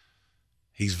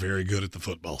 He's very good at the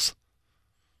footballs.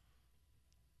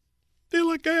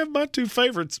 I have my two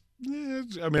favorites.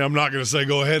 I mean, I'm not going to say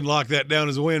go ahead and lock that down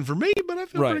as a win for me, but I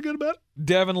feel pretty good about it.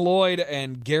 Devin Lloyd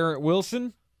and Garrett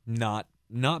Wilson, not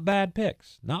bad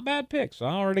picks. Not bad picks. I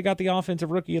already got the offensive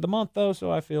rookie of the month, though,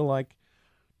 so I feel like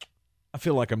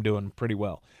I'm doing pretty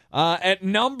well. At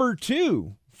number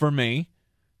 2 for me,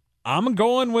 I'm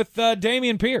going with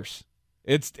Dameon Pierce.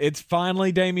 It's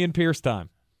finally Dameon Pierce time.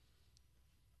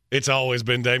 It's always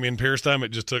been Dameon Pierce time. It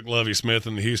just took Lovie Smith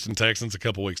and the Houston Texans a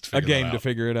couple weeks to figure it out. A game to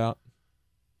figure it out.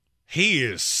 He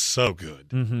is so good.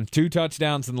 Mm-hmm. 2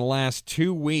 touchdowns in the last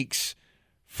 2 weeks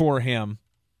for him.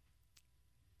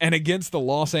 And against the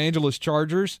Los Angeles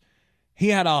Chargers, he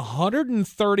had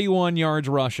 131 yards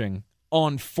rushing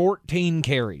on 14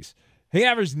 carries. He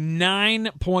averaged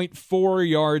 9.4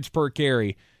 yards per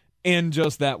carry in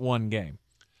just that one game.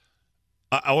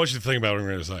 I want you to think about what I'm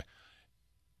going to say.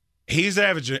 He's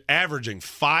averaging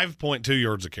 5.2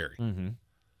 yards a carry. Mm-hmm.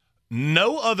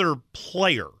 No other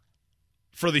player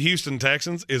for the Houston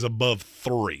Texans is above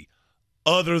 3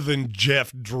 other than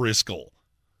Jeff Driscoll.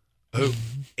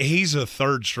 He's a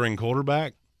third-string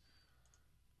quarterback.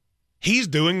 He's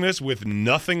doing this with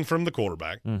nothing from the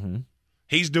quarterback. Mm-hmm.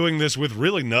 He's doing this with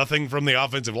really nothing from the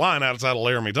offensive line outside of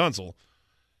Laramie Tunsil.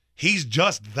 He's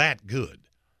just that good.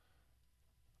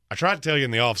 I tried to tell you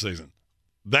in the offseason,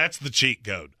 that's the cheat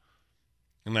code.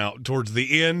 Now, towards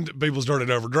the end, people started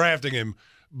overdrafting him,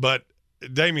 but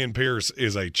Dameon Pierce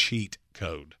is a cheat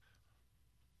code.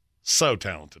 So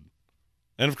talented.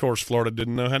 And, of course, Florida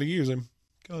didn't know how to use him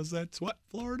because that's what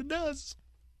Florida does.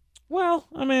 Well,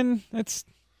 I mean, it's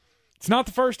not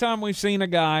the first time we've seen a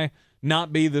guy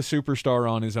not be the superstar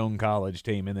on his own college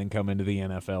team and then come into the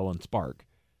NFL and spark.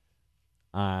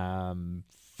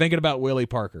 Thinking about Willie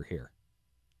Parker here.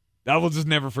 I will just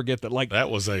never forget that.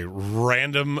 That was a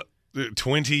random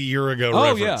 20-year-ago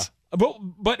reference. Oh, yeah.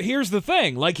 But here's the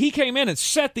thing. He came in and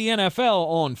set the NFL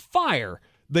on fire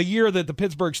the year that the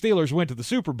Pittsburgh Steelers went to the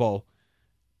Super Bowl.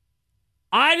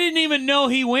 I didn't even know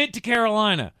he went to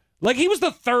Carolina. He was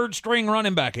the third-string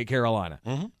running back at Carolina.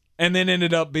 Mm-hmm. And then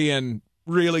ended up being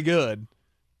really good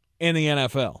in the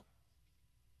NFL.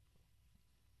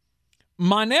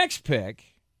 My next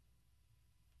pick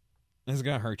is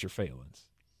going to hurt your feelings.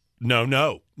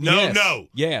 No.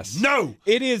 Yes. No.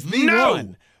 It is the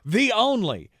one, the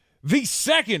only, the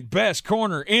second best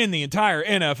corner in the entire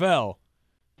NFL,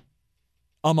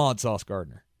 Ahmad Sauce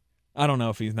Gardner. I don't know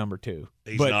if he's number 2.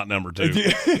 He's not number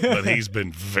 2, but he's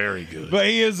been very good. But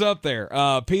he is up there.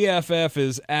 PFF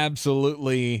is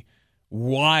absolutely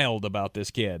wild about this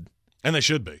kid. And they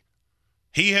should be.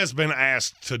 He has been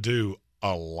asked to do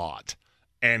a lot,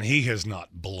 and he has not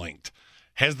blinked.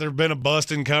 Has there been a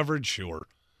bust in coverage? Sure.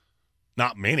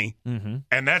 Not many. Mm-hmm.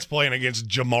 And that's playing against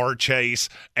Jamar Chase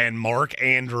and Mark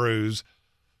Andrews,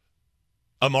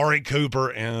 Amari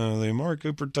Cooper. And the Amari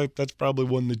Cooper tape, that's probably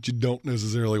one that you don't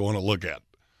necessarily want to look at.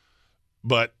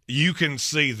 But you can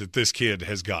see that this kid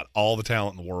has got all the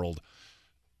talent in the world.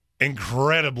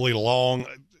 Incredibly long.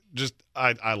 Just,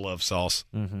 I love Sauce.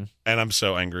 Mm-hmm. And I'm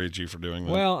so angry at you for doing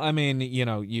that. Well, I mean,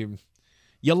 you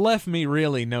You left me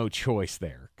really no choice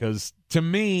there, because to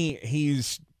me,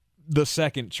 he's the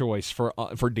second choice for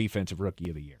Defensive Rookie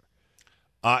of the Year.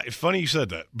 It's funny you said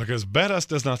that, because BetUs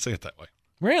does not say it that way.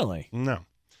 Really? No.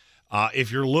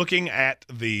 If you're looking at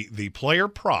the player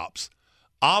props,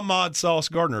 Ahmad Sauce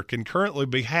Gardner can currently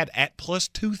be had at plus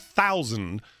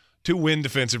 2,000 to win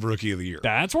Defensive Rookie of the Year.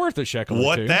 That's worth a shekel.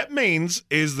 What that means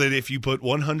is that if you put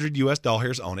 100 U.S.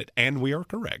 dollars on it, and we are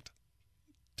correct,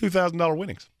 $2,000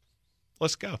 winnings.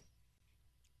 Let's go.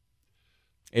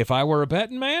 If I were a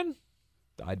betting man,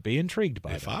 I'd be intrigued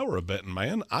by it. If I were a betting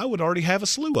man, I would already have a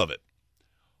slew of it.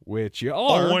 Which you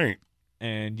are. Oh, wait.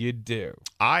 And you do.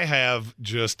 I have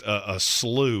just a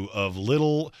slew of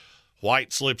little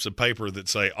white slips of paper that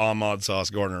say Ahmad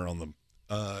Sauce Gardner on them.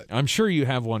 I'm sure you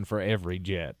have one for every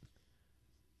Jet.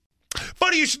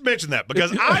 Funny you should mention that,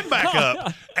 because I'm back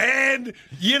up, and,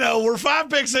 we're 5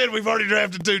 picks in. We've already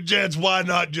drafted 2 Jets. Why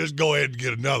not just go ahead and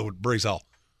get another one? Breece Hall.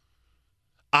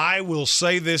 I will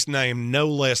say this name no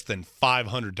less than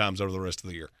 500 times over the rest of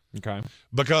the year. Okay.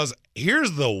 Because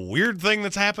here's the weird thing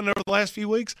that's happened over the last few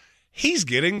weeks. He's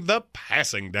getting the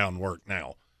passing down work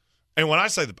now. And when I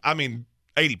say I mean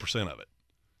 80% of it.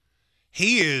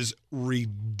 He is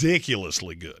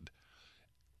ridiculously good.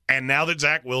 And now that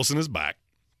Zach Wilson is back,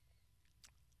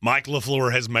 Mike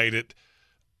LaFleur has made it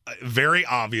very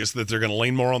obvious that they're going to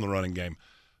lean more on the running game.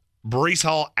 Breece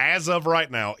Hall, as of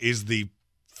right now, is the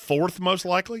 4th most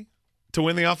likely to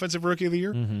win the Offensive Rookie of the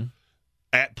Year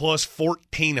at plus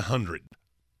 1,400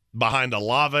 behind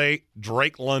Olave,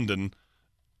 Drake London,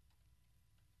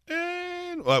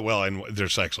 and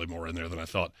there's actually more in there than I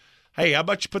thought. Hey, how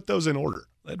about you put those in order?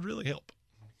 That'd really help.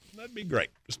 That'd be great.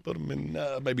 Just put them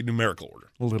in maybe numerical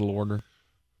order. A little order.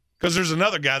 Because there's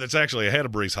another guy that's actually ahead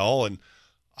of Breece Hall, and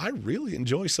I really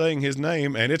enjoy saying his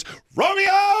name, and it's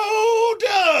Romeo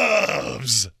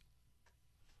Doubs.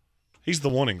 He's the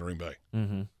one in Green Bay.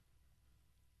 Mm-hmm.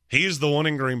 He is the one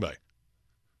in Green Bay.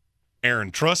 Aaron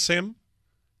trusts him.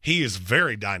 He is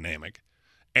very dynamic,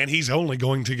 and he's only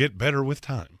going to get better with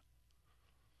time.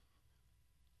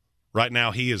 Right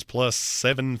now, he is plus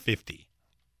 750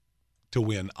 to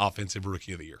win Offensive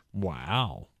Rookie of the Year.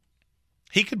 Wow.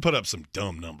 He could put up some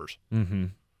dumb numbers. Mm-hmm.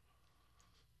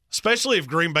 Especially if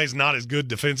Green Bay's not as good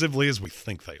defensively as we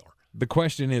think they are. The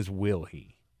question is, will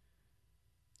he?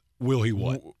 Will he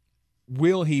what?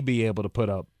 Will he be able to put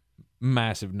up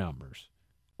massive numbers?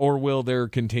 Or will there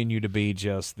continue to be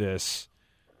just this,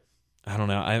 I don't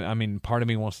know, I mean, part of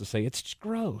me wants to say it's just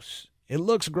gross. It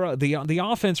looks gross. The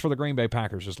offense for the Green Bay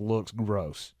Packers just looks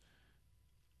gross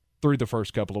through the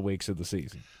first couple of weeks of the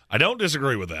season. I don't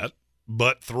disagree with that,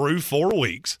 but through 4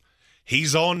 weeks,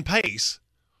 he's on pace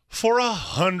for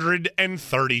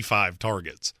 135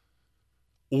 targets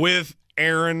with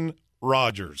Aaron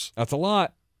Rodgers. That's a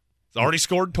lot. He's already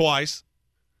scored twice.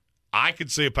 I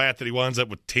could see a path that he winds up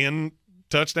with 10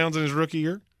 touchdowns in his rookie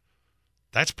year.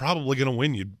 That's probably going to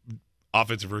win you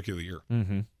Offensive Rookie of the Year.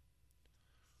 Mm-hmm.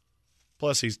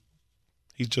 Plus, he's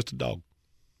just a dog.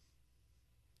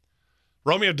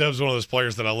 Romeo Doubs is one of those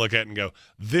players that I look at and go,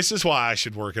 this is why I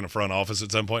should work in a front office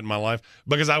at some point in my life,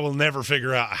 because I will never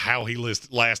figure out how he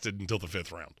lasted until the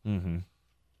 5th round. Mm-hmm.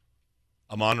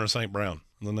 Amon-Ra St. Brown,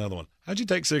 another one. How'd you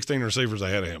take 16 receivers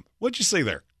ahead of him? What'd you see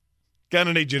there?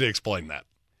 Gonna need you to explain that.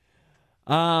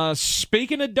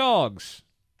 Speaking of dogs,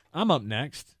 I'm up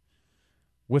next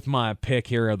with my pick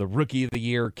here of the Rookie of the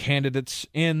Year candidates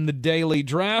in the daily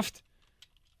draft.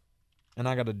 And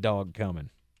I got a dog coming.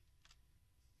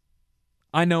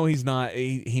 I know he's not.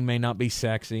 He may not be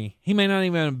sexy. He may not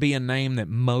even be a name that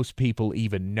most people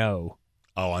even know.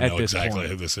 Oh, I know exactly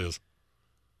who this is.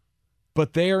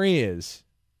 But there is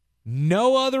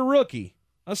no other rookie,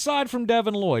 aside from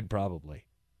Devin Lloyd probably,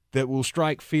 that will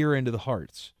strike fear into the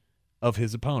hearts of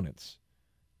his opponents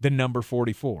than number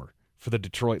 44 for the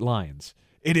Detroit Lions.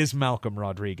 It is Malcolm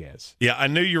Rodriguez. Yeah, I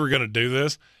knew you were going to do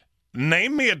this.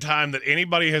 Name me a time that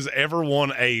anybody has ever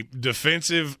won a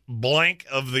defensive blank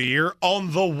of the year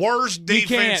on the worst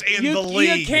defense in the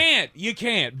league. You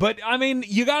can't. But, I mean,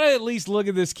 you got to at least look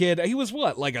at this kid. He was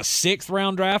what, like a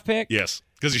 6th-round draft pick? Yes,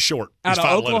 because he's short. Out of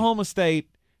Oklahoma State.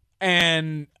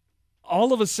 And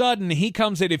all of a sudden, he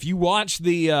comes in. If you watch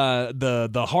the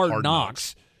Hard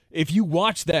Knocks, if you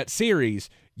watch that series,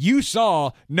 you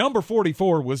saw number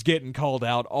 44 was getting called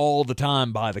out all the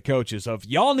time by the coaches of,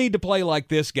 y'all need to play like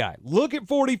this guy. Look at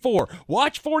 44.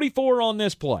 Watch 44 on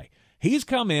this play. He's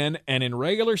come in, and in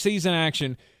regular season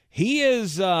action, he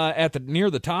is near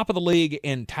the top of the league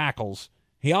in tackles.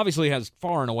 He obviously has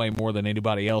far and away more than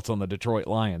anybody else on the Detroit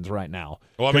Lions right now.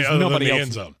 Well, I mean, other than the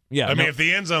end zone. Yeah, I mean, if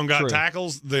the end zone got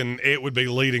tackles, then it would be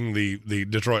leading the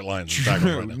Detroit Lions in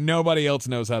tackles right now. Nobody else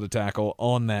knows how to tackle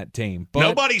on that team. But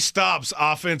nobody stops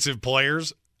offensive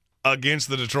players against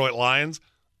the Detroit Lions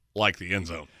like the end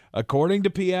zone. According to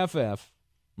PFF,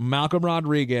 Malcolm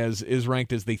Rodriguez is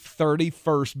ranked as the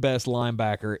 31st best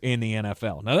linebacker in the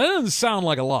NFL. Now, that doesn't sound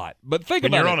like a lot, but think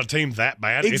about it. When you're on a team that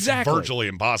bad, exactly. It's virtually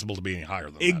impossible to be any higher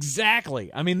than that.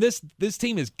 Exactly. I mean, this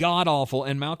team is god-awful,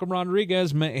 and Malcolm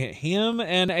Rodriguez, him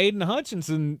and Aiden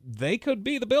Hutchinson, they could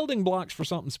be the building blocks for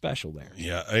something special there.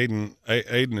 Yeah,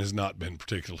 Aiden has not been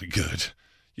particularly good.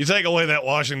 You take away that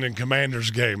Washington Commanders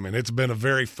game, and it's been a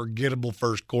very forgettable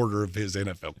first quarter of his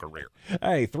NFL career.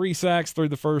 Hey, 3 sacks through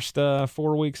the first 4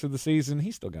 weeks of the season.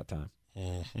 He's still got time.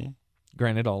 Mm-hmm.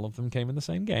 Granted, all of them came in the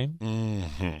same game.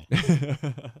 Mm-hmm.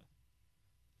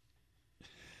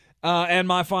 And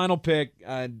my final pick,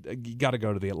 you got to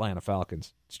go to the Atlanta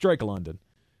Falcons. It's Drake London.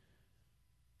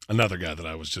 Another guy that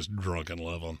I was just drunk in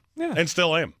love on. Yeah. And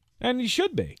still am. And you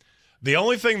should be. The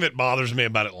only thing that bothers me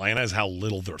about Atlanta is how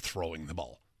little they're throwing the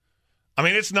ball. I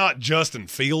mean, it's not Justin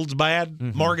Fields bad.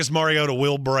 Mm-hmm. Marcus Mariota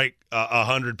will break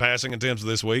 100 passing attempts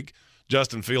this week.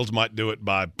 Justin Fields might do it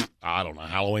by, I don't know,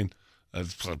 Halloween.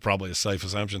 That's probably a safe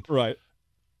assumption. Right.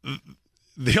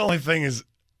 The only thing is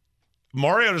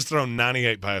Mariota's thrown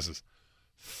 98 passes.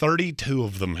 32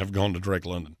 of them have gone to Drake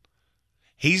London.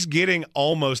 He's getting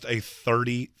almost a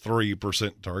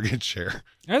 33% target share.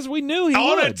 As we knew he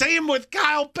would. On a team with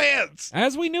Kyle Pitts.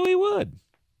 As we knew he would.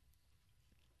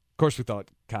 Of course, we thought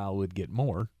Kyle would get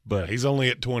more, but he's only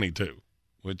at 22,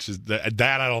 which is that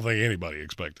I don't think anybody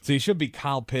expected. So he should be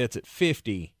Kyle Pitts at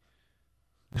 50,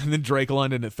 and then Drake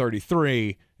London at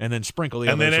 33, and then sprinkle the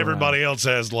others and then everybody around. else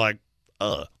has like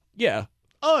a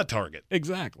target.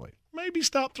 Exactly. Maybe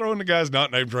stop throwing the guys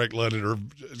not named Drake London or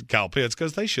Kyle Pitts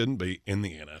because they shouldn't be in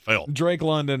the NFL. Drake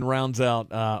London rounds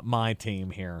out my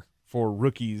team here for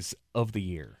Rookies of the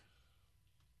Year.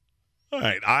 All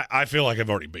right, I feel like I've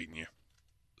already beaten you.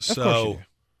 Of course you do.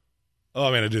 I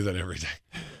mean, I do that every day.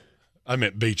 I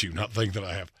meant beat you, not think that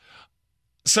I have.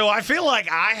 So I feel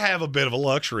like I have a bit of a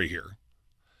luxury here,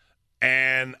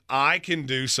 and I can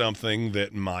do something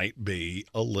that might be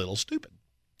a little stupid.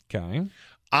 Okay.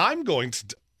 I'm going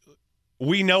to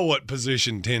we know what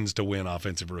position tends to win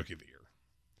Offensive Rookie of the Year.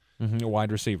 Mm-hmm, a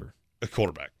wide receiver. A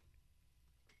quarterback.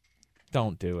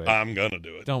 Don't do it. I'm going to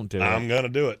do it. Don't do it. I'm going to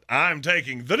do it. I'm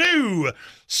taking the new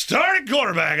starting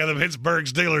quarterback of the Pittsburgh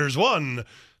Steelers,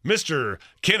 Mr.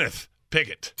 Kenneth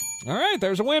Pickett. All right,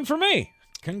 there's a win for me.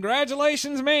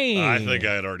 Congratulations, me. I think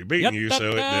I had already beaten you, so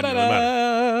it didn't really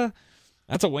matter.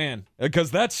 That's a win,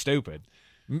 because that's stupid.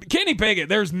 Kenny Pickett,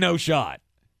 there's no shot.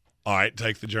 All right,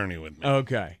 take the journey with me.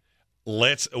 Okay.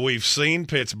 We've seen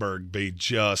Pittsburgh be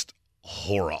just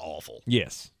horror awful.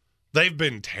 Yes. They've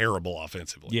been terrible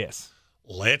offensively. Yes.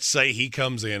 Let's say he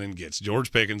comes in and gets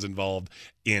George Pickens involved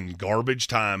in garbage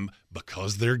time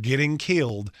because they're getting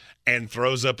killed and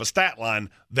throws up a stat line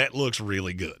that looks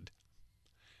really good.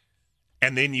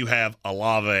 And then you have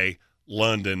Olave,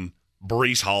 London,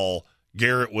 Breece Hall,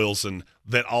 Garrett Wilson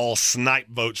that all snipe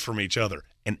votes from each other.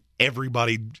 And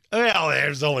everybody, well,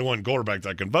 there's only one quarterback that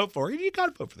I can vote for. You got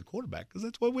to vote for the quarterback because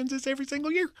that's what wins this every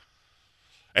single year.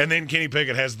 And then Kenny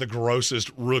Pickett has the grossest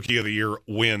Rookie of the Year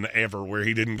win ever where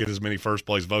he didn't get as many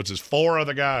first-place votes as 4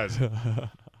 other guys.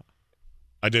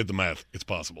 I did the math. It's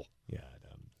possible. Yeah,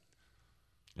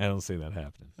 I don't see that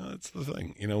happening. That's the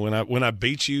thing. You know, when I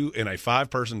beat you in a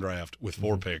 5-person draft with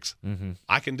 4 picks,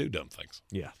 I can do dumb things.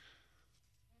 Yeah.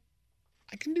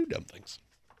 I can do dumb things.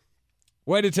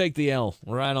 Way to take the L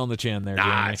right on the chin there,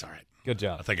 Jeremy. It's all right. Good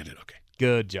job. I think I did okay.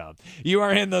 Good job. You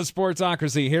are in the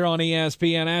Sportsocracy here on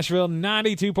ESPN Asheville,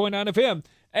 92.9 FM,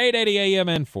 880 AM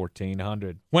and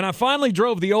 1400. When I finally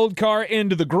drove the old car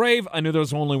into the grave, I knew there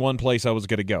was only one place I was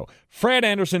going to go. Fred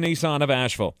Anderson Nissan of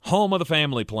Asheville, home of the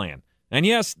family plan. And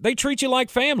yes, they treat you like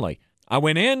family. I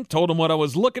went in, told them what I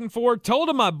was looking for, told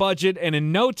them my budget, and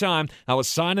in no time, I was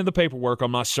signing the paperwork on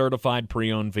my certified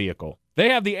pre-owned vehicle. They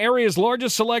have the area's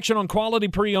largest selection on quality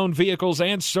pre-owned vehicles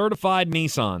and certified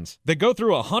Nissans. They go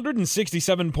through a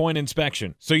 167-point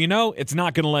inspection, so you know it's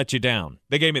not going to let you down.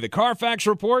 They gave me the Carfax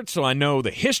report, so I know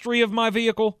the history of my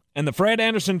vehicle. And the Fred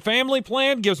Anderson family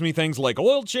plan gives me things like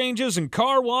oil changes and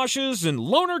car washes and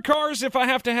loaner cars if I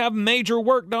have to have major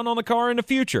work done on the car in the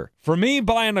future. For me,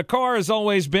 buying a car has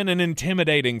always been an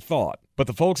intimidating thought. But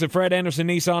the folks at Fred Anderson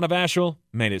Nissan of Asheville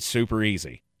made it super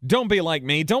easy. Don't be like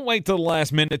me. Don't wait till the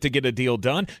last minute to get a deal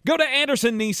done. Go to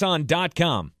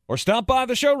AndersonNissan.com or stop by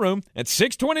the showroom at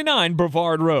 629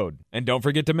 Brevard Road. And don't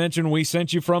forget to mention we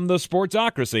sent you from the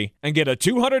Sportsocracy and get a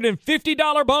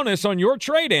 $250 bonus on your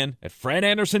trade-in at Fred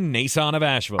Anderson Nissan of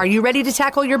Asheville. Are you ready to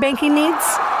tackle your banking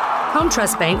needs? Home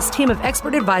Trust Bank's team of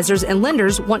expert advisors and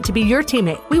lenders want to be your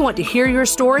teammate. We want to hear your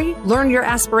story, learn your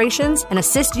aspirations, and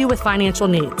assist you with financial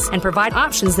needs, and provide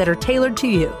options that are tailored to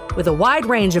you. With a wide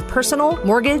range of personal,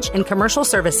 mortgage, and commercial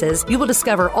services, you will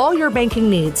discover all your banking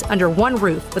needs under one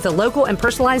roof with a local and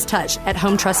personalized touch at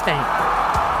Home Trust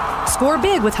Bank. Score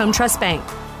big with Home Trust Bank.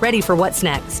 Ready for what's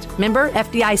next. Member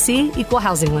FDIC, Equal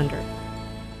Housing Lender.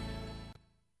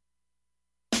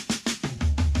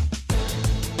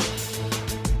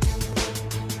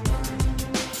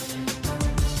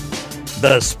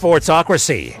 The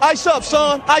Sportsocracy. Ice up,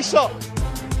 son. Ice up.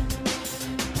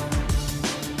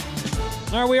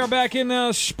 All right, we are back in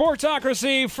the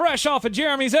Sportsocracy, fresh off of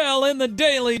Jeremy's L in the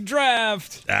Daily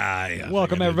Draft. Yeah.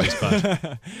 Welcome,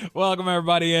 everybody. Welcome,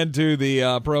 everybody, into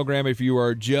the program. If you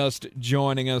are just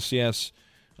joining us, yes,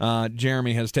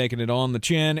 Jeremy has taken it on the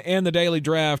chin in the Daily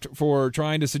Draft for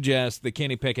trying to suggest that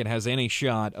Kenny Pickett has any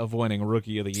shot of winning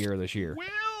Rookie of the Year this year. Well,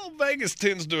 Vegas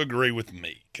tends to agree with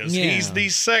me because he's the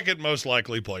second most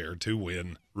likely player to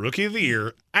win Rookie of the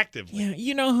Year actively. Yeah,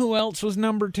 you know who else was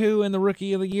number 2 in the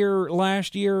Rookie of the Year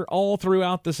last year all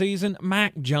throughout the season?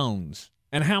 Mac Jones.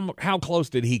 And how close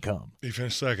did he come? He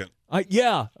finished second.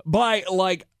 Yeah, by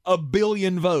like a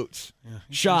billion votes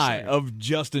shy of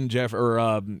Justin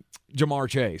Jamar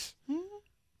Chase.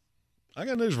 I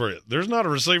got news for you. There's not a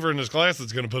receiver in this class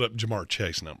that's going to put up Jamar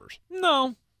Chase numbers.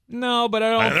 No, but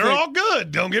I don't think... And they're all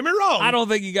good, don't get me wrong. I don't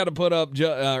think you got to put up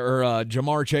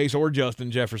Jamar Chase or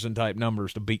Justin Jefferson-type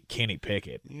numbers to beat Kenny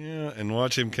Pickett. Yeah, and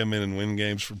watch him come in and win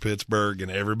games for Pittsburgh, and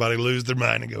everybody lose their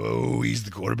mind and go, oh, he's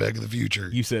the quarterback of the future.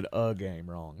 You said a game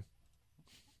wrong.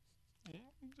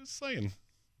 I'm just saying.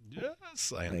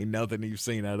 Ain't nothing you've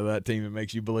seen out of that team that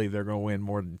makes you believe they're going to win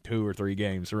more than 2 or 3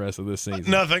 games the rest of this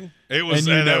season. Nothing. It was,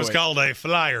 and that was called a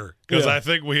flyer because I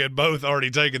think we had both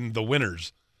already taken the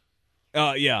winners.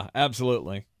 Yeah,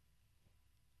 absolutely.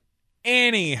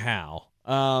 Anyhow,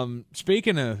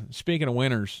 speaking of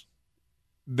winners,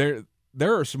 there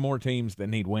are some more teams that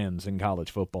need wins in college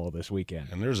football this weekend.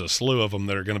 And there's a slew of them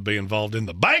that are going to be involved in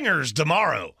the bangers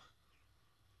tomorrow.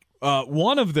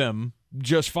 One of them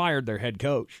just fired their head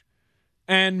coach.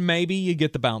 And maybe you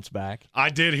get the bounce back. I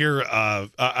did hear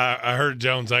I heard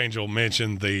Jones Angell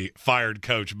mention the fired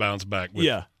coach bounce back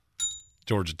with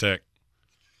Georgia Tech.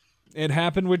 It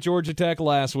happened with Georgia Tech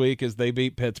last week as they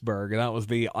beat Pittsburgh, and that was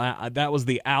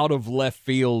the out of left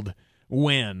field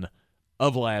win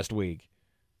of last week.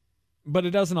 But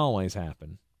it doesn't always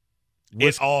happen.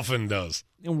 It often does.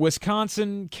 In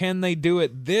Wisconsin, can they do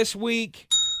it this week?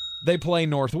 They play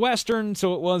Northwestern,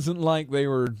 so it wasn't like they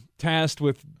were tasked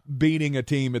with beating a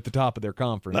team at the top of their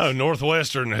conference. No,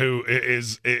 Northwestern, who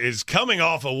is coming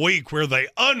off a week where they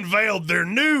unveiled their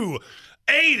new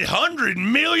 $800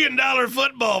 million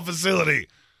football facility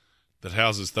that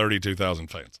houses 32,000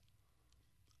 fans.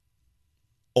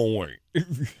 Oh, wait.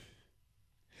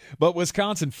 But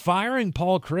Wisconsin firing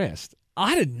Paul Chryst,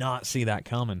 I did not see that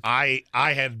coming. I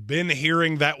had been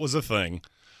hearing that was a thing.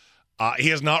 He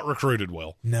has not recruited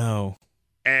well. No.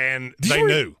 And they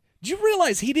knew. Did you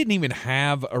realize he didn't even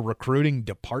have a recruiting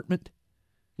department?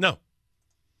 No.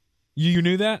 You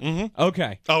knew that? Mm-hmm.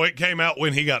 Okay. Oh, it came out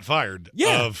when he got fired.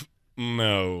 Yeah.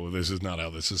 No, this is not how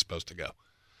this is supposed to go.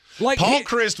 Like Paul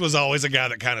Chryst was always a guy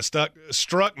that kind of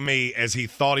struck me as he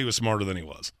thought he was smarter than he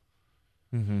was.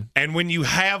 Mm-hmm. And when you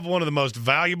have one of the most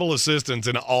valuable assistants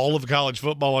in all of college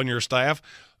football on your staff,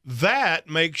 that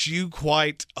makes you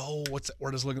quite, what's that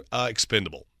word is looking?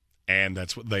 Expendable. And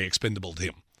that's what they expendabled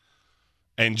him.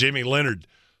 And Jimmy Leonard,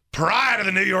 pride of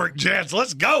the New York Jets.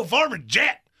 Let's go, former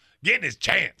Jet, getting his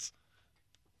chance.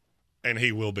 And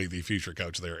he will be the future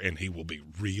coach there, and he will be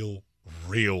real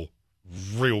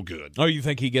good. Oh, you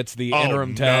think he gets the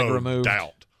interim tag removed?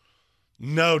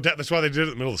 No doubt. That's why they did it in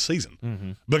the middle of the season.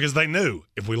 Mm-hmm. Because they knew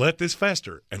if we let this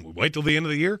fester and we wait till the end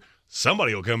of the year,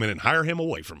 somebody will come in and hire him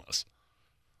away from us.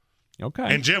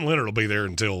 Okay. And Jim Leonard will be there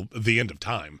until the end of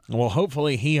time. Well,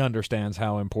 hopefully he understands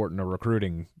how important a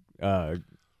recruiting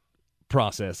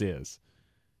process is.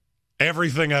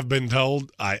 Everything I've been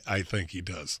told, I think he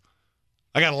does.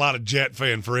 I got a lot of Jet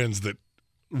fan friends that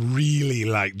really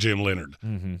like Jim Leonard.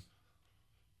 Mm-hmm.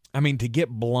 I mean, to get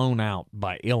blown out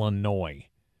by Illinois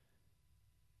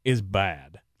is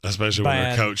bad. Especially when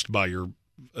they're coached by your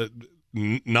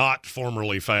not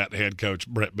formerly fat head coach,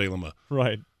 Brett Bielema.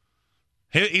 Right.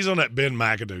 He's on that Ben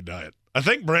McAdoo diet. I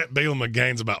think Brett Bielema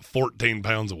gains about 14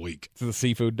 pounds a week. It's the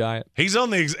seafood diet. He's on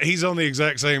the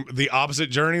exact same, the opposite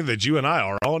journey that you and I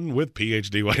are on with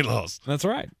PhD weight loss. That's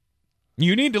right.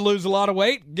 You need to lose a lot of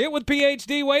weight. Get with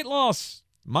PhD Weight Loss.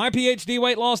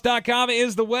 MyPhDWeightLoss.com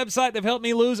is the website that helped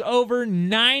me lose over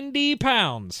 90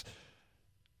 pounds.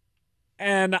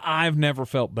 And I've never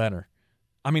felt better.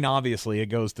 I mean, obviously, it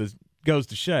goes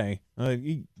to show,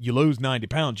 you lose 90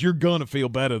 pounds, you're going to feel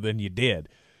better than you did.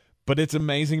 But it's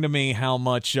amazing to me how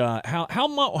much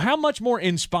more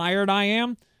inspired I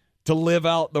am to live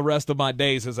out the rest of my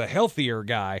days as a healthier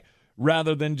guy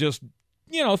rather than just,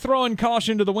 throwing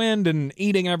caution to the wind and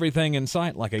eating everything in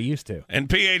sight like I used to. And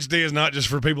PhD is not just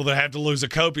for people that have to lose a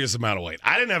copious amount of weight.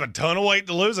 I didn't have a ton of weight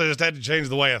to lose. I just had to change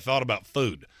the way I thought about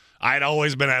food. I had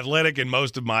always been athletic in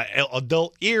most of my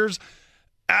adult years.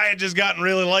 I had just gotten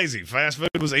really lazy. Fast food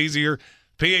was easier.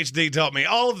 PhD taught me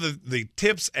all of the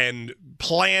tips and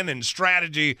plan and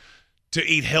strategy to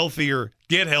eat healthier,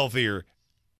 get healthier.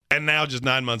 And now, just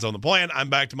 9 months on the plan, I'm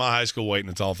back to my high school weight, and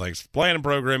it's all thanks to the plan and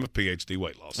program of PhD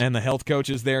Weight Loss. And the health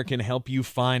coaches there can help you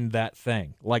find that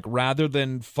thing. Like, rather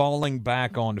than falling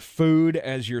back on food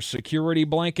as your security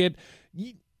blanket,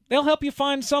 they'll help you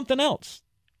find something else,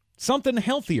 something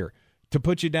healthier to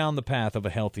put you down the path of a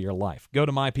healthier life. Go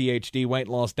to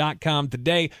myphdweightloss.com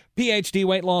today. PhD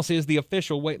Weight Loss is the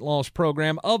official weight loss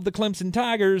program of the Clemson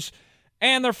Tigers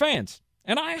and their fans.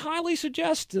 And I highly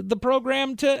suggest the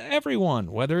program to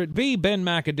everyone, whether it be Ben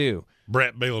McAdoo,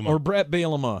 Brett Bielema. Or Brett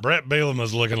Bielema. Brett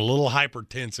Bielema's looking a little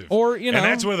hypertensive. Or, and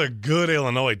that's with a good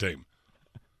Illinois team.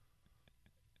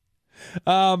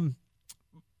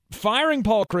 Firing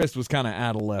Paul Chryst was kind of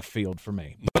out of left field for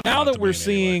me. But now that we're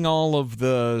seeing all of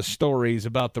the stories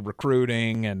about the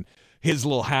recruiting and his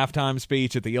little halftime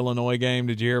speech at the Illinois game,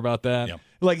 did you hear about that? Yep.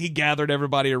 Like, he gathered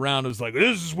everybody around and was like,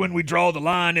 this is when we draw the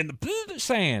line in the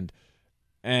sand.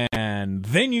 And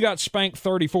then you got spanked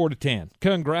 34-10.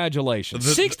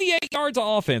 Congratulations. 68 yards of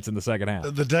offense in the second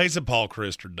half. The days of Paul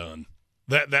Chryst are done.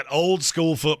 That old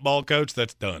school football coach,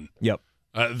 that's done. Yep.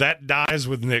 That dies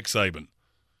with Nick Saban.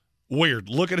 Weird.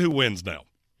 Look at who wins now.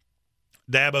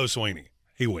 Dabo Swinney,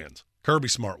 he wins. Kirby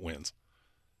Smart wins.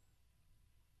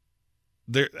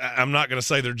 I'm not going to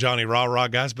say they're Johnny Rah-Rah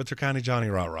guys, but they're kind of Johnny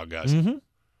Rah-Rah guys. Mm-hmm.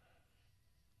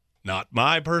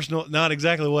 Not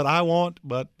exactly what I want,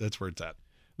 but that's where it's at.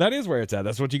 That is where it's at.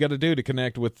 That's what you got to do to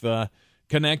connect with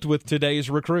today's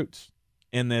recruits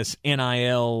in this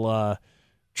NIL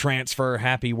transfer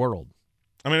happy world.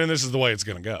 I mean, and this is the way it's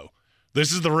going to go.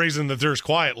 This is the reason that there's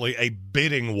quietly a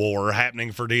bidding war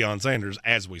happening for Deion Sanders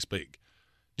as we speak.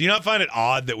 Do you not find it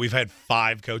odd that we've had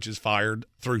 5 coaches fired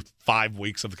through 5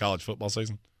 weeks of the college football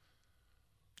season?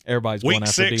 Everybody's going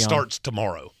after Deion. Week 6 starts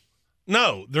tomorrow.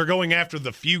 No, they're going after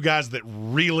the few guys that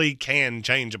really can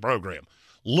change a program.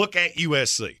 Look at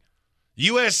USC.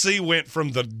 USC went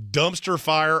from the dumpster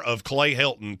fire of Clay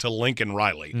Helton to Lincoln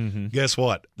Riley. Mm-hmm. Guess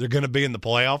what? They're going to be in the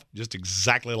playoff just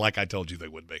exactly like I told you they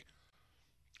would be.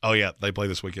 Oh, yeah, they play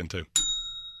this weekend too.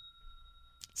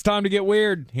 It's time to get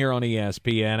weird here on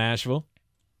ESPN Asheville.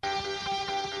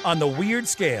 On the weird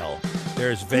scale,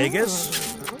 there's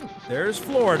Vegas, there's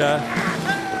Florida,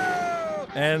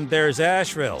 and there's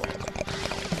Asheville.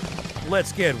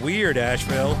 Let's get weird,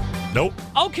 Asheville. Nope.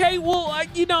 Okay, well,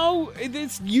 you threw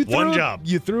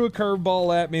a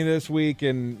curveball at me this week,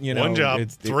 and one job,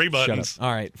 3 buttons. All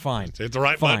right, fine. Hit the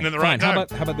right button at the right time.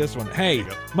 How about this one? Hey,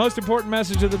 most important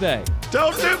message of the day: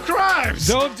 don't do crimes.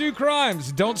 Don't do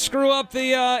crimes. Don't screw up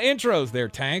the intros, there,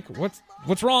 Tank.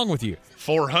 What's wrong with you?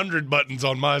 400 buttons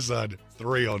on my side,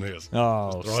 3 on his.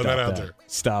 Oh, throwing that out there.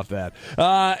 Stop that.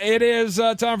 It is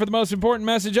time for the most important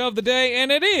message of the day,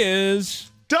 and it is.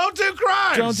 Don't do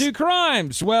crimes! Don't do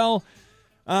crimes. Well,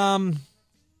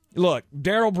 look,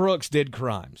 Darrell Brooks did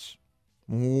crimes.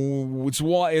 It's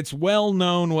well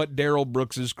known what Darrell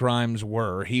Brooks's crimes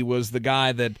were. He was the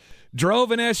guy that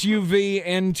drove an SUV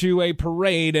into a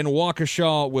parade in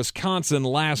Waukesha, Wisconsin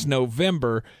last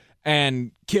November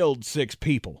and killed 6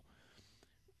 people.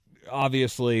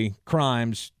 Obviously,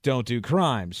 crimes don't do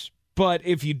crimes. But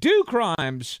if you do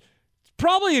crimes,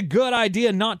 probably a good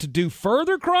idea not to do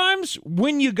further crimes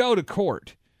when you go to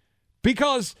court,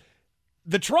 because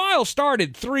the trial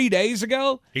started 3 days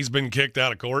ago. He's been kicked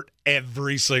out of court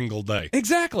every single day.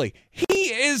 Exactly. He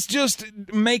is just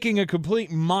making a complete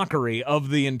mockery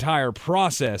of the entire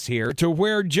process here, to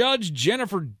where Judge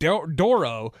Jennifer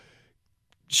Doro,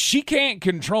 she can't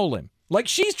control him. Like,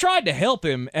 she's tried to help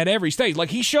him at every stage. Like,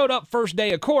 he showed up first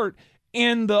day of court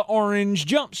in the orange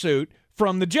jumpsuit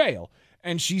from the jail,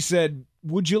 and she said,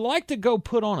 would you like to go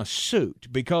put on a suit?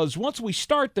 Because once we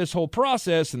start this whole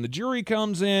process and the jury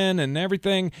comes in and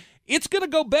everything, it's going to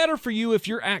go better for you if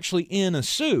you're actually in a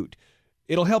suit.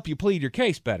 It'll help you plead your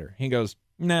case better. He goes,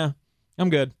 nah, I'm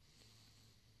good.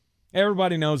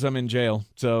 Everybody knows I'm in jail,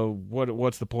 so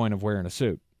what's the point of wearing a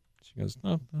suit? She goes,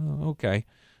 oh okay.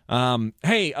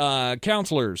 Hey,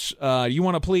 counselors, you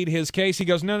want to plead his case? He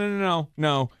goes, no.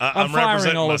 I'm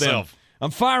firing all of them.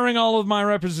 I'm firing all of my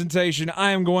representation.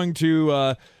 I am going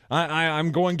to,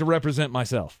 I'm going to represent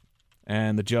myself.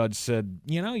 And the judge said,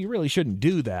 you really shouldn't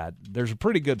do that. There's a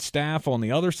pretty good staff on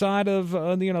the other side of,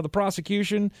 the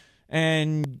prosecution,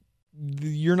 and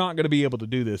you're not going to be able to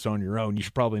do this on your own. You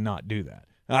should probably not do that.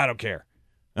 I don't care.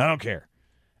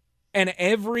 And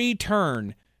every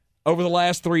turn over the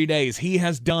last 3 days, he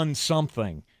has done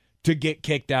something to get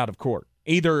kicked out of court.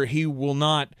 Either he will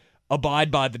not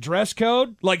abide by the dress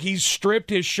code, like he's stripped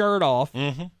his shirt off.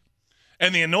 Mm-hmm.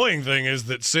 And the annoying thing is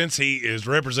that since he is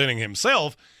representing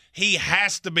himself, he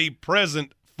has to be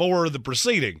present for the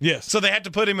proceeding. Yes. So they have to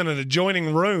put him in an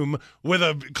adjoining room with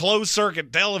a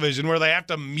closed-circuit television where they have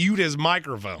to mute his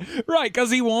microphone. Right, because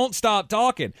he won't stop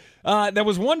talking. There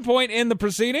was one point in the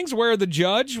proceedings where the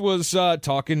judge was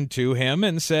talking to him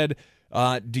and said,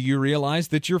 do you realize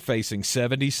that you're facing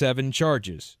 77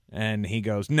 charges? And he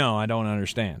goes, no, I don't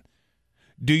understand.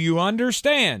 Do you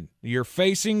understand you're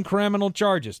facing criminal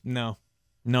charges? No,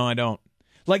 I don't.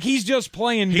 Like, he's just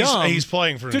playing dumb. He's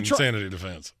playing for an insanity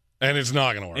defense. And it's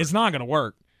not going to work. It's not going to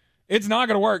work. It's not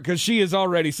going to work because she has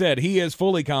already said he is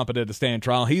fully competent to stand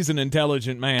trial. He's an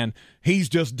intelligent man. He's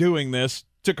just doing this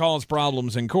to cause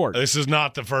problems in court. This is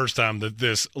not the first time that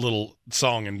this little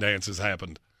song and dance has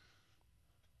happened.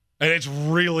 And it's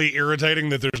really irritating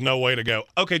that there's no way to go,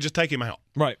 okay, just take him out.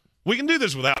 Right. We can do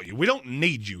this without you. We don't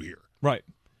need you here. Right.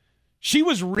 She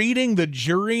was reading the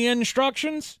jury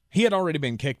instructions. He had already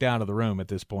been kicked out of the room at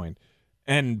this point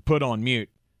and put on mute.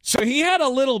 So he had a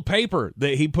little paper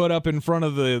that he put up in front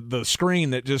of the screen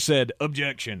that just said,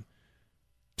 objection.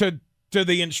 To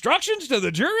the instructions to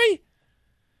the jury?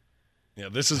 Yeah,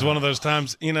 this is one of those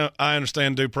times, I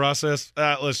understand due process.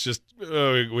 Let's just,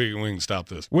 we can stop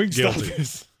this. We can stop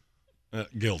this.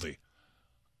 Guilty.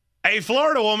 A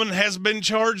Florida woman has been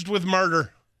charged with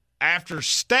murder after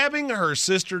stabbing her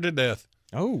sister to death.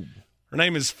 Oh. Her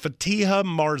name is Fatiha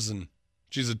Marzan.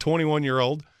 She's a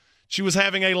 21-year-old. She was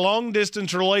having a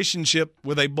long-distance relationship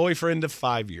with a boyfriend of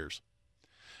 5 years.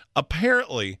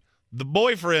 Apparently, the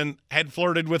boyfriend had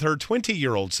flirted with her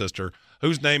 20-year-old sister,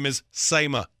 whose name is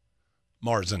Seima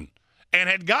Marzan, and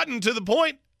had gotten to the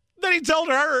point that he told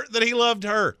her that he loved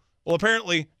her. Well,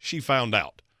 apparently, she found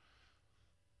out.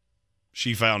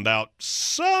 She found out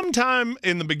sometime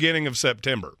in the beginning of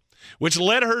September, which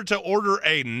led her to order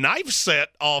a knife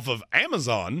set off of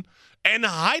Amazon and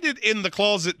hide it in the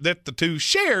closet that the two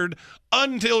shared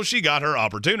until she got her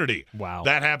opportunity. Wow.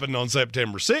 That happened on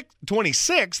September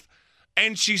 26th,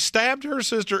 and she stabbed her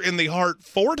sister in the heart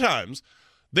 4 times,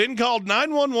 then called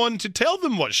 911 to tell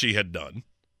them what she had done,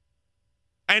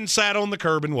 and sat on the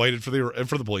curb and waited for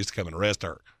the police to come and arrest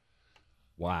her.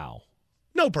 Wow.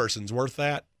 No person's worth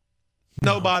that.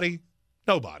 No.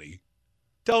 Nobody.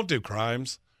 Don't do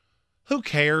crimes. Who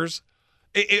cares?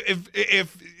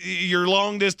 If your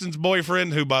long-distance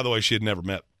boyfriend, who, by the way, she had never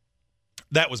met,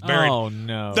 that was buried. Oh,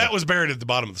 no. That was buried at the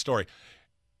bottom of the story.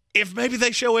 If maybe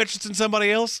they show interest in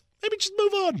somebody else, maybe just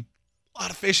move on. A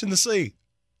lot of fish in the sea.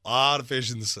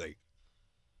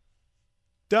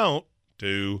 Don't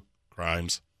do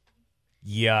crimes.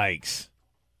 Yikes.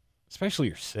 Especially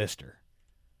your sister.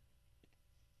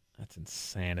 That's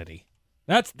insanity.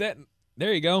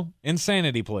 There you go.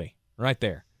 Insanity plea. Right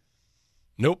there.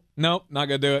 Nope, not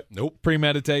gonna do it. Nope.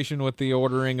 Premeditation with the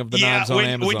ordering of the knives on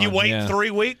Amazon. When you wait 3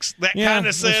 weeks, that kind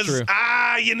of says,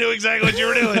 you knew exactly what you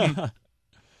were doing.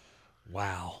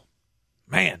 Wow,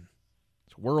 man,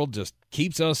 this world just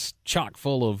keeps us chock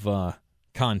full of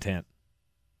content.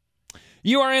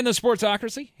 You are in the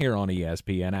Sportsocracy here on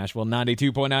ESPN Asheville,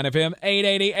 92.9 FM,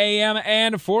 880 AM,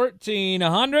 and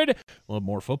 1400. We'll have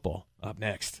more football up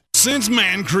next. Since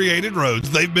man created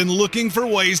roads, they've been looking for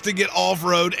ways to get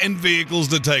off-road and vehicles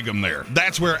to take them there.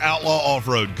 That's where Outlaw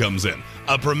Off-Road comes in.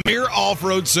 A premier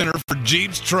off-road center for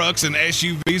Jeeps, trucks, and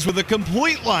SUVs with a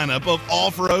complete lineup of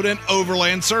off-road and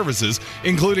overland services,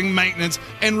 including maintenance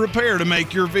and repair to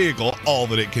make your vehicle all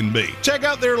that it can be. Check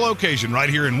out their location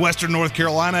right here in Western North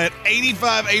Carolina at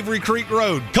 85 Avery Creek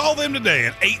Road. Call them today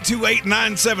at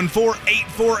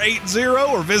 828-974-8480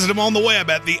 or visit them on the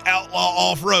web at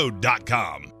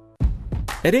theoutlawoffroad.com.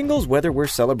 At Ingles, whether we're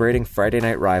celebrating Friday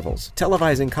night rivals,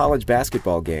 televising college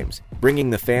basketball games, bringing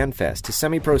the Fan Fest to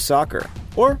semi-pro soccer,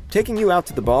 or taking you out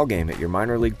to the ball game at your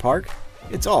minor league park,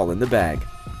 it's all in the bag.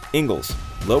 Ingles,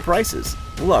 low prices,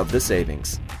 love the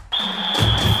savings.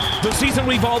 The season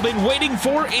we've all been waiting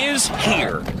for is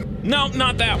here. No,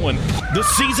 not that one. The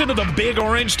season of the Big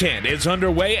Orange Tent is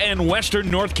underway in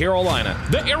Western North Carolina.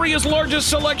 The area's largest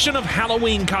selection of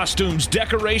Halloween costumes,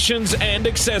 decorations, and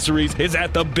accessories is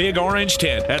at the Big Orange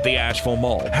Tent at the Asheville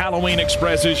Mall. Halloween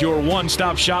Express is your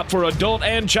one-stop shop for adult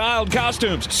and child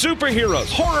costumes,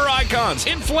 superheroes, horror icons,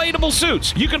 inflatable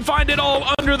suits. You can find it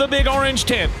all under the Big Orange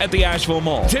Tent at the Asheville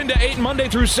Mall. 10 to 8 Monday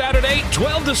through Saturday,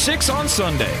 12 to 6 on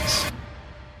Sundays.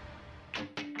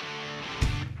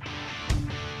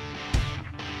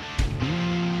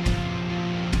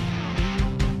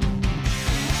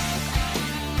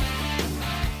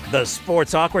 The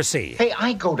Sportsocracy. Hey,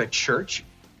 I go to church,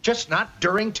 just not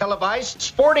during televised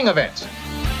sporting events.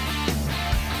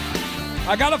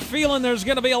 I got a feeling there's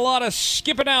going to be a lot of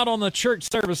skipping out on the church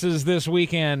services this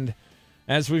weekend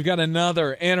as we've got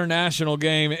another international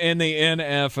game in the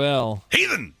NFL.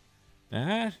 Heathen!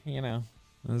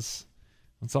 It's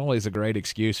always a great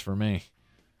excuse for me.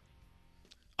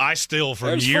 I still, from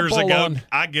There's years ago, on.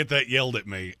 I get that yelled at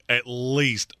me at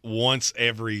least once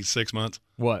every 6 months.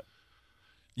 What?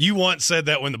 You once said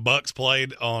that when the Bucks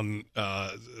played on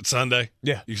Sunday.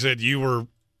 Yeah. You said you were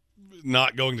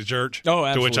not going to church. Oh,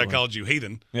 absolutely. To which I called you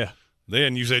heathen. Yeah.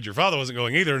 Then you said your father wasn't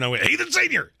going either, and I went, heathen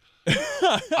senior.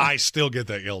 I still get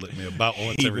that yelled at me about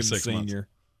once every 6 months.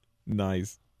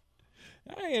 Nice.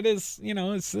 It is,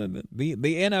 it's the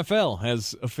NFL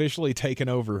has officially taken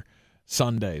over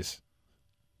Sundays.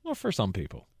 Well, for some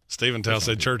people. Stephen Tao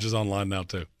said church is online now,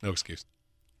 too. No excuse.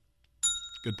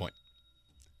 Good point.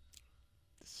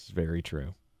 Very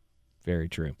true. Very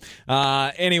true.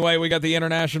 Anyway, we got the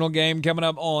international game coming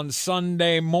up on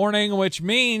Sunday morning, which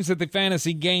means that the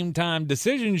Fantasy Game Time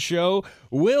Decision Show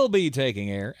will be taking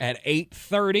air at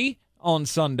 8:30 on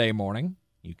Sunday morning.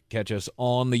 You can catch us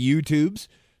on the YouTubes.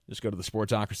 Just go to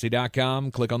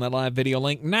thesportsocracy.com, click on that live video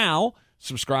link now,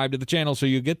 subscribe to the channel so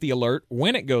you get the alert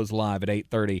when it goes live at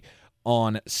 8:30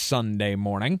 on Sunday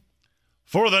morning.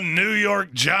 For the New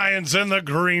York Giants and the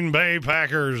Green Bay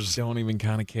Packers. Don't even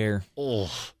kind of care. Oh.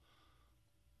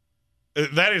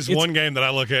 That is one game that I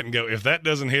look at and go, if that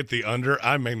doesn't hit the under,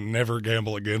 I may never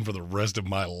gamble again for the rest of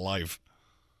my life.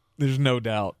 There's no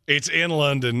doubt. It's in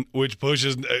London, which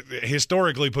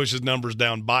historically pushes numbers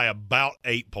down by about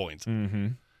 8 points. Mm-hmm.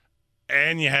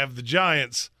 And you have the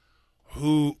Giants,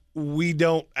 who we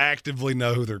don't actively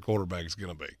know who their quarterback is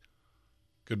going to be.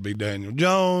 Could be Daniel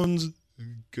Jones.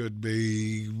 Could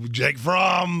be Jake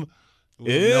Fromm.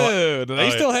 Ew, do they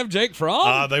still have Jake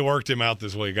Fromm? They worked him out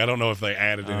this week. I don't know if they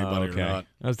added anybody or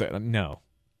not. No.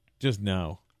 Just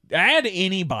no. Add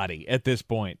anybody at this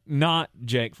point, not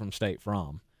Jake from State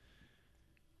Fromm.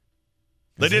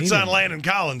 They did sign Landon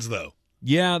Collins, though.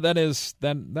 Yeah, that's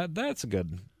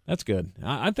good. That's good.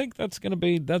 I think that's gonna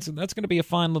be a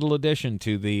fine little addition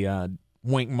to the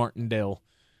Wink Martindale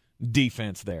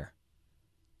defense there.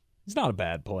 He's not a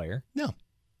bad player. No.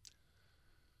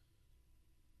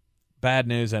 Bad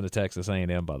news out of Texas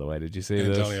A&M, by the way. Did you see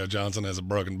this? Antonio Johnson has a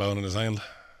broken bone in his hand.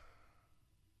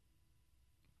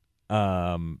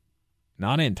 Not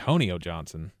Antonio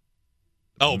Johnson.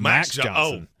 Oh, Max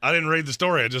Johnson. Oh, I didn't read the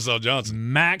story. I just saw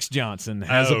Johnson. Max Johnson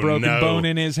has a broken bone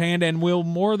in his hand and will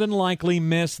more than likely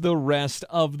miss the rest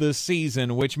of the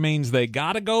season, which means they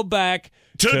got to go back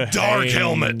to Dark Haynes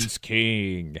Helmet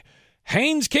King.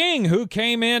 Haynes King, who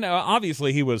came in,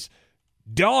 obviously he was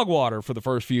dog water for the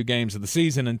first few games of the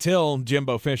season until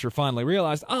Jimbo Fisher finally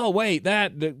realized, oh, wait,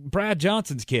 that Brad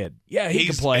Johnson's kid. Yeah, he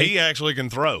can play. He actually can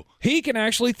throw. He can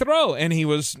actually throw, and he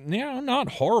was, not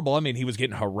horrible. I mean, he was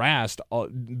getting harassed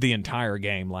the entire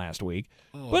game last week.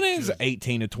 But he was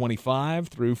 18 of 25,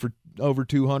 threw for over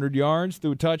 200 yards,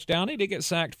 threw a touchdown. He did get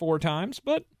sacked 4 times,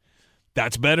 but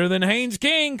that's better than Haynes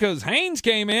King because Haynes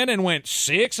came in and went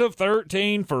 6 of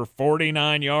 13 for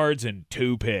 49 yards and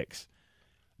 2 picks.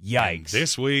 Yikes. And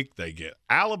this week, they get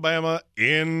Alabama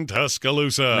in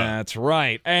Tuscaloosa. That's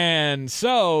right. And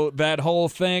so that whole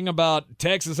thing about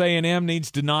Texas A&M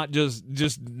needs to not just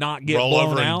not get roll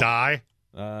blown over out. And die.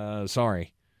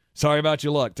 Sorry about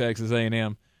your luck, Texas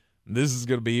A&M. This is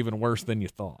going to be even worse than you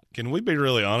thought. Can we be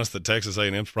really honest that Texas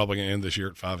A&M's probably going to end this year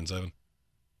at 5-7?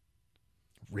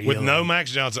 Really? With no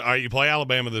Max Johnson. All right, you play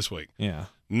Alabama this week. Yeah.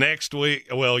 Next week,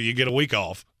 well, you get a week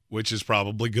off, which is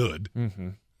probably good. Mm-hmm.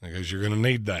 Because you're going to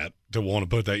need that to want to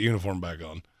put that uniform back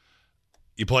on.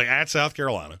 You play at South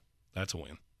Carolina. That's a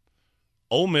win.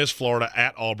 Ole Miss, Florida,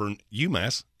 at Auburn,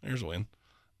 UMass. There's a win.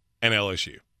 And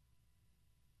LSU.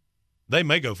 They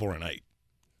may go 4-8.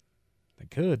 They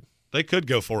could. They could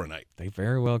go 4-8. They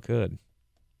very well could.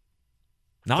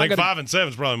 I think 5-7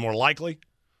 is probably more likely,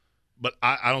 but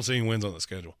I don't see any wins on the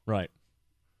schedule. Right.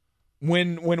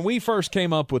 When we first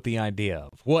came up with the idea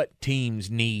of what teams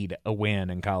need a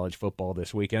win in college football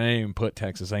this week, and I didn't even put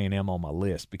Texas A&M on my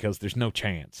list because there's no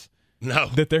chance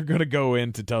that they're going to go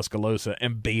into Tuscaloosa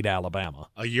and beat Alabama.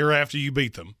 A year after you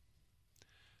beat them,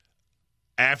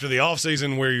 after the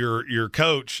offseason where your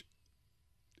coach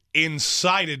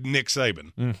incited Nick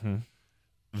Saban,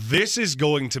 this is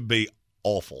going to be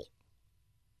awful.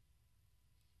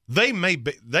 They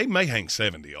may hang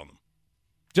 70 on them.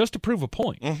 Just to prove a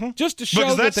point. Just to show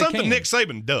because that's that they something can. Nick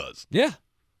Saban does. Yeah.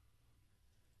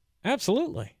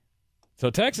 Absolutely. So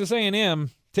Texas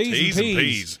A&M, T's and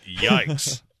P's.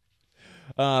 Yikes.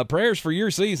 Prayers for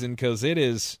your season because it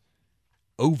is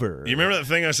over. You remember that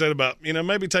thing I said about,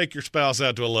 maybe take your spouse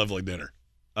out to a lovely dinner.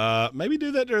 Maybe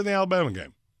do that during the Alabama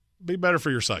game. Be better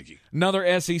for your psyche.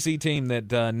 Another SEC team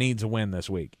that needs a win this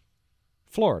week.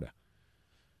 Florida.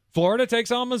 Florida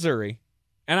takes on Missouri.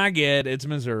 And I get it's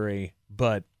Missouri,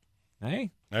 but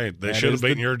hey, they should have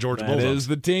beaten your Georgia Bulldogs. That is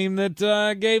the team that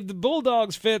gave the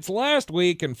Bulldogs fits last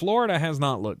week, and Florida has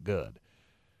not looked good.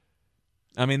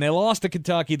 I mean, they lost to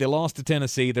Kentucky, they lost to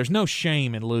Tennessee. There's no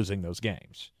shame in losing those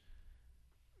games.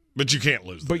 But you can't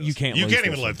lose. But you can't. You can't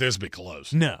even let this be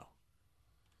close. No.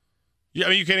 Yeah, I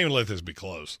mean, you can't even let this be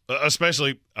close.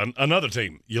 Especially another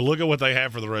team. You look at what they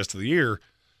have for the rest of the year.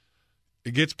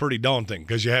 It gets pretty daunting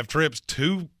because you have trips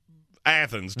to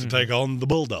Athens to take on the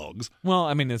Bulldogs. Well,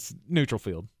 I mean, it's neutral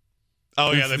field.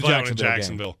 Oh, yeah, they the play on in Jacksonville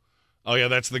Jacksonville. Oh, yeah,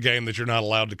 that's the game that you're not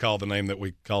allowed to call the name that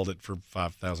we called it for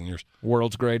 5,000 years.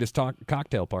 World's greatest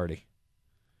cocktail party.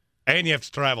 And you have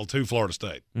to travel to Florida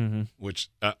State, which,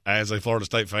 as a Florida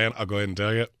State fan, I'll go ahead and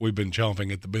tell you, we've been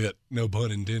chomping at the bit. No pun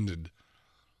intended.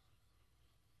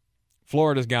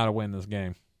 Florida's got to win this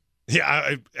game.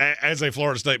 Yeah, as a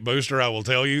Florida State booster, I will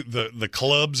tell you, the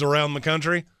clubs around the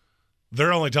country,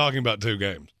 they're only talking about 2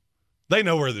 games. They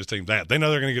know where this team's at. They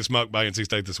know they're going to get smoked by NC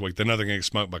State this week. They know they're going to get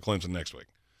smoked by Clemson next week.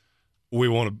 We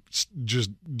want to just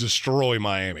destroy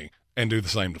Miami and do the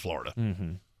same to Florida.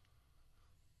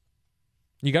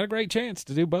 You got a great chance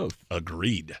to do both.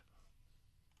 Agreed.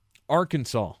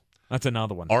 Arkansas. That's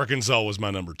another one. Arkansas was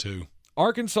my number 2.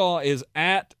 Arkansas is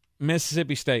at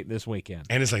Mississippi State this weekend.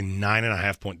 And it's a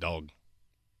 9.5-point dog.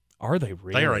 Are they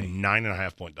really? They are a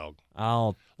 9.5-point dog.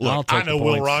 I'll Look, take I know the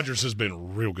Will points. Rogers has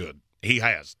been real good. He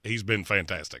has. He's been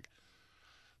fantastic.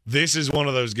 This is one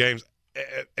of those games,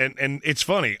 and it's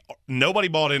funny. Nobody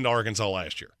bought into Arkansas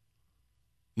last year.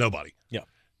 Nobody. Yeah.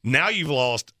 Now you've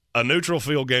lost a neutral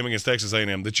field game against Texas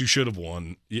A&M that you should have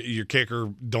won. Your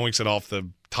kicker doinks it off the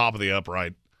top of the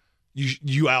upright.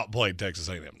 You outplayed Texas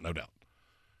A&M, no doubt.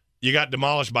 You got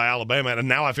demolished by Alabama, and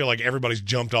now I feel like everybody's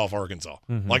jumped off Arkansas.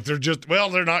 Like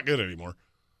they're not good anymore.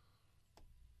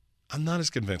 I'm not as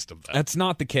convinced of that. That's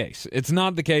not the case. It's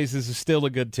not the case. This is still a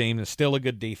good team. It's still a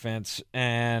good defense,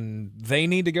 and they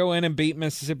need to go in and beat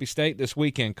Mississippi State this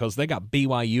weekend because they got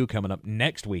BYU coming up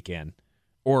next weekend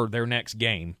or their next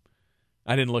game.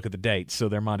 I didn't look at the dates, so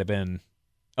there might have been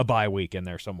a bye week in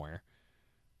there somewhere.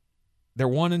 They're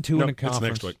 1-2 in a conference. It's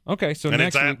next week. Okay, so and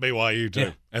next it's week, at BYU too,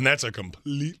 yeah. And that's a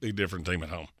completely different team at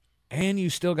home. And you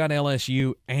still got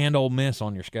LSU and Ole Miss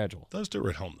on your schedule. Those 2 are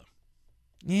at home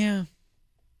though. Yeah.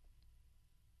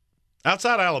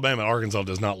 Outside Alabama, Arkansas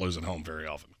does not lose at home very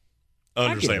often.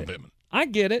 Under Sam Pittman. I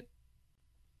get it.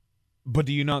 But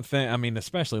do you not think, I mean,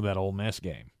 especially that Ole Miss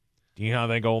game, do you not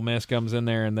think Ole Miss comes in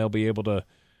there and they'll be able to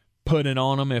put it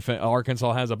on them if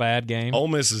Arkansas has a bad game? Ole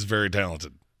Miss is very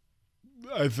talented.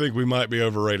 I think we might be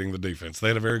overrating the defense. They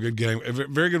had a very good game, a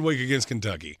very good week against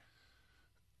Kentucky.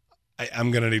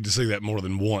 I'm going to need to see that more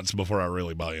than once before I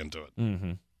really buy into it.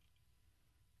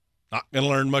 Not going to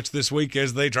learn much this week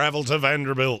as they travel to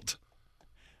Vanderbilt.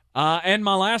 And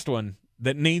my last one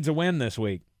that needs a win this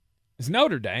week is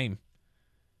Notre Dame.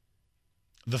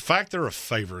 The fact they're a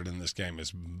favorite in this game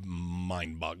is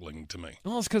mind-boggling to me.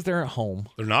 Well, it's because they're at home.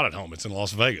 They're not at home. It's in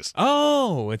Las Vegas.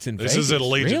 Oh, it's in Vegas. This is at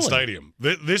Allegiant Really? Stadium.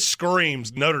 This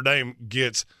screams Notre Dame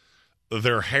gets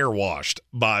their hair washed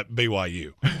by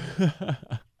BYU.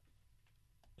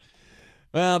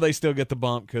 Well, they still get the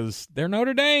bump because they're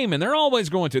Notre Dame, and they're always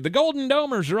going to. The Golden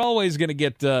Domers are always going to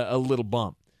get a little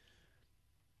bump.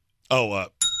 Oh,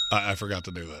 I forgot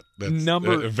to do that.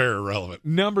 That's very relevant.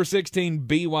 Number 16,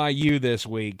 BYU this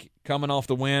week, coming off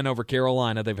the win over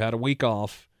Carolina. They've had a week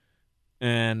off,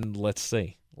 and let's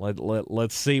see.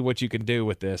 Let's see what you can do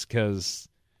with this because,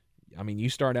 I mean, you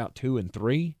start out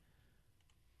 2-3.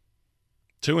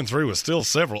 2-3 with still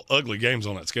several ugly games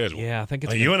on that schedule. Yeah, I think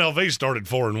it's UNLV started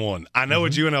 4-1. I know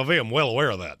it's UNLV. I'm well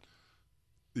aware of that.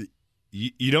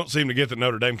 You don't seem to get that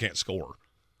Notre Dame can't score.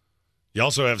 You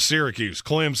also have Syracuse,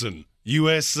 Clemson,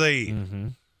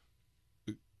 USC.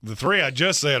 The three I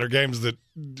just said are games that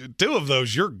two of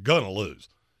those you're going to lose.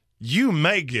 You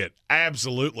may get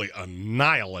absolutely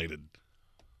annihilated.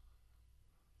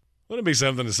 Wouldn't it be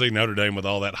something to see Notre Dame with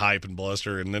all that hype and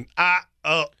bluster and then,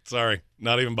 sorry,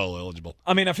 not even bowl eligible?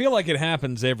 I mean, I feel like it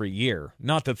happens every year.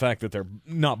 Not the fact that they're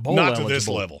not bowl eligible. Not to this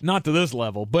level. Not to this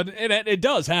level, but it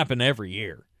does happen every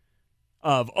year.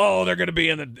 They're going to be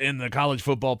in the college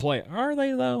football play. Are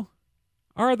they, though?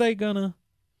 Are they going to?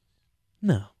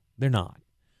 No, they're not.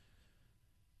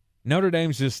 Notre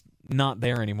Dame's just not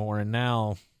there anymore, and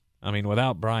now, I mean,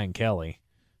 without Brian Kelly,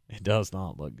 it does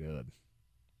not look good.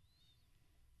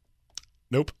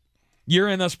 Nope. You're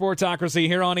in the Sportsocracy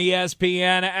here on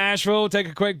ESPN Asheville. Take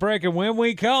a quick break, and when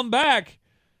we come back,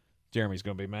 Jeremy's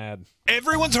going to be mad.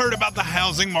 Everyone's heard about the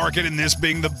housing market and this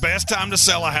being the best time to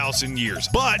sell a house in years.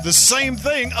 But the same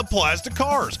thing applies to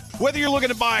cars. Whether you're looking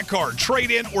to buy a car,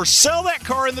 trade in, or sell that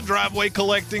car in the driveway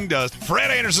collecting dust,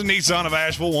 Fred Anderson Nissan of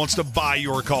Asheville wants to buy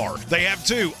your car. They have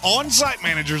 2 on-site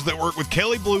managers that work with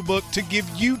Kelley Blue Book to give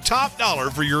you top dollar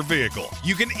for your vehicle.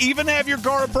 You can even have your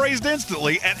car appraised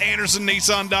instantly at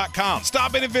AndersonNissan.com.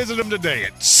 Stop in and visit them today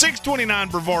at 629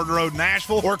 Brevard Road in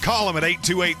Asheville or call them at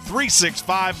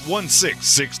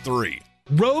 828-365-1663.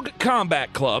 Rogue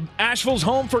Combat Club, Asheville's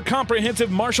home for comprehensive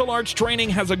martial arts training,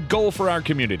 has a goal for our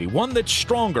community, one that's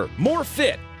stronger, more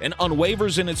fit, and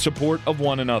unwavers in its support of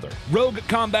one another. Rogue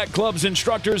Combat Club's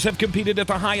instructors have competed at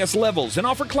the highest levels and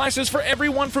offer classes for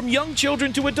everyone from young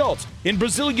children to adults in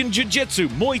Brazilian Jiu-Jitsu,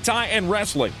 Muay Thai, and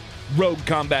wrestling. Rogue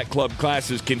Combat Club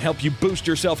classes can help you boost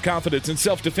your self-confidence and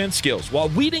self-defense skills while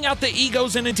weeding out the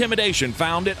egos and intimidation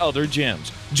found at other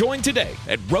gyms. Join today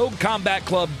at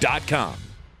RogueCombatClub.com.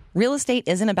 Real estate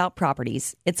isn't about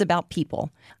properties, it's about people.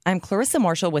 I'm Clarissa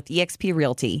Marshall with eXp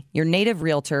Realty, your native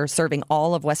realtor serving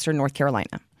all of Western North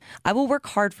Carolina. I will work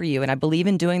hard for you, and I believe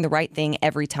in doing the right thing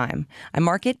every time. I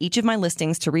market each of my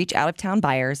listings to reach out-of-town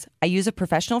buyers. I use a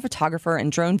professional photographer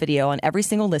and drone video on every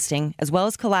single listing, as well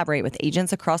as collaborate with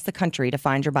agents across the country to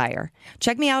find your buyer.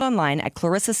 Check me out online at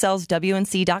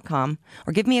clarissasellswnc.com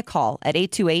or give me a call at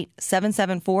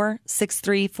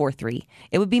 828-774-6343.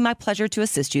 It would be my pleasure to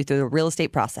assist you through the real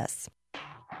estate process.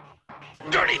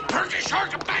 Dirty Turkish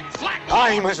shark back flat.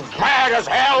 I'm as mad as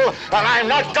hell, and I'm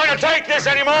not going to take this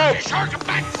anymore. Shark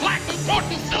back flat.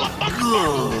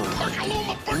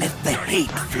 Let the hate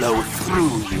flow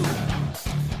through you.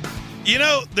 You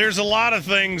know, there's a lot of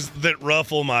things that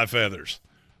ruffle my feathers,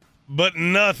 but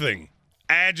nothing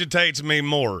agitates me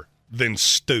more than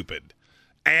stupid.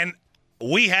 And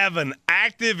we have an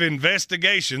active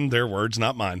investigation, their words,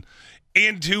 not mine,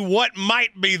 into what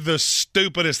might be the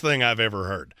stupidest thing I've ever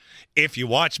heard. If you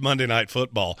watch Monday Night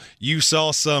Football, you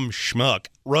saw some schmuck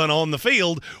run on the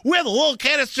field with a little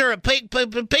canister of pink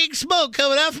smoke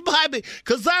coming out from behind me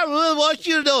because I really want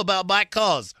you to know about my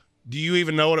cause. Do you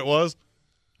even know what it was?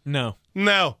 No.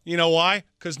 No. You know why?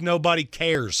 Because nobody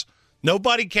cares.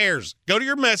 Nobody cares. Go to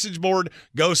your message board.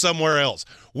 Go somewhere else.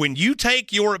 When you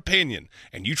take your opinion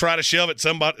and you try to shove it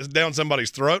down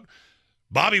somebody's throat,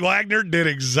 Bobby Wagner did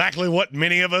exactly what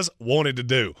many of us wanted to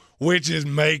do, which is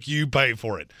make you pay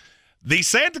for it. The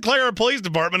Santa Clara Police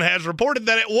Department has reported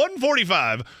that at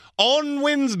 1:45 on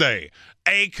Wednesday,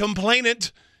 a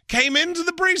complainant came into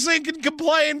the precinct and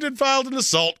complained and filed an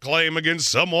assault claim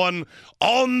against someone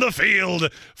on the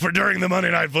field for during the Monday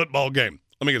Night Football game.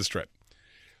 Let me get this straight.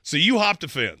 So you hopped a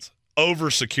fence over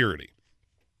security,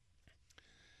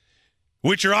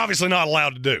 which you're obviously not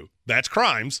allowed to do. That's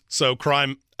crimes, so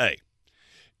crime A.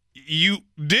 You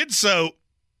did so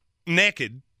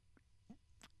naked,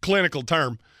 clinical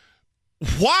term.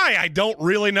 Why, I don't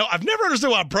really know. I've never understood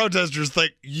why protesters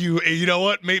think you know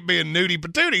what, me being nudie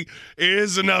patootie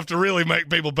is enough to really make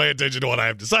people pay attention to what I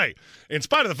have to say. In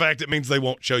spite of the fact it means they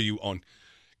won't show you on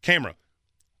camera.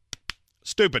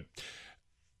 Stupid.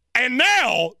 And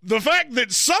now, the fact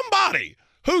that somebody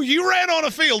who you ran on a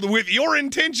field with your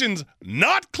intentions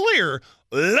not clear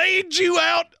laid you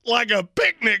out like a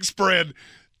picnic spread,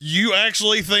 you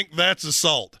actually think that's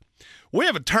assault. We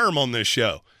have a term on this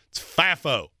show. It's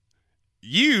FAFO.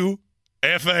 You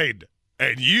FA'd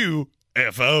and you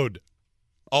FO'd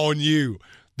on you.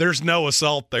 There's no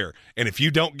assault there. And if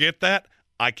you don't get that,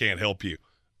 I can't help you.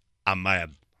 I'm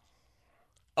mad.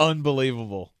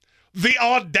 Unbelievable. The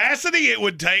audacity it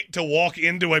would take to walk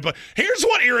into a... Here's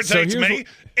what irritates me.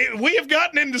 We have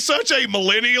gotten into such a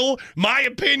millennial, my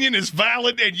opinion is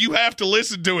valid and you have to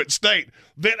listen to it state,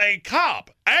 that a cop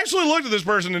actually looked at this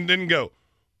person and didn't go,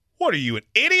 what are you, an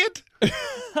idiot?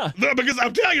 Because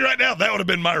I'm telling you right now, that would have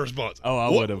been my response. Oh, I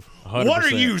would have. 100%. What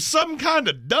are you, some kind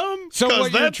of dumb? So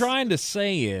what you're trying to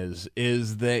say is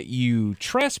that you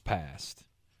trespassed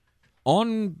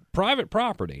on private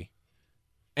property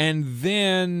and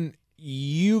then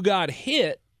you got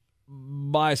hit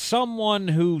by someone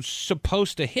who's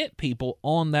supposed to hit people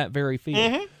on that very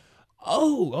field. Mm-hmm.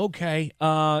 Oh, okay.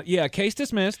 Yeah, case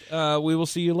dismissed. We will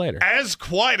see you later. As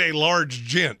quite a large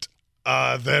gent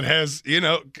that has,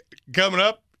 coming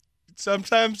up,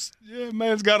 sometimes,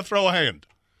 man's got to throw a hand.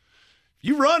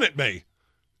 You run at me.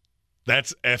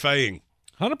 That's FAing.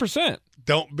 100%.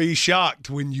 Don't be shocked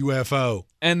when you FO.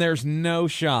 And there's no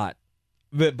shot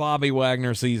that Bobby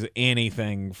Wagner sees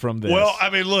anything from this. Well, I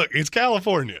mean, look, it's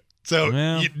California.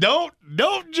 So you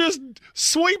don't just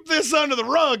sweep this under the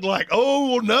rug like, oh,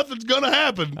 well, nothing's going to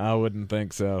happen. I wouldn't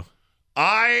think so.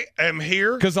 I am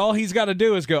here because all he's got to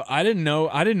do is go, I didn't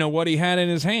know what he had in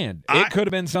his hand. It could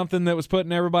have been something that was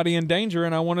putting everybody in danger,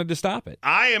 and I wanted to stop it.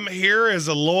 I am here as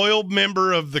a loyal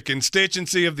member of the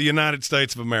constituency of the United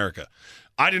States of America.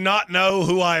 I do not know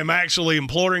who I am actually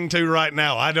imploring to right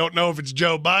now. I don't know if it's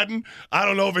Joe Biden. I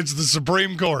don't know if it's the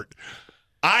Supreme Court.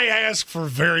 I ask for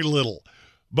very little.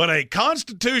 But a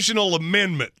constitutional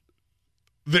amendment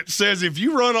that says if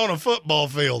you run on a football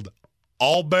field,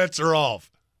 all bets are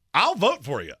off. I'll vote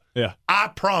for you. Yeah. I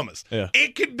promise. Yeah.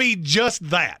 It could be just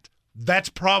that. That's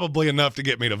probably enough to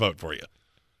get me to vote for you.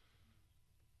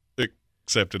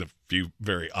 Except in a few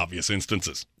very obvious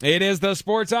instances. It is the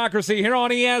Sportsocracy here on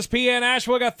ESPN.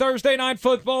 Asheville got Thursday night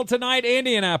football tonight.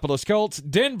 Indianapolis Colts,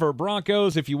 Denver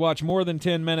Broncos. If you watch more than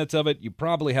 10 minutes of it, you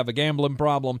probably have a gambling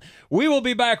problem. We will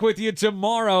be back with you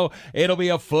tomorrow. It'll be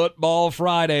a football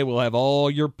Friday. We'll have all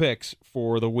your picks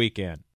for the weekend.